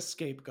find a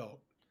scapegoat.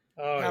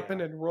 Oh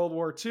Happened yeah, in World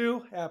War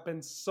II,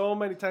 happens so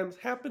many times,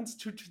 happens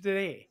to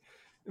today.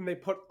 And they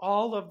put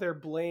all of their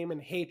blame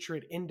and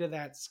hatred into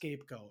that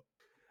scapegoat.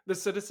 The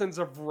citizens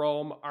of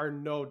Rome are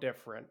no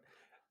different.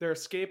 Their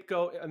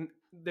scapegoat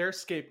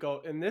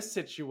in this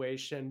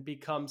situation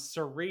becomes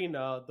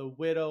Serena, the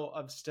widow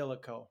of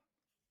Stilicho.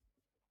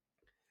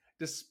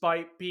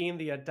 Despite being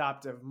the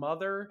adoptive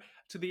mother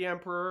to the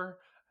emperor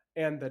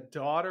and the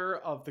daughter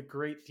of the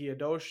great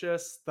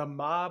Theodosius, the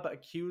mob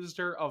accused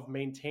her of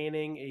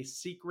maintaining a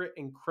secret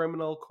and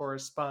criminal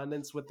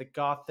correspondence with the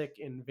Gothic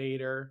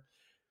invader.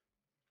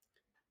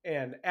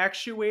 And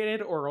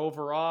actuated or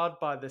overawed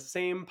by the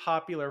same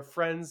popular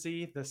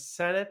frenzy, the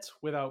Senate,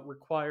 without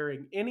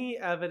requiring any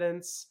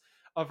evidence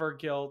of her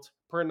guilt,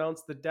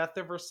 pronounced the death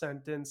of her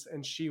sentence,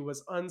 and she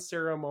was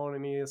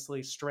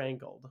unceremoniously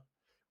strangled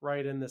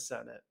right in the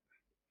Senate.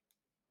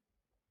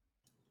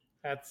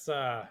 that's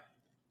uh,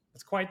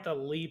 that's quite the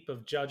leap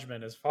of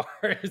judgment as far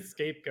as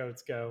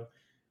scapegoats go.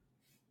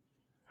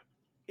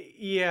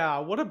 Yeah,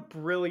 what a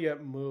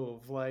brilliant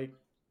move. Like,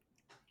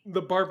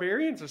 the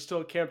barbarians are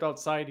still camped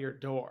outside your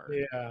door.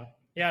 Yeah,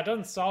 yeah, it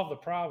doesn't solve the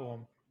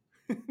problem.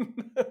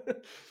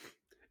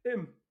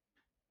 And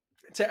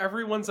to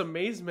everyone's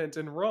amazement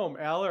in Rome,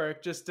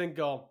 Alaric just didn't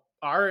go,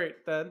 all right,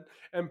 then,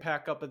 and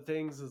pack up the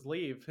things and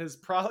leave.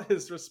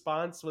 His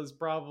response was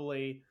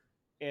probably,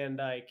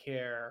 and I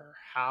care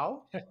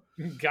how?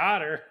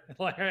 Got her.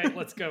 All right,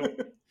 let's go.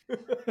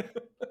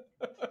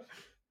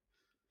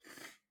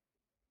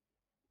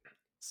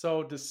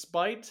 So,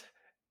 despite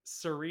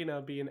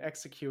Serena being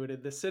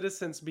executed, the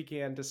citizens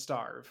began to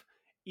starve.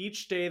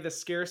 Each day, the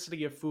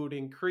scarcity of food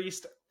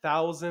increased.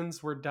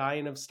 Thousands were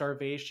dying of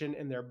starvation,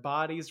 and their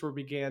bodies were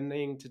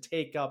beginning to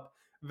take up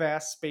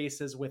vast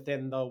spaces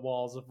within the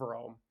walls of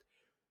Rome.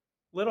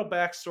 Little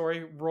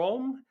backstory: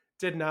 Rome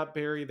did not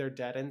bury their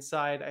dead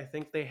inside. I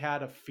think they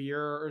had a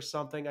fear or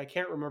something. I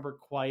can't remember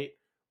quite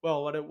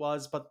well what it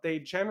was, but they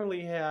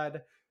generally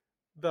had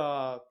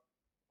the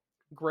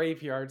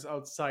graveyards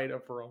outside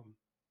of Rome.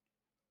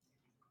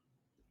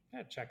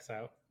 That checks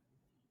out.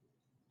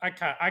 I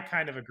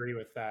kind of agree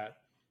with that.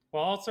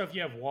 Well, also if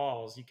you have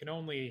walls, you can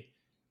only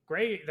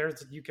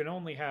you can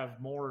only have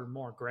more and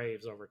more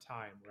graves over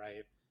time,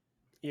 right?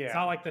 It's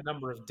not Yeah. like the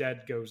number of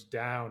dead goes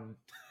down.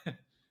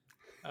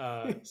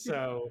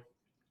 So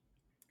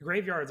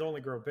graveyards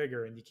only grow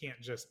bigger, and you can't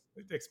just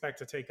expect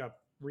to take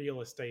up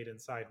real estate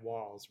inside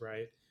walls,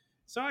 right?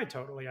 So I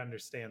totally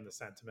understand the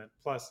sentiment.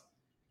 Plus,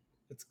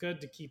 it's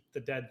good to keep the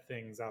dead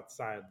things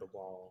outside the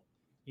wall,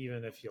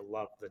 even if you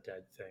love the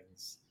dead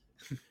things.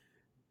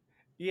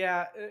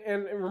 Yeah,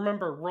 and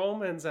remember,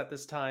 Romans at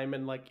this time,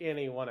 and like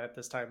anyone at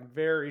this time,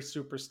 very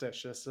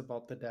superstitious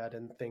about the dead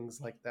and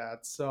things like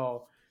that.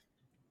 So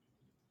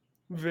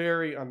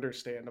very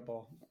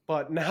understandable.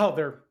 But now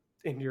they're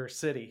in your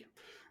city,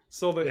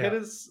 so the hit Yeah.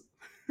 is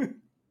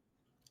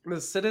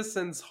the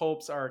citizens'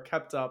 hopes are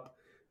kept up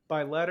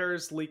by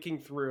letters leaking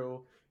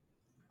through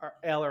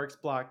Alaric's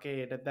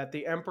blockade that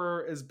the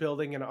emperor is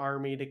building an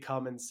army to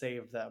come and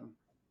save them.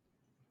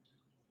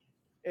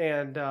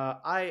 And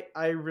I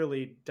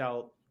really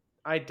doubt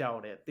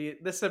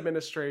it. This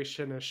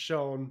administration has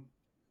shown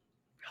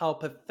how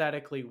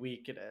pathetically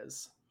weak it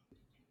is.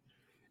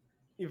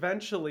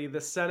 Eventually,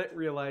 the Senate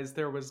realized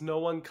there was no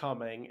one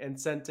coming and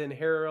sent in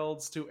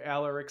heralds to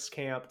Alaric's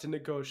camp to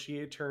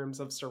negotiate terms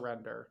of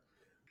surrender.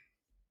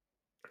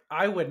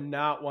 I would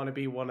not want to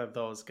be one of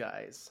those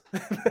guys.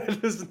 That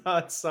does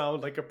not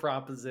sound like a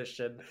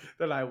proposition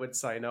that I would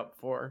sign up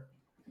for.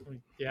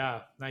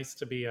 Yeah, nice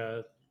to be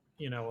a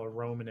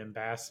Roman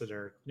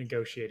ambassador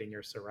negotiating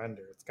your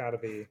surrender. It's got to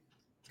be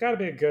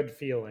a good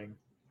feeling.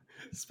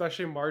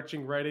 Especially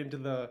marching right into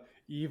the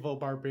evil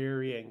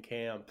barbarian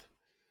camp.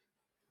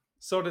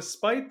 So,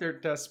 despite their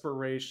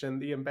desperation,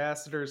 the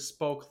ambassadors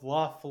spoke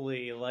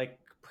lawfully like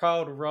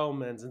proud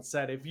Romans and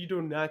said, if you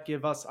do not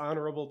give us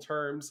honorable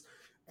terms,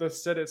 the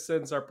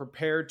citizens are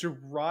prepared to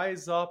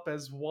rise up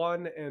as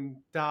one and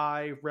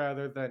die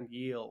rather than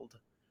yield.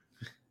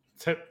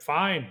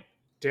 Fine,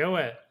 do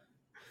it.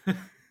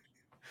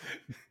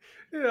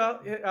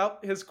 Yeah,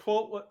 his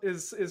quote,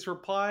 his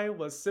reply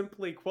was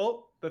simply,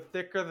 "quote The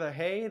thicker the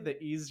hay, the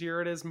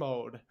easier it is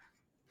mowed."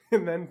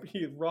 And then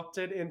he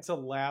erupted into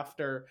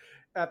laughter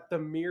at the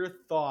mere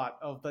thought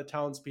of the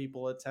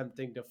townspeople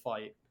attempting to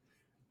fight.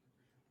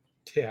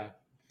 Yeah,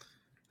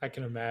 I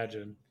can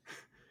imagine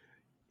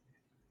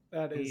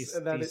That is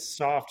these that these is,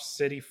 soft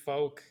city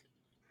folk.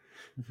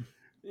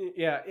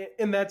 yeah,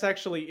 and that's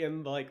actually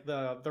in like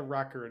the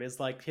record is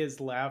like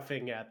his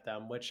laughing at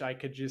them, which I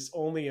could just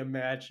only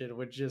imagine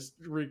would just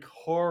wreak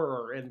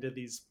horror into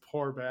these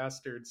poor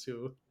bastards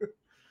who.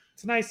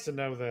 It's nice to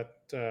know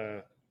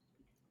that.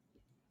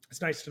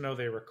 It's nice to know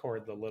they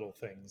record the little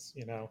things.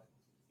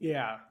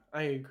 Yeah,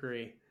 I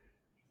agree.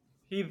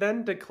 He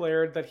then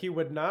declared that he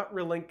would not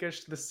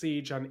relinquish the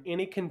siege on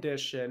any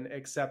condition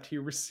except he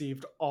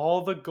received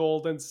all the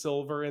gold and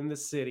silver in the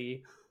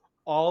city,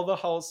 all the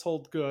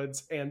household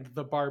goods, and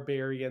the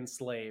barbarian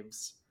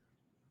slaves.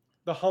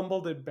 The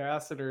humbled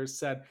ambassadors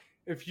said,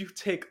 if you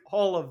take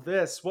all of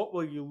this, what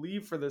will you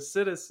leave for the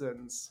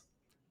citizens?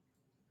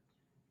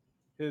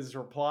 His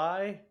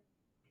reply,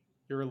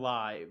 your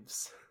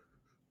lives.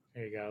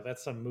 There you go.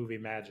 That's some movie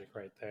magic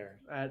right there.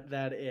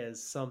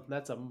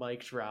 That's a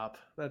mic drop.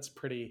 That's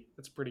pretty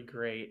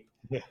great.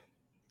 Yeah.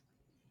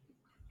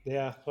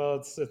 Yeah. Well,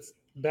 it's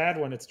bad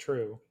when it's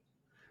true.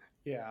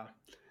 Yeah.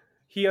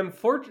 He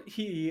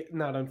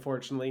not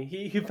unfortunately,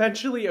 he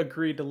eventually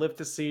agreed to lift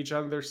the siege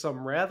under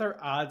some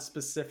rather odd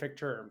specific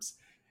terms.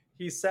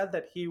 He said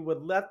that he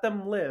would let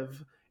them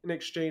live in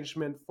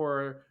exchangement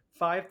for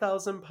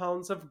 5,000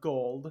 pounds of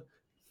gold,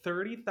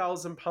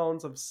 30,000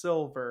 pounds of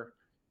silver,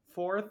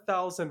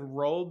 4,000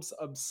 robes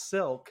of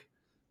silk,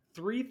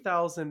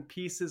 3,000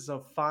 pieces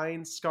of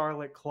fine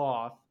scarlet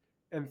cloth,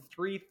 and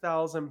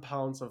 3,000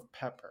 pounds of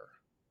pepper.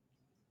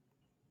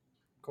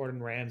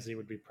 Gordon Ramsay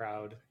would be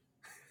proud.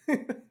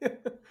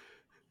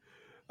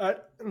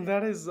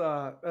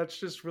 That's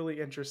just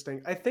really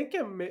interesting. I think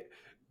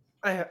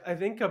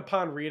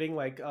upon reading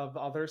like of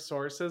other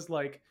sources,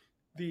 like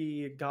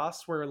the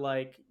Goths were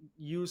like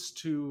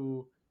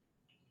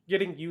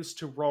getting used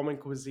to Roman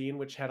cuisine,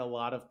 which had a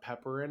lot of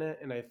pepper in it,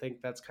 and I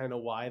think that's kind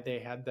of why they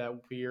had that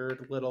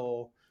weird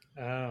little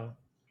Oh, I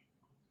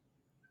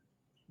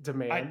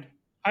demand.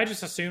 I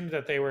just assumed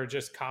that they were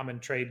just common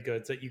trade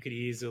goods that you could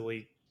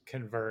easily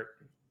convert.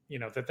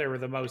 That they were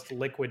the most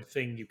liquid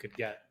thing you could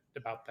get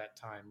about that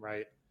time,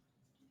 right?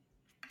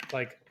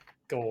 Like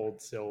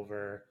gold,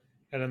 silver,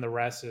 and then the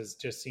rest is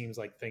just seems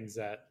like things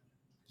that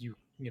you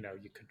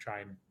could try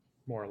and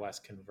more or less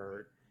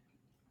convert.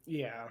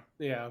 Yeah,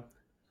 yeah.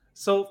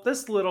 So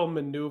this little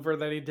maneuver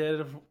that he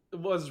did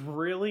was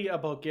really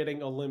about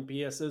getting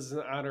Olympius's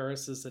and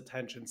Honorius's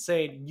attention,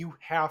 saying, "You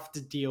have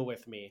to deal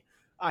with me.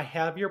 I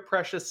have your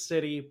precious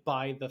city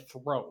by the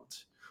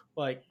throat.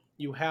 Like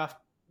you have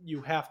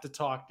to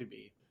talk to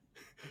me."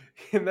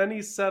 And then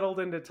he settled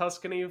into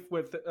Tuscany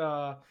with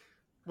all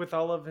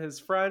of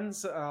his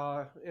friends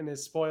and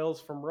his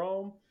spoils from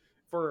Rome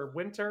for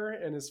winter,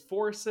 and his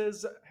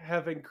forces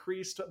have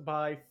increased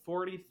by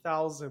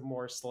 40,000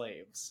 more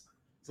slaves.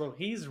 So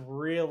he's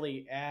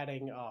really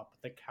adding up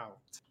the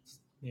count.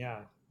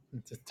 Yeah,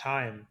 it's a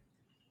time.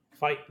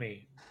 Fight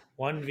me.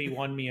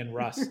 1v1 me in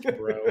Rust,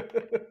 bro.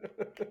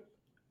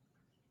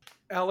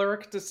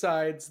 Alaric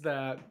decides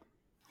that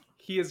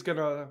he is going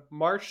to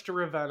march to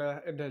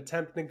Ravenna and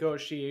attempt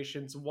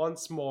negotiations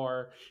once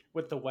more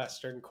with the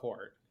Western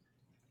court.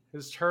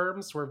 His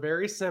terms were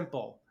very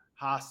simple: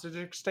 hostage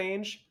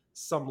exchange,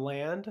 some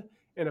land,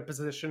 and a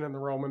position in the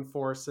Roman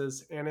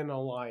forces, and an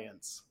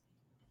alliance.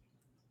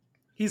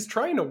 He's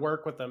trying to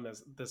work with them at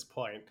this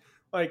point.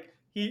 Like,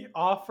 he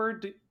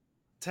offered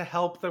to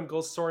help them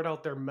go sort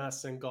out their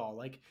mess in Gaul.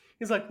 Like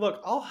he's like,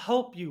 look, I'll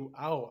help you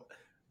out.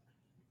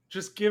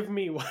 Just give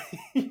me,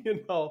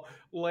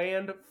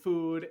 land,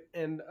 food,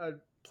 and a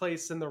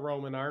place in the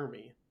Roman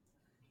army.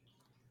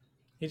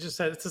 He just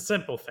said it's the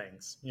simple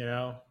things, you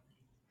know.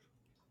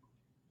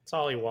 It's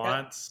all he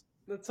wants.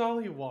 That's all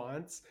he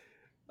wants.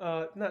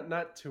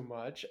 Not too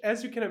much.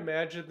 As you can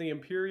imagine, the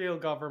imperial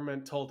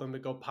government told him to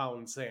go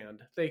pound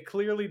sand. They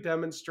clearly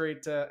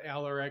demonstrate to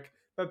Alaric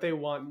that they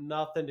want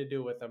nothing to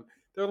do with him.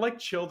 They're like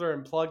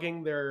children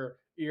plugging their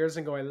ears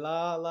and going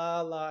la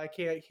la la. I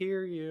can't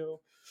hear you.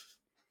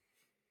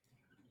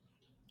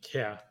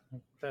 Yeah,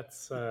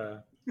 that's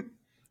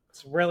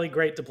it's really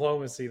great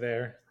diplomacy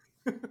there.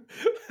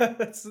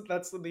 that's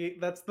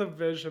the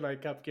vision I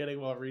kept getting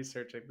while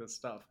researching this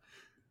stuff.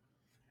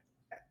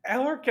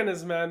 Alaric and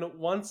his men,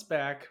 once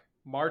back,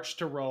 marched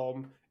to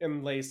Rome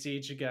and lay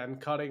siege again,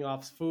 cutting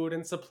off food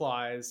and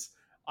supplies.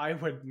 I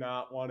would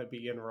not want to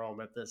be in Rome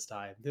at this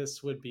time.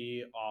 This would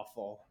be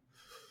awful.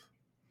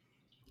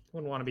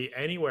 Wouldn't want to be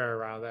anywhere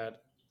around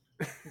that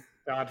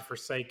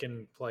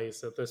godforsaken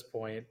place at this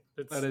point.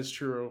 That is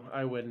true.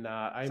 I would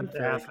not. I'm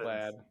very Athens.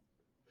 glad.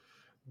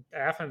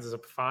 Athens is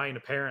fine,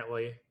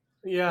 apparently.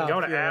 Yeah, Go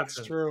to that's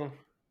Athens. true.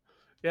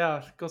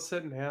 Yeah, go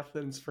sit in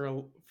Athens for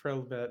a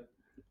bit.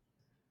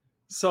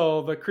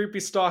 So the creepy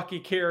stocky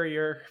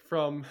carrier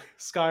from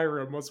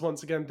Skyrim was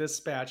once again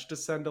dispatched to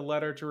send a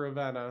letter to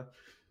Ravenna.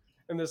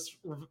 And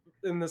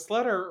this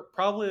letter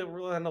probably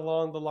ran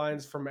along the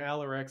lines from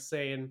Alaric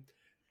saying,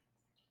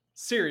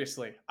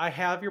 seriously, I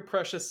have your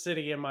precious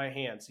city in my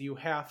hands. You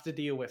have to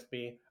deal with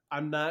me.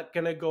 I'm not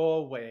going to go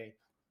away.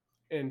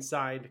 And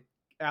signed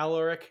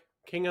Alaric,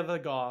 King of the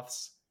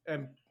Goths,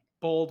 and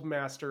bold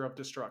master of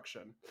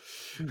destruction.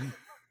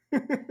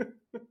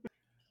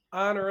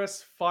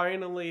 Honorius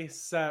finally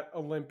set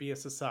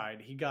Olympius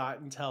aside. He got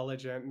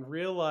intelligent and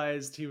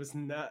realized he was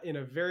not in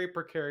a very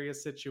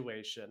precarious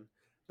situation.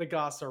 The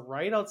Goths are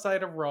right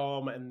outside of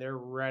Rome and they're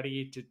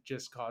ready to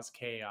just cause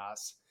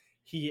chaos.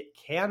 He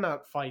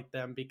cannot fight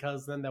them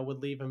because then that would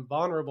leave him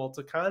vulnerable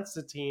to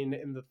Constantine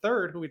in the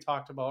third, who we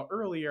talked about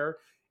earlier,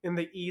 in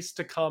the east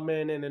to come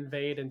in and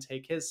invade and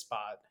take his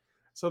spot.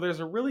 So there's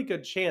a really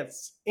good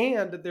chance,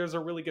 and there's a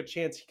really good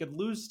chance he could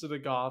lose to the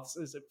Goths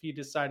as if he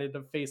decided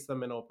to face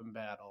them in open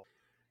battle.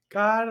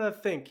 Gotta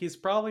think, he's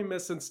probably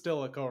missing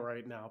Stilicho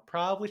right now.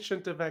 Probably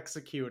shouldn't have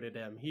executed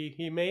him.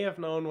 He may have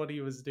known what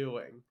he was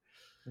doing.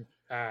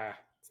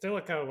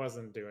 Stilicho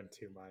wasn't doing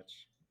too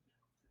much.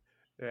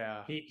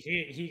 Yeah.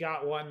 He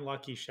got one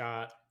lucky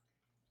shot.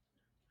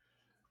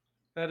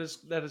 That is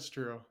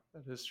true.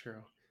 That is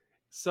true.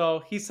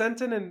 So he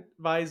sent an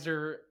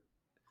advisor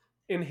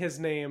in his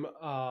name.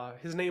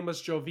 His name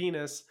was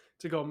Jovinus,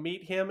 to go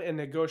meet him and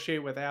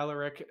negotiate with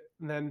Alaric.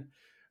 And then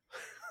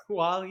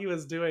while he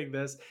was doing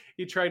this,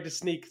 he tried to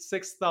sneak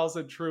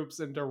 6,000 troops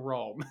into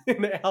Rome.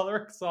 And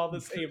Alaric saw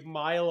this a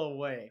mile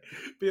away,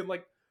 being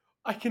like,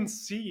 I can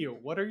see you.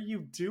 What are you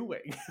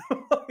doing?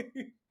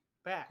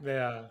 Back.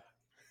 Yeah.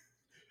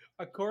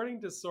 According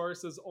to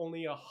sources,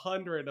 only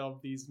 100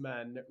 of these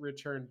men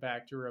returned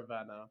back to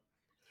Ravenna.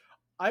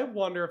 I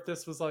wonder if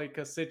this was like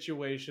a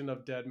situation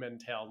of dead men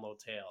tell no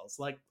tales.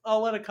 Like,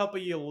 I'll let a couple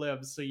of you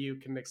live so you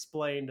can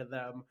explain to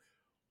them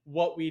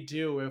what we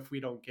do if we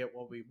don't get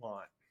what we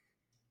want.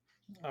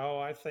 Oh,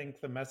 I think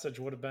the message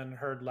would have been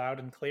heard loud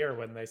and clear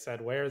when they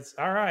said, where's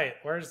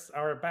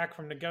our back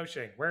from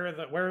negotiating? Where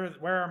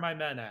are my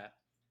men at?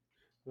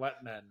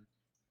 What men?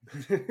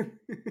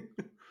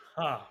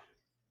 Huh.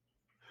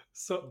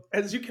 So,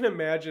 as you can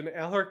imagine,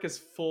 Alaric is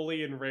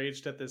fully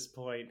enraged at this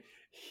point.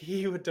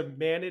 He would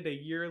demanded a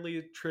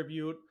yearly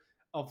tribute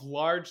of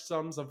large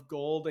sums of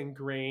gold and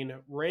grain,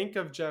 rank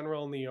of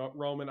general in the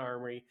Roman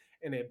army,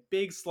 and a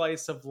big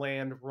slice of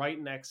land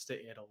right next to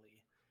Italy.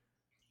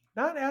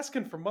 Not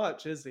asking for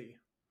much, is he?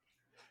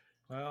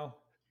 Well,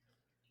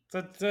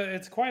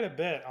 it's quite a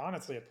bit,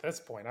 honestly. At this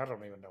point, I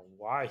don't even know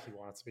why he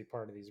wants to be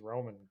part of these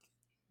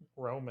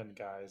Roman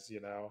guys.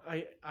 You know,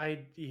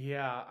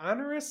 yeah.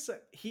 Honorius,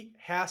 he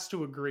has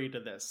to agree to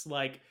this.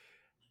 Like,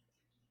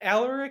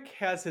 Alaric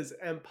has his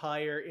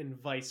empire in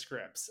vice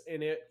grips,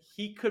 and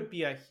he could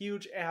be a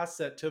huge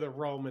asset to the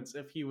Romans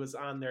if he was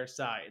on their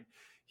side.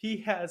 He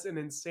has an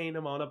insane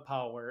amount of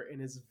power and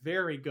is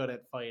very good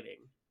at fighting.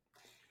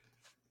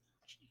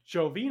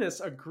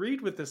 Jovinus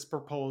agreed with this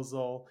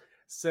proposal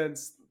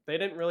since they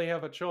didn't really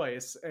have a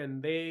choice,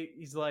 and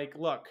he's like,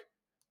 look,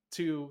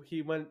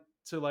 he went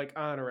to like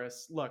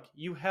Honorius, look,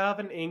 you have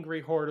an angry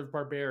horde of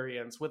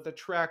barbarians with a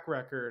track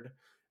record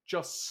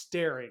just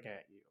staring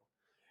at you.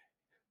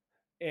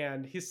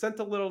 And he sent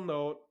a little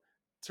note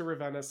to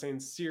Ravenna saying,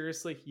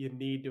 seriously, you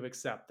need to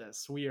accept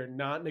this. We are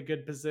not in a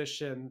good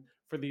position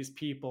for these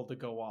people to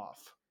go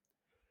off.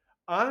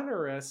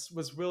 Honorius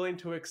was willing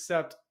to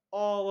accept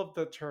all of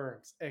the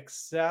terms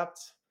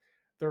except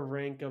the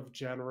rank of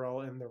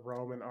general in the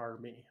Roman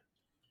army.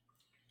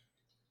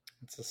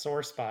 it's a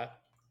sore spot.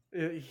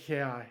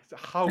 Yeah,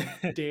 how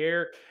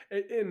dare.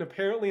 And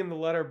apparently in the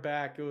letter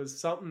back, it was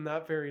something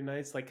not very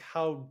nice, like,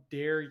 how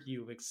dare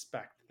you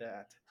expect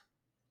that?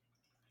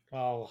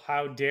 Well,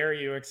 how dare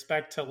you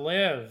expect to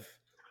live?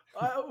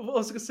 I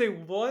was gonna say,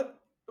 what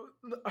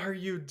are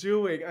you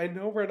doing? I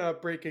know we're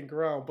not breaking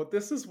ground, but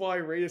this is why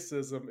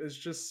racism is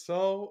just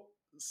so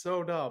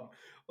dumb.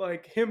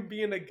 Like him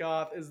being a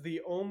goth is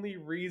the only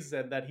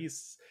reason that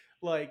he's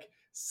like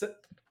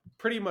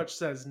pretty much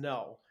says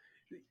no.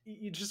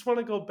 You just want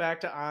to go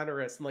back to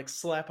Honorus and like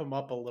slap him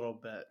up a little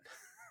bit.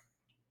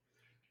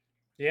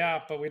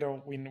 Yeah, but we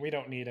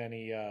don't need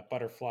any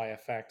butterfly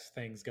effect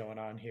things going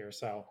on here.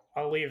 So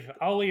I'll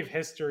leave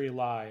history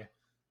lie.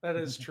 That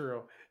is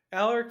true.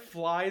 Alaric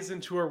flies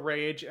into a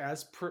rage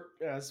as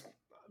Yeah.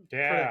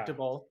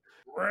 predictable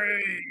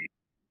Rage.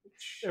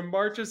 and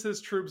marches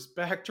his troops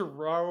back to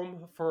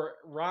Rome for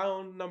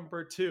round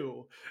number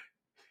 2.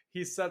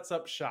 He sets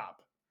up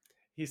shop.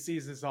 He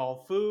seizes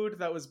all food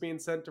that was being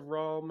sent to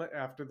Rome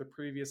after the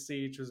previous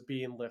siege was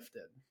being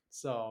lifted.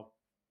 So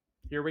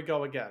here we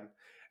go again.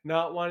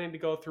 Not wanting to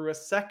go through a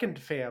second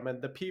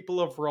famine, the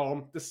people of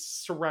Rome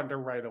just surrender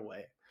right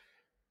away.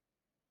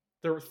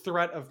 The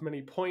threat of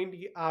many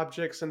pointy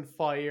objects and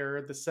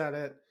fire, the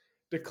Senate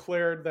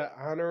declared that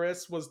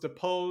Honorius was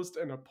deposed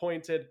and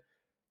appointed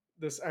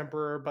this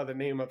emperor by the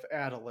name of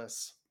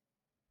Attalus,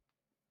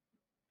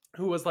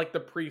 who was like the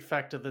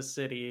prefect of the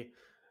city,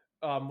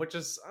 which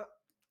is,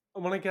 I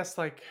want to guess,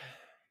 like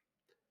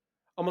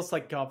almost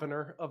like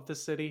governor of the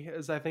city,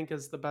 is I think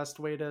is the best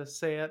way to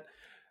say it.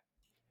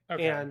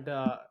 Okay. And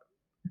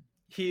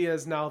he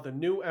is now the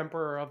new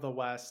emperor of the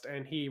West,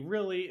 and he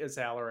really is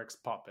Alaric's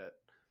puppet.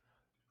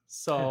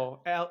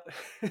 So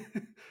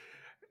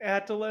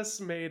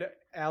Attalus made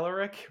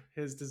Alaric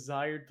his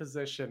desired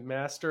position,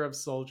 master of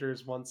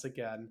soldiers once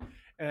again,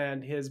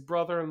 and his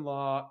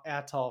brother-in-law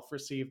Atulf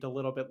received a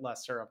little bit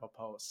lesser of a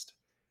post.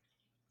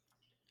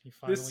 He This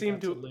finally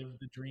seemed got to to live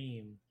the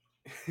dream.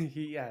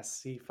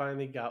 yes, he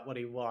finally got what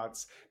he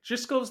wants.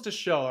 Just goes to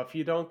show if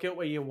you don't get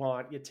what you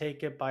want, you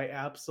take it by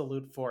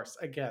absolute force.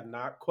 Again,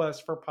 not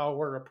quest for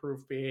power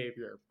approved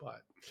behavior,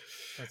 but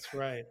That's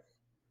right.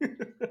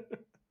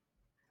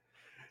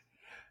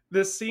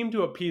 this seemed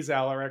to appease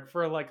Alaric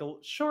for like a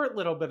short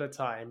little bit of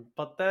time,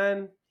 but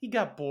then he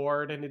got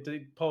bored and he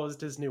deposed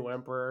his new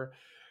emperor.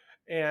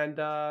 And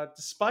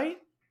despite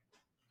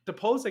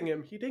deposing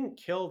him, he didn't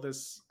kill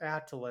this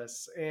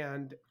Attalus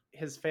and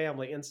his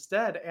family.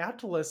 Instead,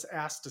 Attalus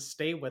asked to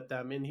stay with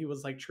them and he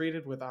was like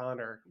treated with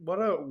honor. What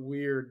a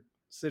weird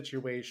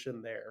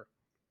situation there.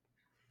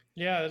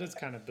 Yeah, it is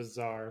kind of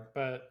bizarre,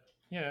 but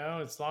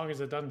as long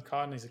as it doesn't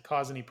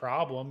cause any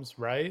problems,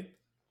 right?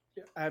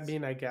 I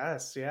mean, I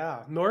guess,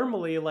 yeah.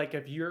 Normally, like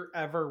if you're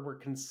ever were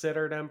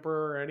considered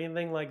emperor or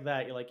anything like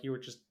that, you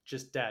were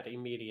just dead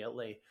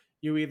immediately.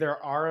 You either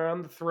are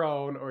on the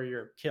throne or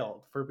you're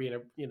killed for being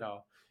a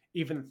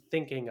even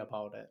thinking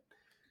about it.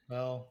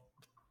 Well,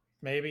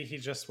 maybe he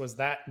just was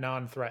that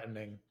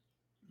non-threatening.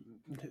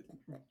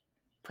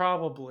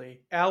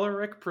 Probably.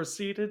 Alaric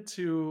proceeded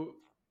to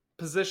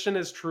position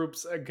his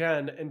troops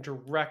again and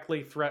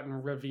directly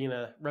threaten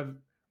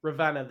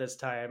Ravenna this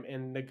time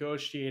and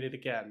negotiated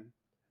again.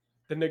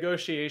 The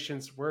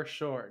negotiations were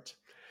short.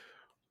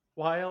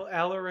 While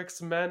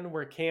Alaric's men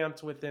were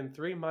camped within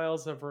 3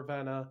 miles of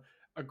Ravenna,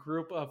 a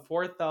group of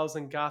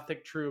 4,000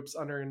 Gothic troops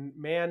under a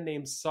man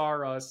named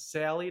Saras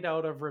sallied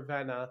out of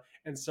Ravenna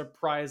and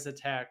surprise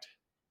attacked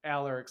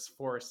Alaric's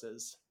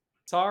forces.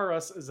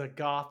 Saras is a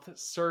Goth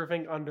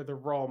serving under the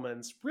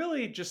Romans,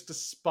 really just to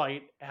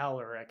spite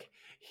Alaric.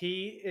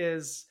 He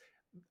is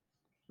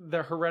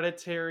the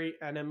hereditary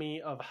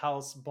enemy of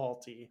House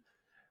Balti.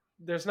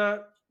 There's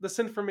not this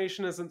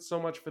information isn't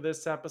so much for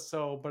this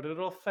episode, but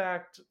it'll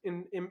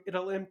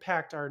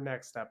impact our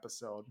next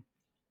episode.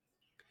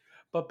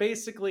 But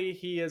basically,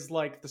 he is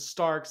like the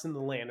Starks and the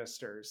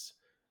Lannisters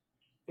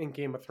in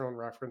Game of Thrones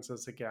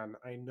references again.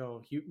 I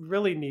know you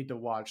really need to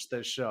watch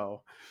this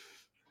show.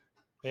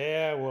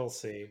 Yeah, we'll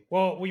see.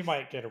 Well, we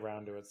might get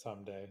around to it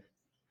someday.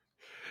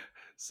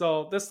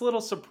 So this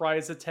little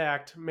surprise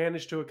attack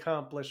managed to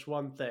accomplish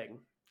one thing: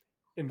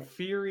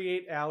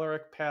 infuriate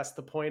Alaric past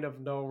the point of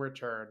no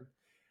return.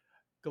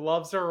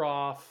 Gloves are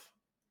off.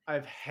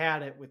 I've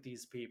had it with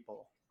these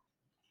people.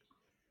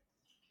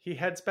 He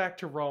heads back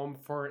to Rome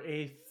for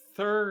a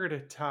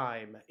third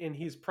time, and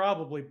he's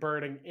probably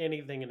burning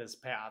anything in his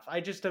path. I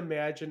just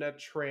imagine a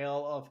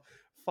trail of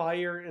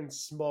fire and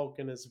smoke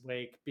in his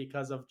wake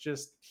because of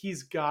just,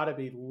 he's got to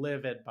be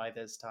livid by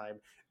this time.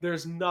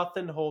 There's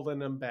nothing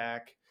holding him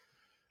back.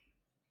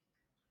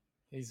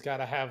 He's got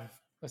to have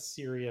a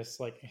serious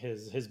like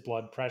his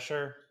blood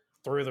pressure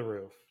through the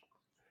roof.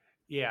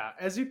 Yeah,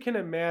 as you can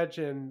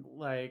imagine,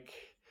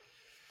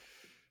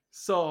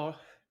 so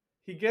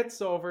he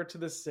gets over to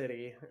the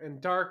city and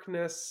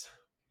darkness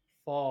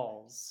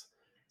falls.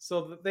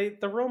 So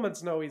the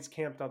Romans know he's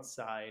camped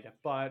outside,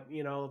 but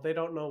they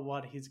don't know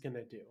what he's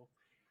gonna do.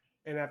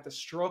 And at the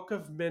stroke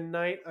of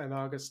midnight on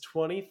August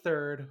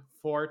 23rd,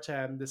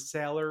 410, the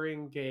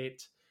Salarian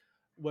Gate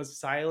was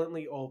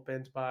silently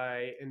opened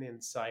by an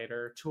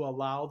insider to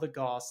allow the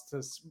Goths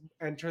to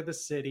enter the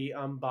city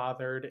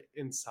unbothered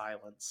in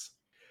silence.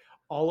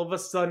 All of a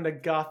sudden, a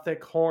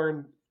Gothic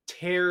horn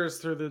tears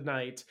through the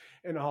night,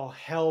 and all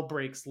hell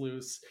breaks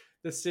loose.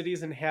 The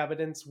city's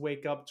inhabitants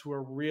wake up to a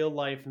real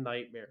life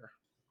nightmare.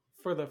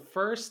 For the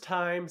first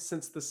time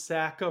since the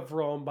sack of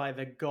Rome by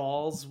the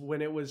Gauls,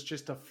 when it was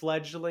just a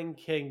fledgling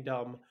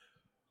kingdom,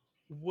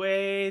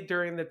 way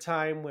during the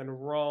time when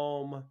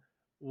Rome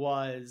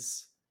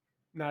was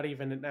not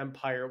even an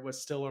empire, it was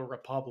still a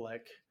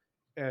republic,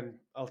 and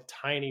a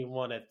tiny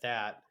one at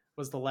that,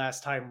 was the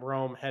last time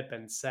Rome had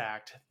been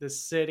sacked. The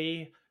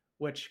city,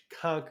 which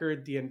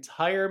conquered the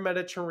entire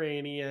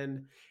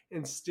Mediterranean,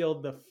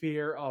 instilled the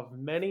fear of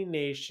many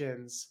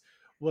nations,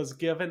 was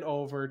given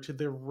over to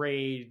the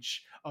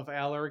rage of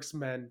Alaric's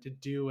men to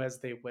do as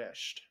they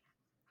wished.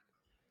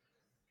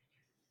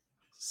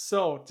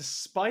 So,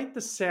 despite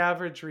the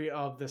savagery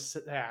of the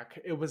sack,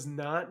 it was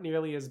not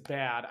nearly as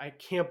bad. I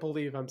can't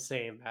believe I'm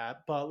saying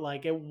that, but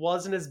like it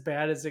wasn't as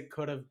bad as it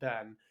could have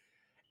been.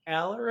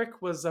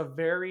 Alaric was a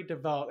very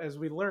devout, as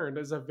we learned,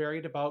 is a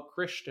very devout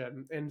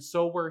Christian, and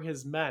so were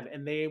his men,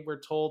 and they were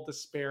told to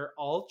spare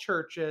all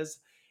churches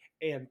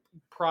and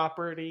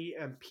property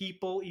and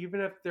people, even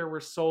if there were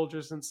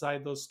soldiers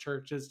inside those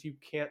churches. You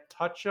can't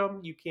touch them,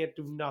 you can't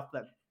do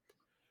nothing.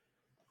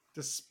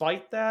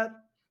 Despite that,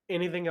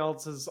 anything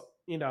else is,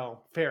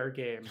 fair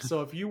game.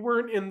 So if you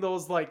weren't in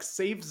those like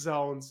safe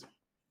zones,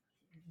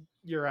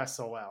 you're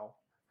SOL.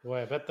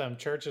 Boy, I bet them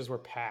churches were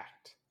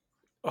packed.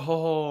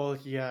 Oh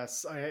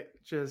yes, I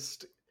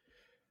just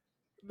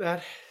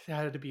that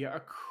had to be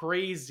a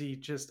crazy,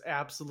 just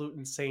absolute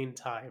insane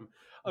time.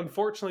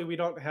 Unfortunately, we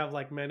don't have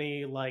like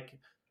many like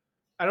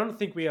I don't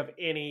think we have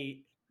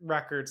any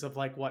records of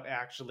like what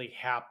actually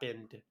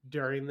happened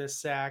during this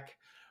sack,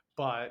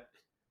 but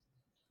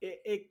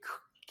it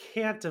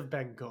can't have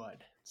been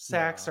good.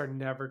 Sacks No. are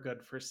never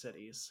good for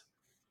cities.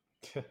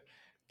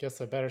 Guess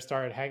I better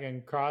start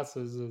hanging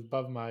crosses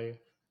above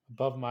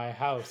my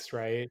house,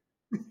 right?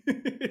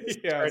 Start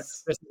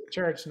Yes. this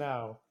church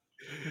now.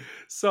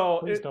 So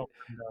Please it don't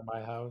burn down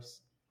my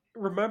house.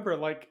 remember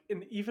like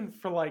and even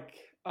for like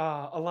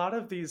a lot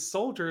of these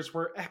soldiers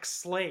were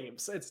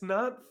ex-slaves. It's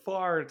not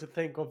far to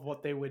think of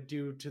what they would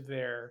do to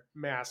their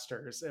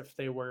masters if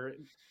they were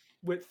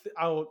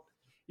without,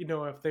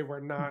 if they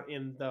were not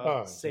in the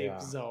Oh safe yeah.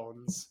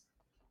 zones.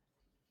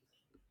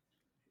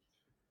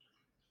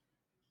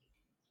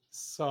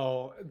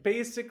 So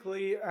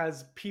basically,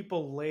 as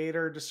people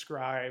later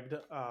described,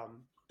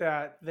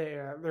 that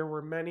there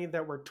were many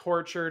that were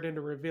tortured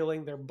into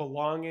revealing their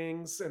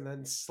belongings and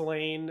then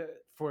slain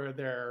for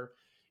their,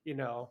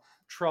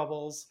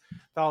 troubles.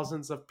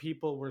 Thousands of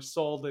people were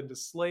sold into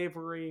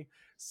slavery.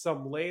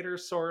 Some later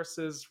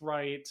sources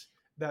write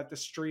that the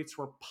streets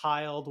were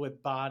piled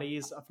with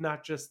bodies of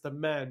not just the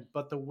men,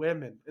 but the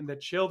women and the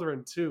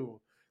children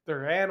too.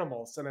 They're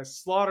animals, and I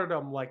slaughtered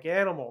them like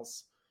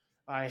animals.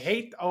 I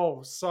hate.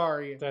 Oh,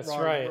 sorry, That's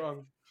wrong, right.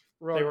 wrong,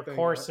 They wrong were thing.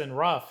 coarse and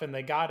rough and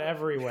they got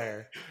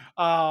everywhere.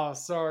 Oh,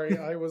 sorry.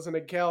 I was in a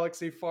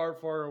galaxy far,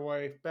 far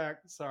away. Back.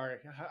 Sorry.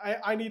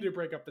 I need to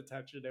break up the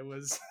tension. It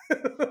was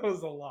it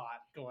was a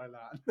lot going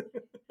on.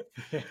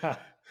 Yeah.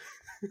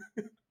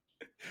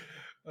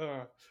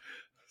 Uh,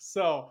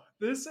 so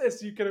this,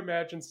 as you can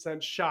imagine,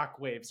 sent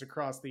shockwaves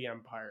across the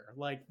empire.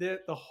 Like the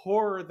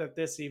horror that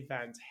this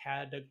event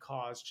had to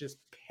cause just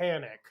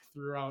panic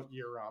throughout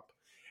Europe,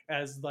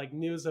 as like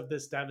news of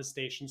this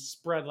devastation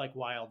spread like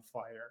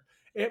wildfire.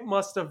 It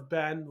must have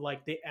been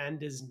like the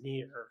end is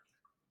near.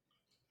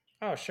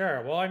 Oh,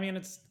 sure. Well, I mean,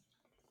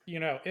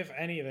 if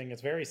anything,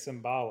 it's very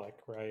symbolic,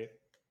 right?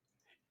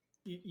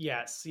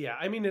 Yes, yeah.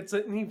 I mean, it's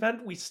an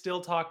event we still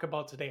talk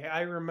about today.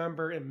 I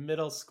remember in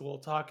middle school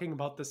talking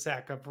about the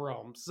sack of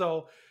Rome.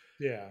 So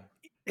Yeah.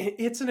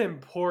 it's an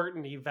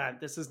important event.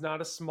 This is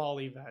not a small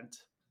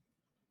event.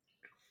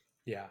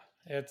 Yeah.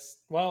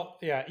 Well,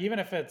 yeah, even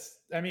if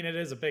I mean, it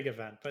is a big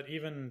event, but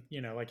even,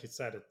 like you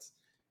said,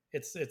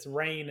 its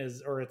reign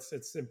is, or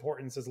its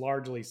importance is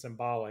largely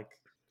symbolic.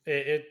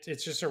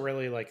 It's just a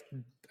really like,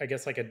 I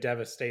guess, like a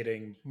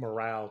devastating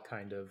morale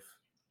kind of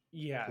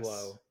Yes.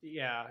 blow.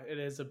 Yeah, it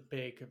is a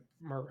big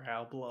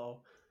morale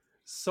blow.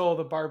 So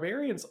the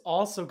barbarians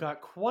also got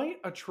quite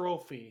a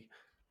trophy,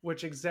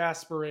 which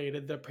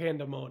exasperated the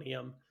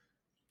pandemonium.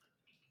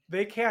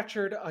 They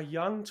captured a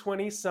young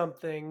 20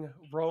 something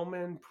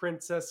Roman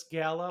princess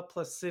Galla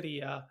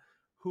Placidia,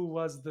 who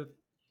was the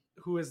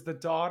who is the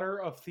daughter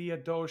of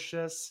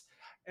Theodosius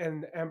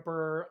and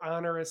Emperor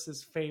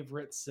Honorus's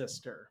favorite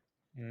sister.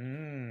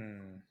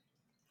 Mm.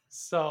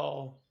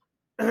 So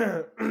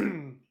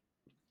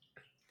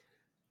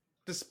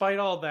despite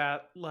all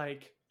that,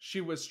 like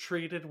she was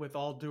treated with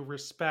all due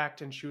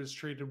respect and she was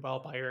treated well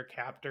by her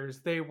captors.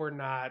 They were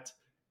not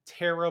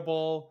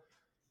terrible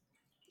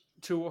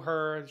to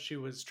her. She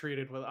was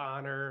treated with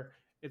honor.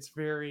 It's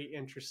very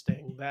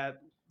interesting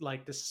that,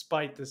 like,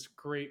 despite this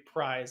great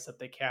prize that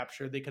they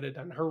captured, they could have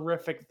done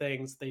horrific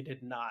things. They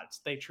did not.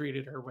 They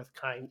treated her with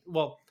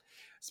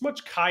as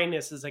much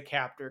kindness as a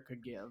captor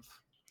could give.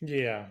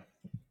 Yeah.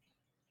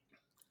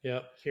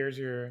 Yep. Here's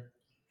your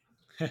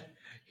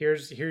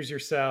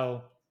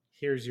cell.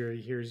 Here's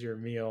your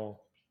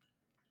meal.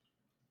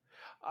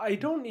 I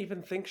don't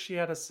even think she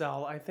had a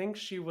cell. I think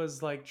she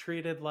was like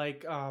treated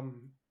like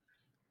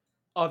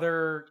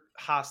other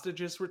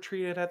hostages were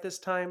treated at this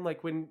time.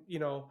 Like when,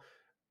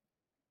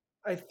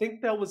 I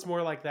think that was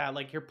more like that.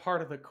 Like you're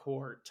part of the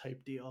court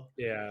type deal.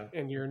 Yeah.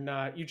 And you're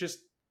not,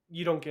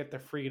 you don't get the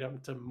freedom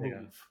to Yeah.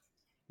 move.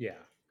 Yeah.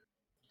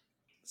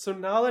 So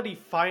now that he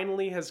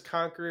finally has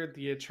conquered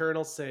the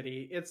Eternal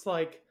City, it's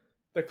like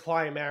the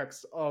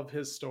climax of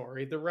his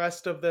story. The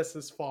rest of this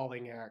is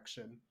falling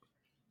action.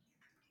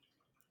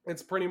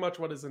 It's pretty much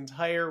what his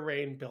entire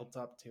reign built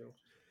up to.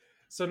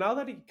 So now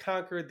that he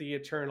conquered the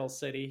Eternal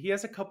City, he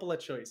has a couple of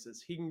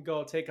choices. He can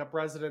go take up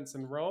residence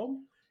in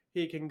Rome.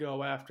 He can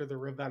go after the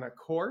Ravenna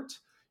court.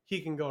 He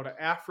can go to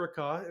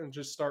Africa and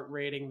just start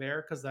raiding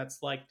there because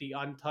that's like the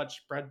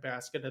untouched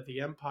breadbasket of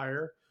the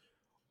empire.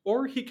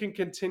 Or he can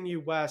continue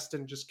west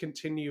and just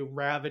continue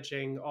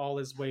ravaging all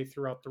his way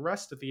throughout the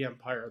rest of the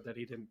empire that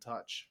he didn't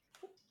touch.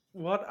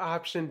 What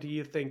option do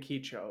you think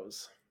he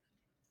chose?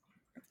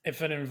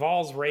 If it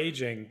involves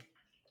raging,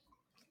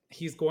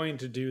 he's going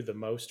to do the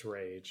most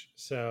rage.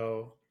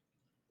 So,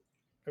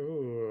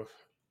 ooh,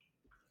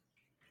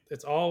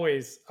 it's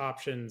always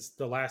options,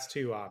 the last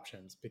two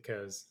options,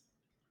 because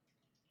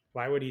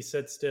why would he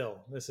sit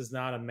still? This is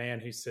not a man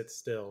who sits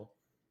still.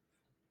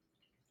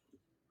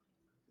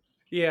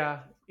 Yeah,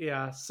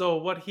 yeah. So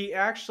what he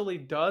actually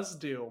does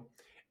do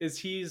is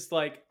he's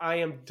like, I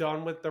am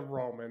done with the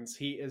Romans.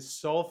 He is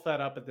so fed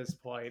up at this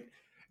point,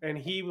 and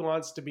he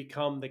wants to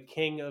become the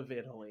king of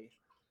Italy.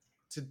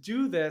 To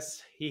do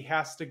this, he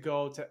has to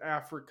go to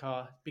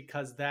Africa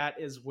because that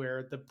is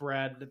where the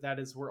bread, that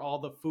is where all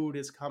the food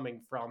is coming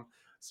from.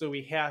 So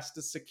he has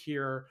to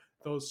secure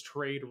those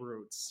trade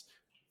routes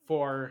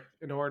for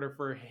in order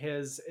for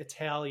his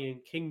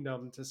Italian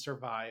kingdom to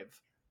survive.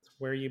 It's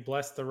where you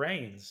bless the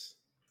rains.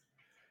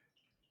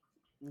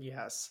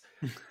 Yes.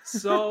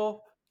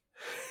 So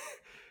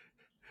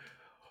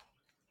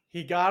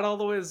he got all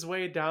the his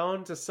way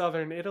down to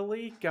southern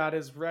Italy, got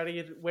his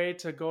ready way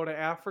to go to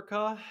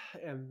Africa,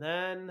 and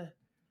then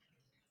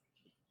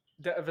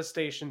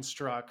devastation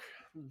struck.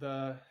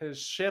 His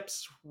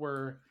ships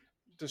were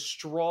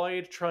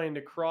destroyed trying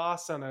to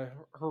cross on a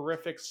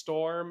horrific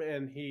storm,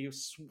 and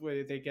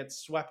they get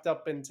swept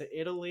up into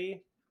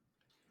Italy.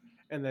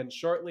 And then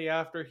shortly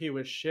after he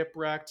was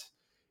shipwrecked,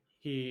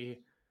 he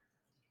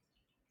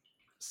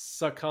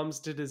succumbs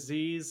to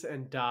disease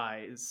and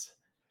dies,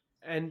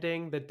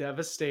 ending the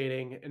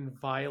devastating and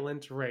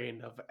violent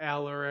reign of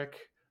Alaric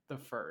the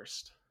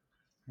First.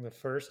 The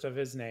first of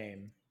his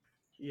name.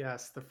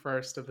 Yes, the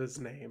first of his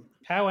name.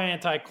 How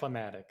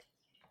anticlimactic.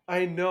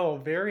 I know,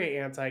 very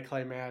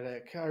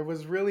anticlimactic. I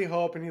was really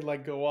hoping he'd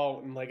like go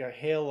out in like a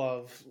hail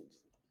of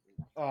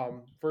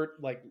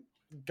like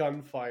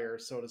gunfire,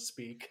 so to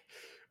speak.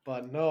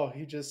 But no,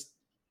 he just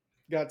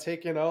got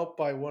taken out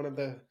by one of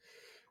the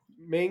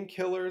main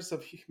killers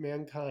of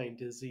mankind,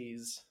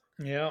 disease.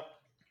 Yep.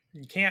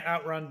 You can't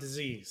outrun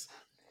disease.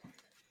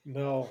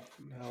 No,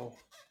 no.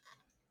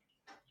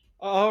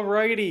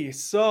 Alrighty,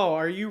 so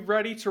are you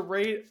ready to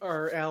rate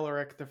our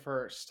Alaric the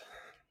First?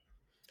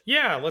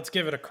 Yeah, let's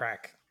give it a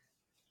crack.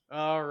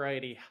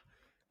 Alrighty.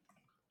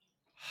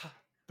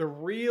 The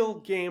real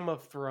Game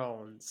of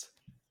Thrones.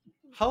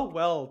 How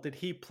well did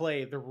he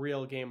play the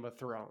real Game of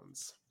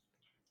Thrones?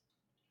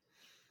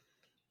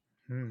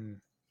 Hmm.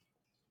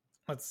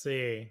 Let's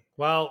see.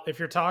 Well, if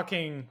you're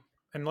talking,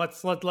 and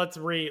let's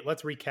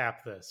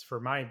recap this for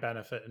my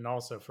benefit and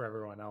also for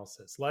everyone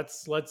else's.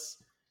 Let's.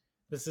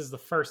 This is the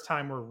first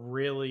time we're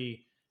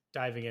really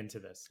diving into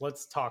this.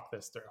 Let's talk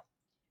this through.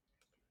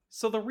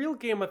 So the real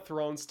Game of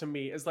Thrones to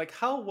me is like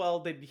how well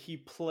did he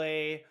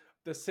play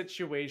the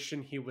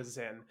situation he was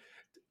in?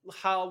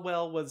 How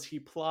well was he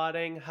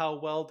plotting? How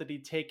well did he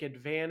take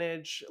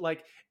advantage?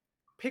 Like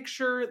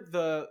picture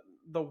the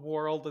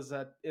world as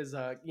a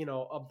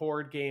a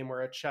board game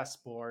or a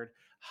chessboard.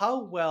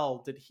 How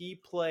well did he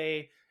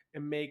play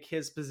and make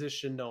his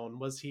position known?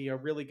 Was he a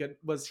really good,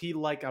 was he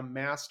like a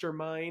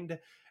mastermind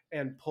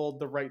and pulled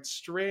the right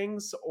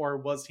strings, or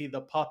was he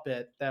the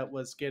puppet that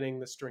was getting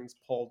the strings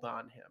pulled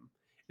on him?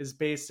 Is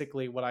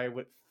basically what I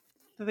would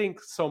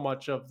think so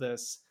much of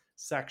this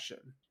section.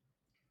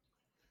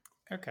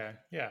 Okay.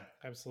 Yeah.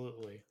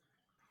 Absolutely.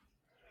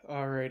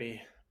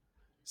 Alrighty.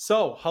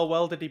 So, how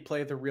well did he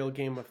play the real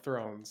Game of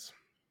Thrones?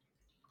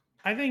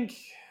 I think.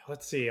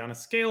 Let's see. On a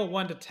scale of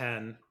 1 to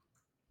 10,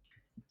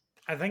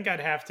 I think I'd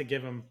have to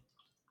give him.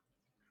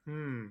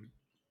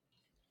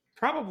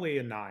 Probably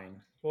a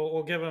 9.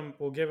 We'll give him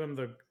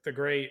the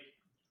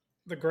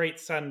great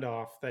send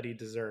off that he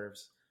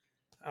deserves.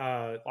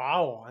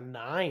 Wow, a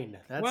 9.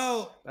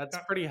 Well, That's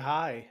pretty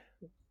high.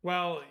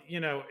 well,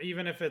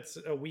 even if it's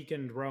a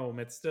weakened Rome,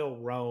 it's still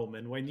Rome,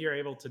 and when you're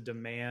able to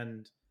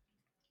demand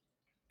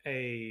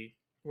a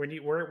when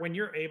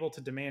you're able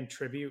to demand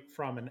tribute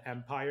from an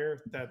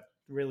empire, that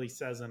really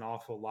says an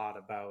awful lot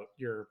about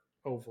your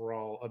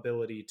overall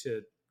ability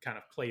to kind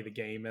of play the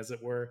game, as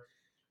it were.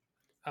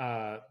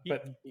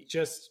 But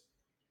just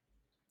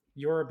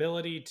your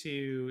ability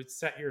to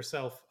set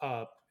yourself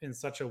up in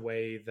such a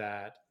way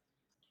that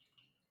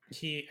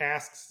he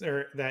asks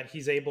or that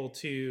he's able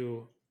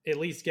to at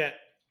least get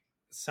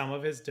some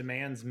of his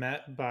demands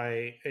met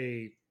by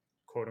a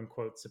quote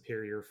unquote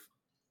superior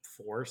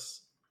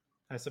force,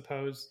 I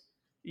suppose.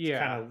 It's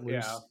kind Yeah, of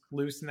yeah.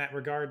 loose in that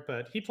regard,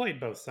 but he played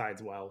both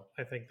sides well.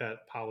 I think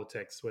that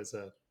politics was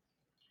a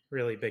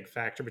really big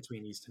factor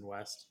between East and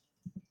West.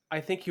 I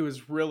think he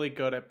was really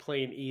good at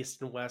playing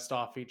East and West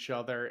off each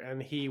other,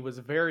 and he was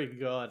very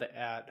good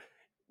at,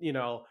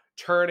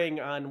 turning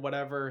on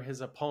whatever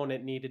his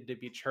opponent needed to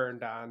be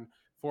turned on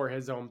for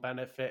his own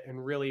benefit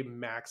and really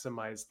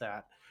maximize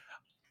that.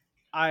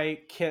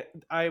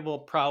 I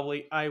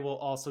will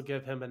also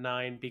give him a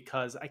 9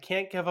 because I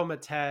can't give him a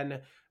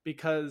 10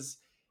 because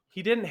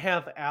he didn't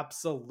have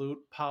absolute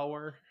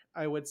power,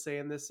 I would say,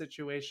 in this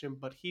situation,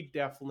 but he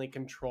definitely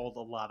controlled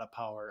a lot of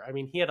power. I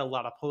mean, he had a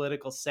lot of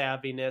political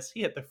savviness.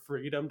 He had the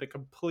freedom to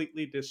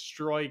completely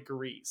destroy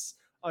Greece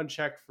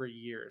unchecked for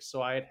years.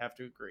 So I'd have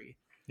to agree.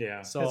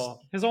 Yeah, So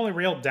his only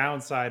real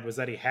downside was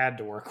that he had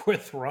to work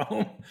with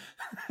Rome.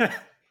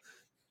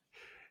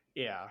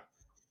 yeah.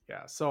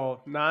 Yeah.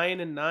 So 9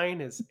 and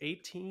 9 is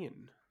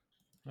 18.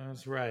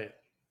 That's right.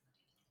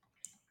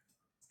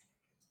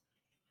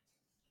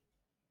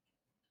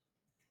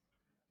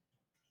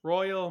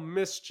 Royal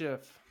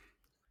Mischief.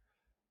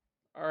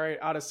 All right,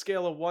 out of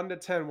scale of 1 to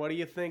 10, what do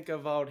you think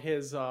about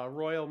his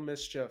Royal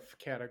Mischief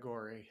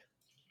category?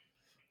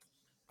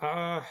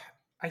 Uh,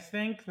 I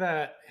think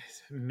that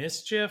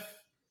mischief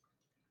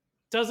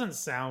doesn't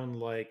sound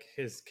like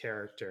his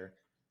character.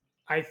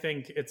 I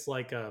think it's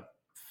like a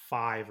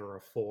 5 or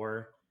a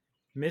 4.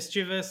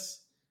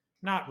 Mischievous,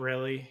 not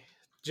really,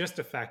 just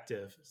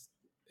effective.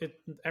 It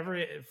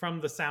every from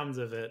the sounds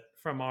of it,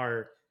 from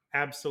our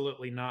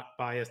absolutely not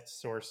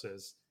biased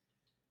sources,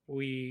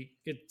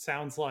 it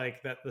sounds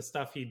like that the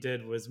stuff he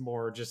did was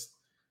more just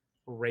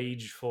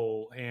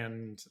rageful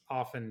and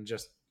often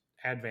just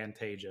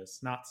advantageous,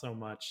 not so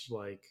much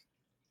like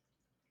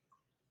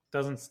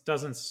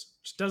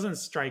doesn't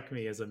strike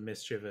me as a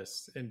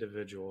mischievous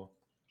individual.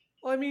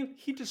 Well, I mean,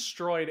 he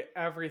destroyed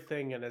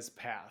everything in his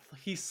path.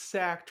 He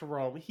sacked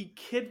Rome. He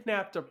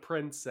kidnapped a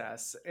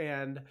princess,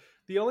 and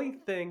the only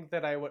thing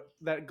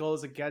that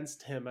goes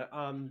against him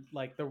on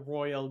like the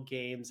royal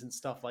games and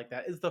stuff like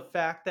that is the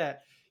fact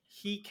that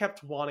he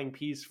kept wanting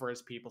peace for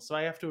his people. So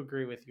I have to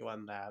agree with you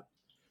on that.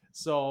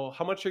 So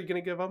how much are you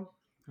gonna give him?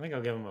 I think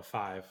I'll give him a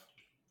 5.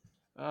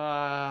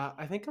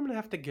 I think I'm gonna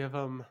have to give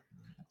him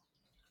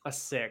a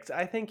 6.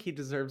 I think he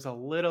deserves a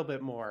little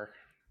bit more.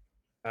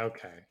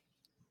 Okay,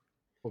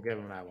 we'll give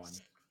him that one.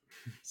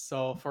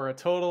 So for a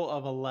total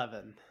of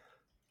 11.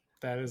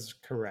 That is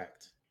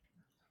correct.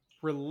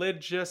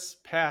 Religious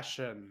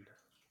passion.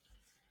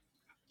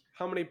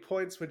 How many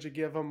points would you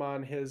give him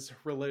on his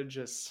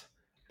religious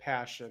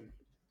passion?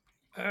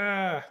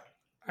 Uh,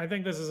 I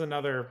think this is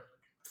another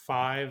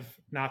 5.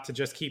 Not to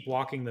just keep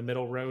walking the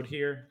middle road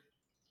here.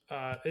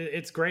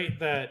 It's great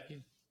that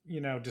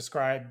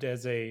described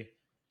as a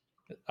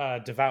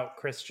devout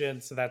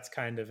Christian, so that's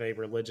kind of a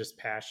religious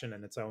passion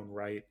in its own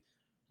right.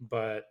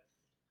 But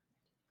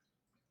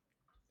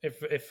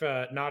if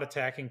not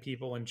attacking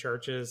people in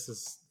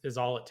churches is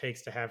all it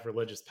takes to have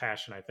religious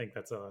passion, I think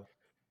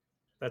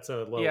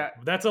Yeah,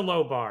 that's a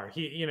low bar.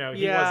 He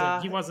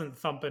yeah. wasn't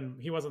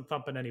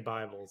thumping any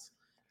Bibles.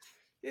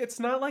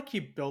 It's not like he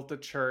built a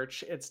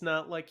church. It's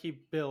not like he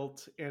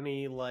built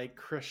any like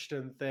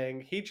Christian thing.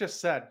 He just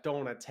said,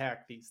 "Don't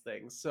attack these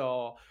things."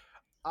 So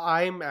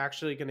I'm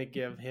actually going to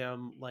give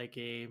him like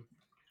a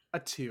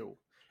 2.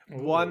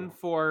 One Ooh,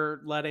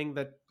 for letting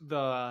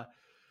the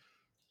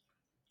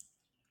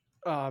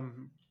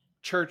um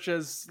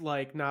churches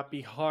like not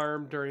be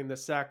harmed during the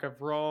sack of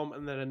Rome,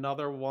 and then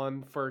another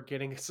one for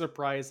getting a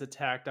surprise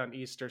attacked on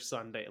Easter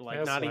Sunday, like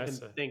that's not what I even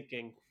said.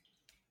 thinking.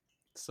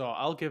 So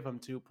I'll give him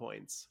 2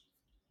 points.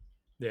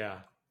 Yeah.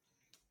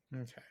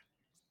 Okay.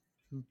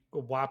 A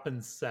whopping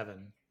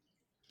 7.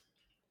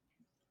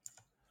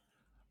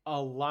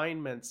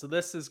 Alignment. So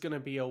this is going to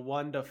be a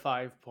 1 to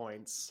 5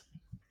 points.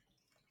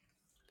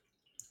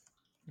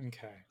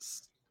 Okay.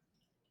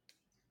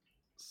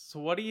 So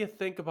what do you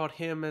think about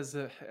him as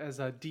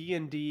a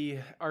D&D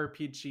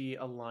RPG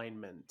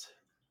alignment?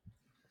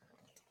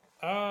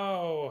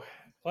 Oh,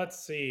 let's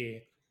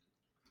see.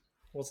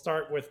 We'll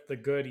start with the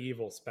good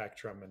evil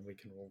spectrum and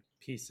we'll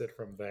piece it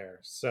from there.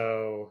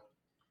 So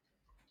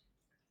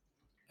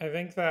I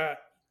think that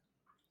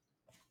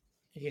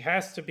he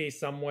has to be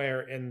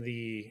somewhere in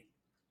the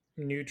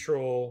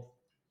neutral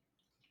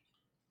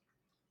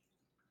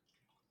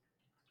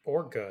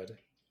or good.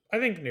 I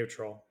think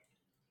neutral.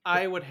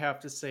 I would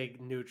have to say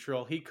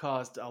neutral. He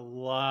caused a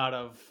lot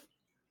of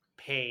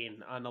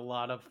pain on a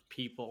lot of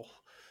people.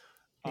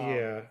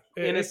 Yeah.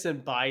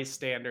 Innocent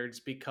bystanders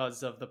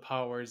because of the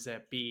powers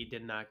that be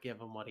did not give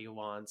him what he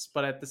wants.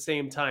 But at the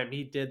same time,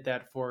 he did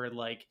that for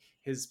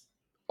his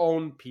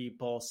own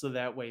people so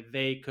that way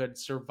they could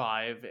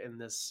survive in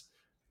this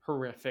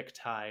horrific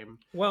time.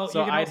 Well, So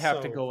you can I'd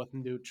have to also go with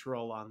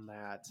neutral on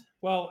that.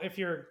 well, if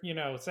you're,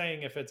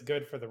 saying if it's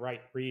good for the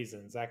right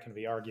reasons, that can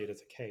be argued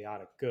as a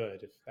chaotic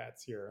good if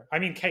that's your I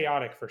mean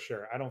chaotic for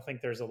sure. I don't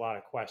think there's a lot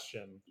of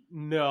question.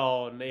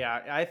 No,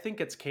 yeah, I think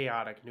it's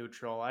chaotic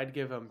neutral. I'd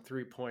give him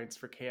 3 points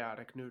for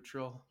chaotic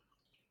neutral.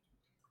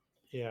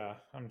 Yeah,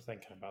 I'm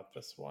thinking about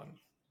this one.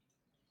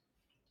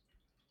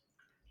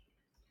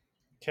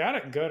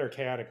 Chaotic good or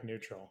chaotic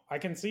neutral? I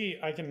can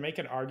make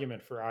an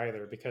argument for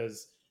either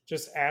because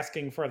just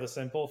asking for the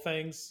simple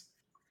things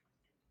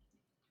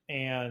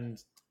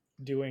and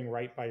doing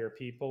right by your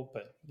people,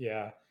 but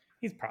yeah,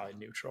 he's probably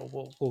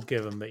neutral. We'll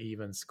give him the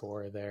even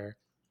score there.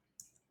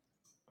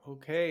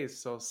 Okay,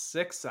 so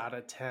 6 out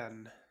of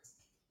 10.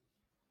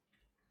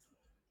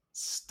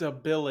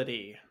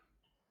 Stability.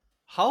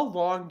 How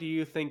long do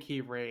you think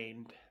he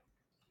reigned?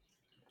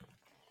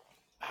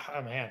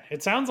 Oh man,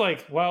 it sounds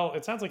like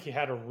he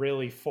had a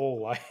really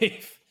full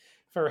life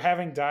for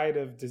having died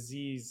of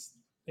disease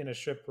in a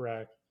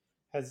shipwreck.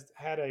 Has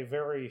had a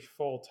very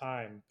full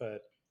time,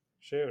 but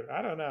shoot,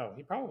 I don't know.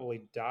 He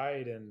probably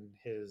died in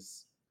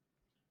his.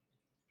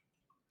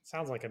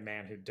 Sounds like a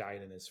man who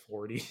died in his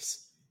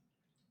 40s.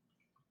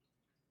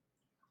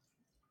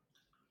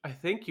 I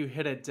think you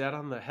hit it dead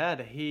on the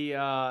head. He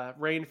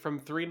reigned from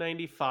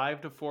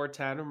 395 to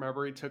 410.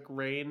 Remember, he took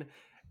reign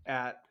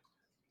at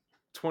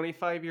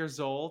 25 years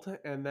old,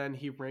 and then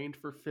he reigned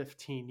for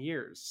 15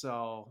 years.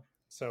 So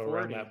So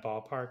around 40. that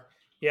ballpark.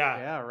 Yeah.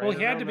 Yeah, Well, right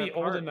he had to around be that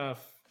old part.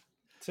 enough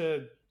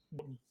to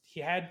he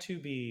had to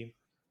be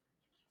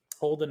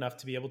old enough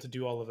to be able to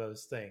do all of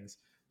those things,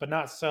 but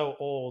not so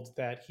old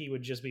that he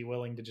would just be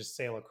willing to just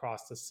sail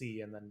across the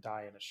sea and then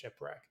die in a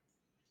shipwreck.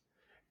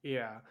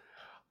 Yeah.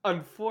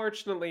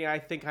 Unfortunately, I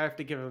think I have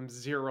to give him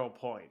 0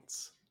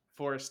 points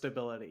for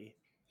stability.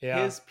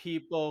 Yeah. His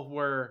people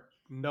were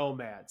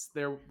nomads.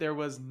 There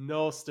was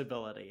no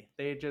stability.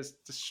 They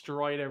just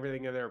destroyed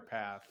everything in their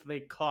path. They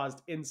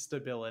caused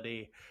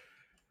instability.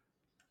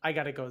 I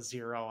got to go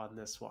 0 on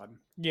this one.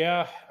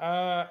 Yeah.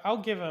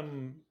 I'll give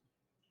him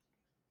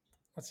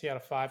let's see out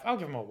of 5. I'll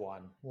give him a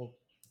 1. Well,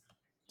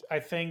 I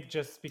think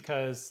just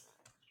because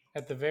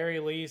at the very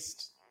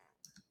least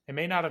it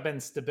may not have been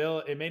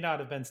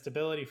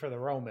stability for the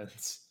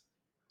Romans,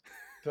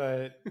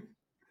 but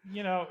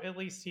at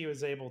least he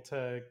was able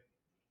to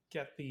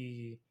get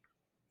the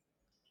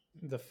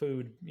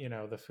food,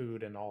 the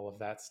food and all of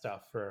that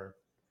stuff for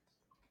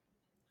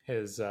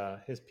his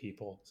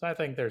people. So I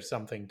think there's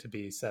something to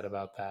be said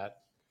about that.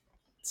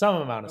 Some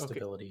amount of Okay.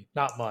 stability,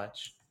 not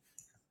much.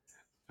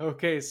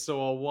 Okay, so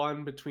a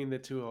 1 between the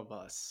two of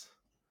us.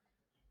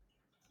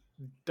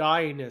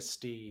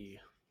 Dynasty.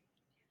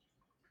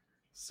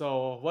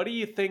 So, what do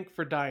you think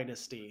for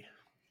Dynasty?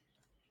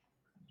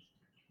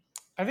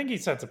 I think he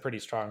sets a pretty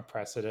strong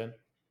precedent.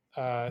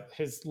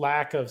 His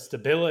lack of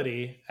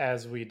stability,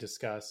 as we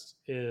discussed,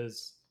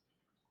 is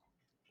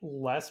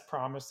less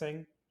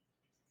promising,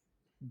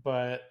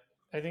 but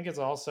I think it's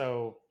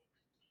also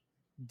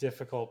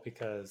difficult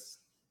because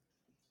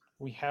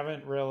we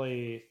haven't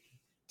really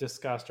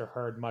discussed or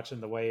heard much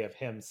in the way of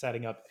him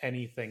setting up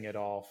anything at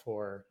all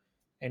for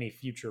any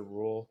future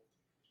rule.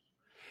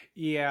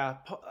 Yeah,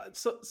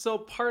 so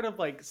part of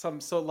like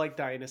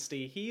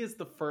Dynasty, he is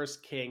the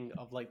first king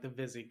of like the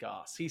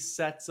Visigoths. He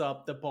sets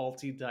up the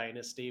Balti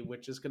dynasty,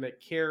 which is going to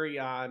carry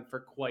on for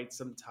quite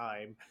some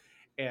time,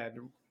 and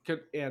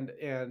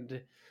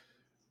and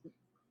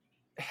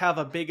have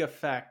a big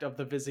effect of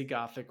the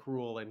Visigothic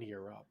rule in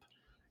Europe.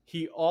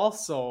 He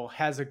also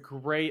has a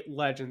great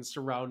legend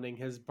surrounding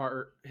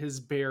his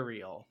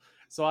burial.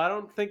 So I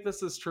don't think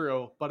this is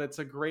true, but it's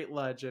a great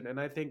legend, and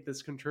I think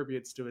this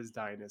contributes to his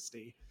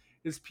dynasty.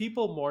 His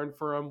people mourned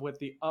for him with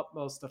the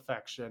utmost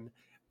affection.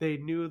 They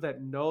knew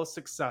that no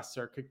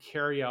successor could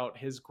carry out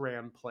his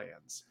grand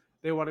plans.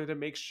 They wanted to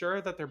make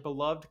sure that their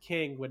beloved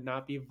king would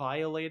not be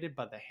violated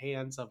by the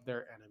hands of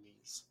their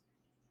enemies.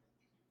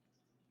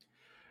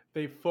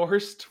 They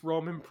forced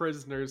Roman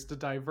prisoners to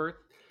divert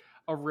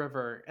a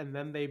river, and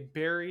then they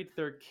buried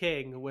their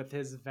king with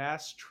his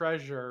vast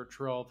treasure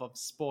trove of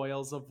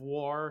spoils of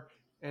war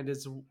and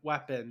his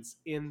weapons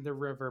in the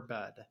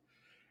riverbed.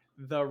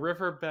 The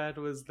riverbed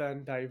was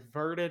then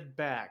diverted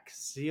back,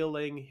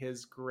 sealing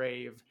his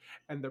grave,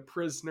 and the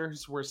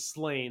prisoners were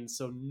slain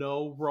so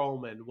no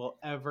Roman will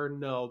ever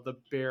know the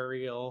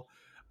burial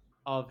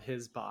of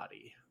his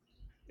body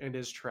and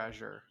his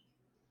treasure.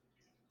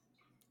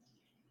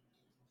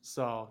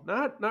 So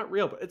not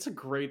real, but it's a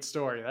great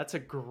story. That's a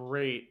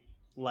great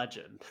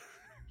legend.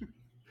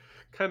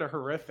 Kind of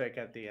horrific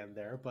at the end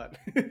there, but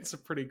it's a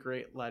pretty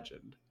great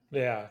legend.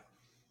 Yeah.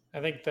 I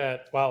think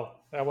that,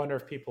 well, I wonder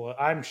if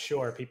I'm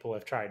sure people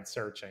have tried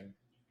searching.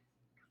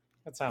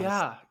 That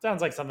Yeah.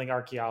 sounds like something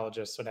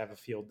archaeologists would have a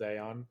field day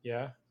on.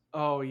 Yeah.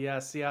 Oh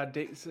yes, yeah,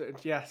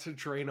 yeah, to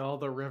drain all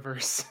the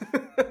rivers.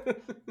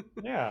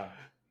 Yeah.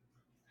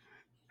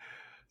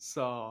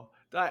 So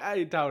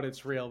I doubt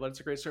it's real, but it's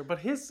a great story. But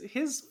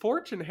his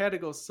fortune had to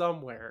go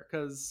somewhere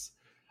because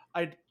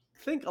I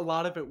think a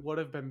lot of it would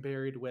have been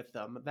buried with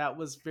them. That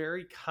was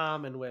very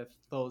common with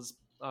those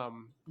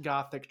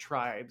Gothic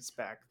tribes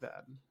back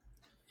then.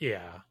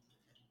 Yeah.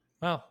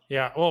 Well,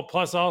 yeah. Well,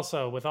 plus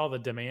also with all the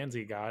demands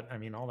he got, I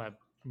mean, all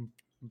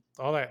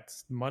that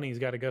money's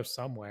got to go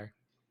somewhere.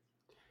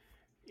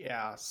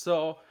 Yeah,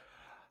 so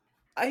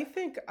I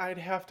think I'd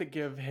have to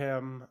give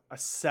him a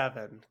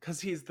 7 because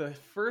he's the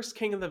first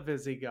king of the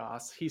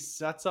Visigoths. He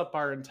sets up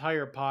our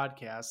entire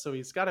podcast, so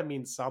he's got to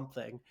mean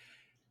something.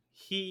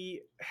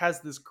 He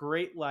has this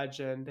great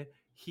legend.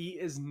 He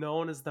is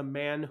known as the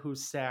man who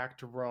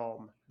sacked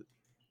Rome.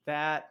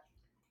 That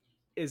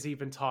is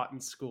even taught in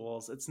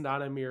schools. It's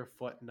not a mere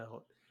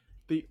footnote.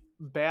 The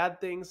bad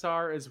things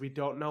are is we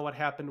don't know what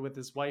happened with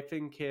his wife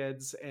and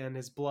kids, and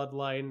his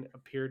bloodline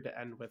appeared to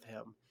end with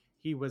him.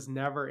 He was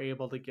never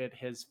able to get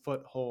his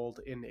foothold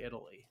in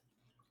Italy.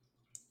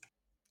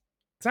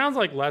 Sounds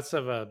like less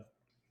of a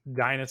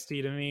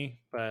dynasty to me,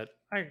 but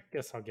I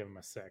guess I'll give him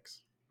a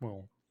 6.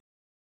 Well,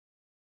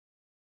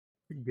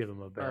 give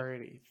him a bit.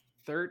 Alrighty,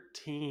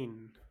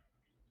 13.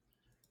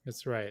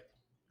 That's right.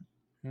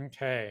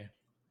 Okay.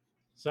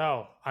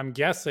 So I'm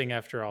guessing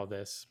after all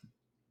this,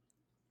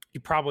 you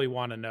probably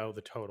want to know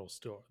the total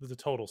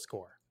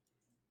score.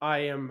 I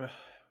am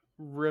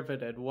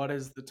riveted. What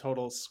is the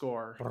total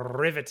score?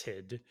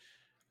 Riveted.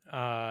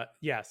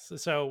 Yes.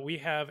 So we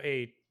have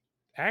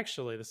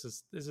actually this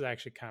is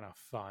actually kind of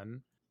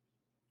fun.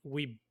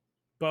 We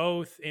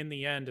both in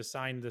the end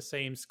assigned the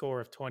same score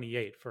of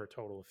 28 for a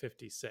total of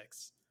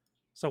 56.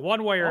 So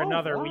one way or Oh,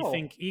 another, we wow.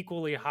 think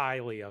equally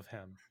highly of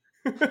him.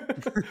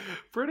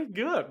 Pretty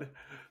good.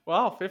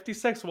 Wow,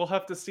 56 we'll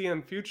have to see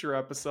in future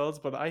episodes,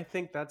 but I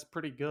think that's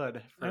pretty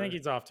good I think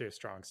he's off to a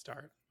strong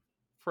start.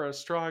 for a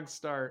strong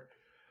start.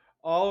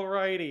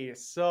 Alrighty,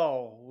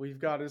 so we've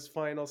got his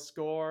final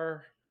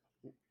score.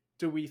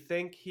 Do we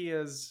think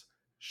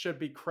should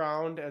be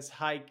crowned as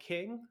High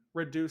King,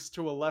 reduced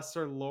to a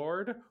lesser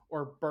lord,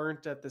 or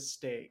burnt at the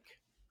stake?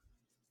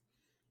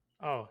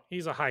 Oh,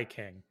 he's a high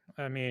king.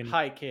 I mean,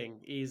 High King,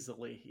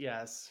 easily.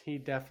 Yes, he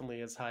definitely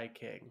is High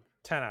King.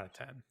 10 out of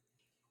 10.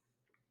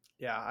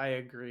 Yeah, I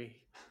agree.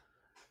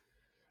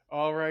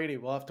 Alrighty,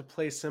 we'll have to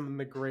place him in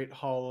the Great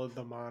Hall of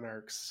the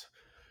Monarchs.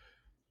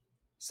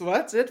 So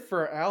that's it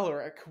for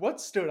Alaric. What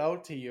stood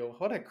out to you?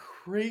 What a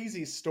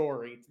crazy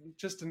story.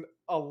 Just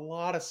a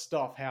lot of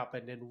stuff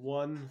happened in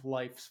one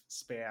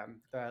lifespan.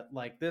 That,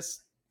 like,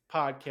 this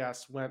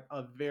podcast went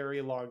a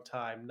very long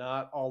time.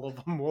 Not all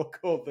of them will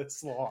go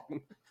this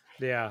long.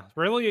 Yeah,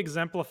 really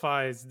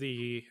exemplifies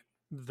the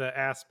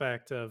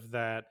aspect of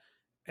that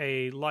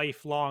a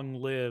life long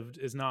lived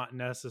is not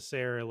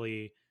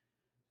necessarily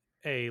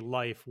a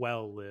life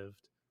well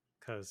lived,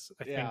 because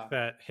I think Yeah.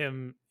 that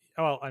him,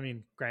 well, I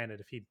mean, granted,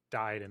 if he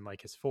died in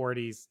like his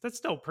 40s, that's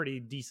still pretty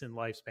decent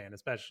lifespan,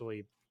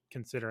 especially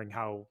considering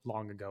how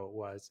long ago it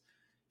was.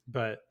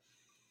 But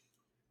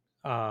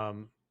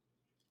um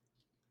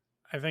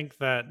I think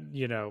that,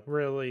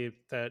 really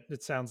that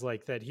it sounds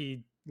like that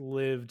he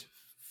lived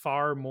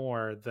far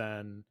more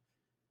than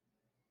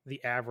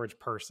the average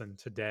person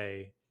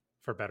today,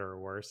 for better or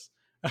worse.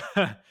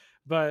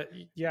 But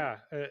yeah,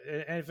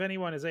 if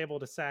anyone is able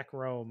to sack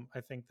Rome,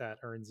 I think that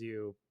earns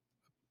you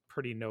a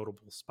pretty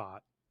notable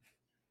spot.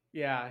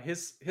 Yeah,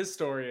 his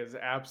story is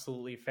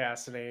absolutely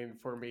fascinating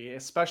for me,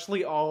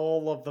 especially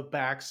all of the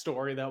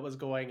backstory that was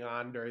going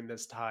on during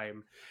this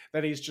time.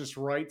 That he's just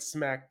right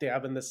smack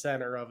dab in the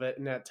center of it,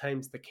 and at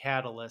times the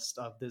catalyst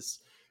of this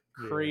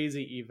Yeah.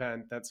 crazy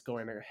event that's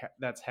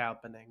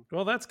happening.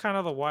 Well, that's kind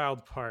of the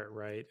wild part,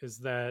 right? Is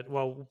that,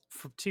 well,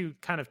 for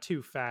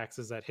two facts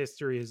is that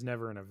history is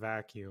never in a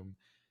vacuum.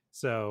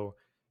 So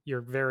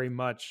you're very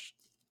much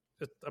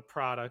a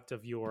product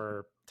of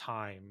your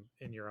time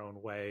in your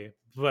own way,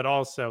 but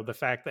also the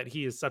fact that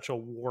he is such a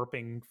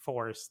warping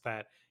force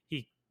that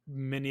he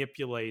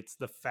manipulates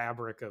the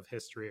fabric of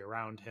history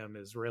around him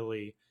is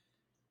really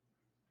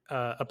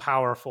a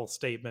powerful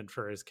statement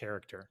for his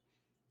character.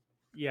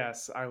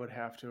 Yes, I would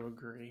have to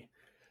agree.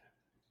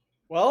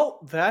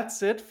 Well,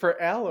 that's it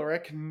for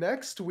Alaric.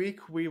 Next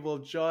week we will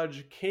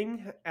judge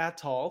King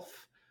Atolf.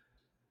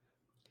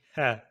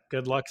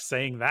 Good luck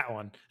saying that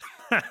one.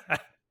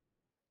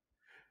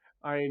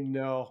 I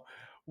know.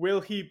 Will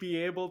he be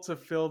able to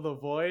fill the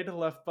void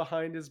left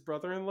behind his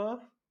brother-in-law?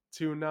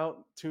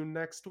 Tune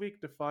next week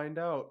to find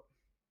out.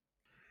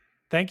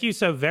 Thank you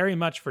so very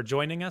much for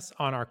joining us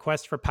on our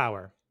quest for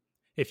power.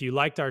 If you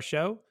liked our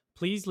show,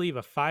 please leave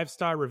a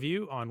 5-star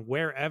review on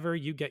wherever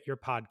you get your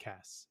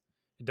podcasts.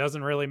 It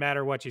doesn't really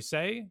matter what you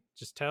say,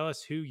 just tell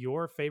us who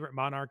your favorite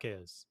monarch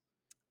is.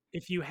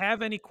 If you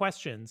have any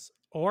questions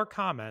or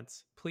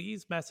comments,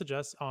 please message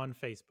us on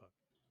Facebook.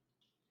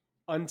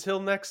 Until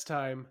next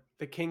time,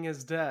 the king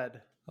is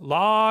dead.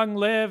 Long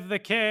live the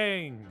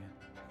king!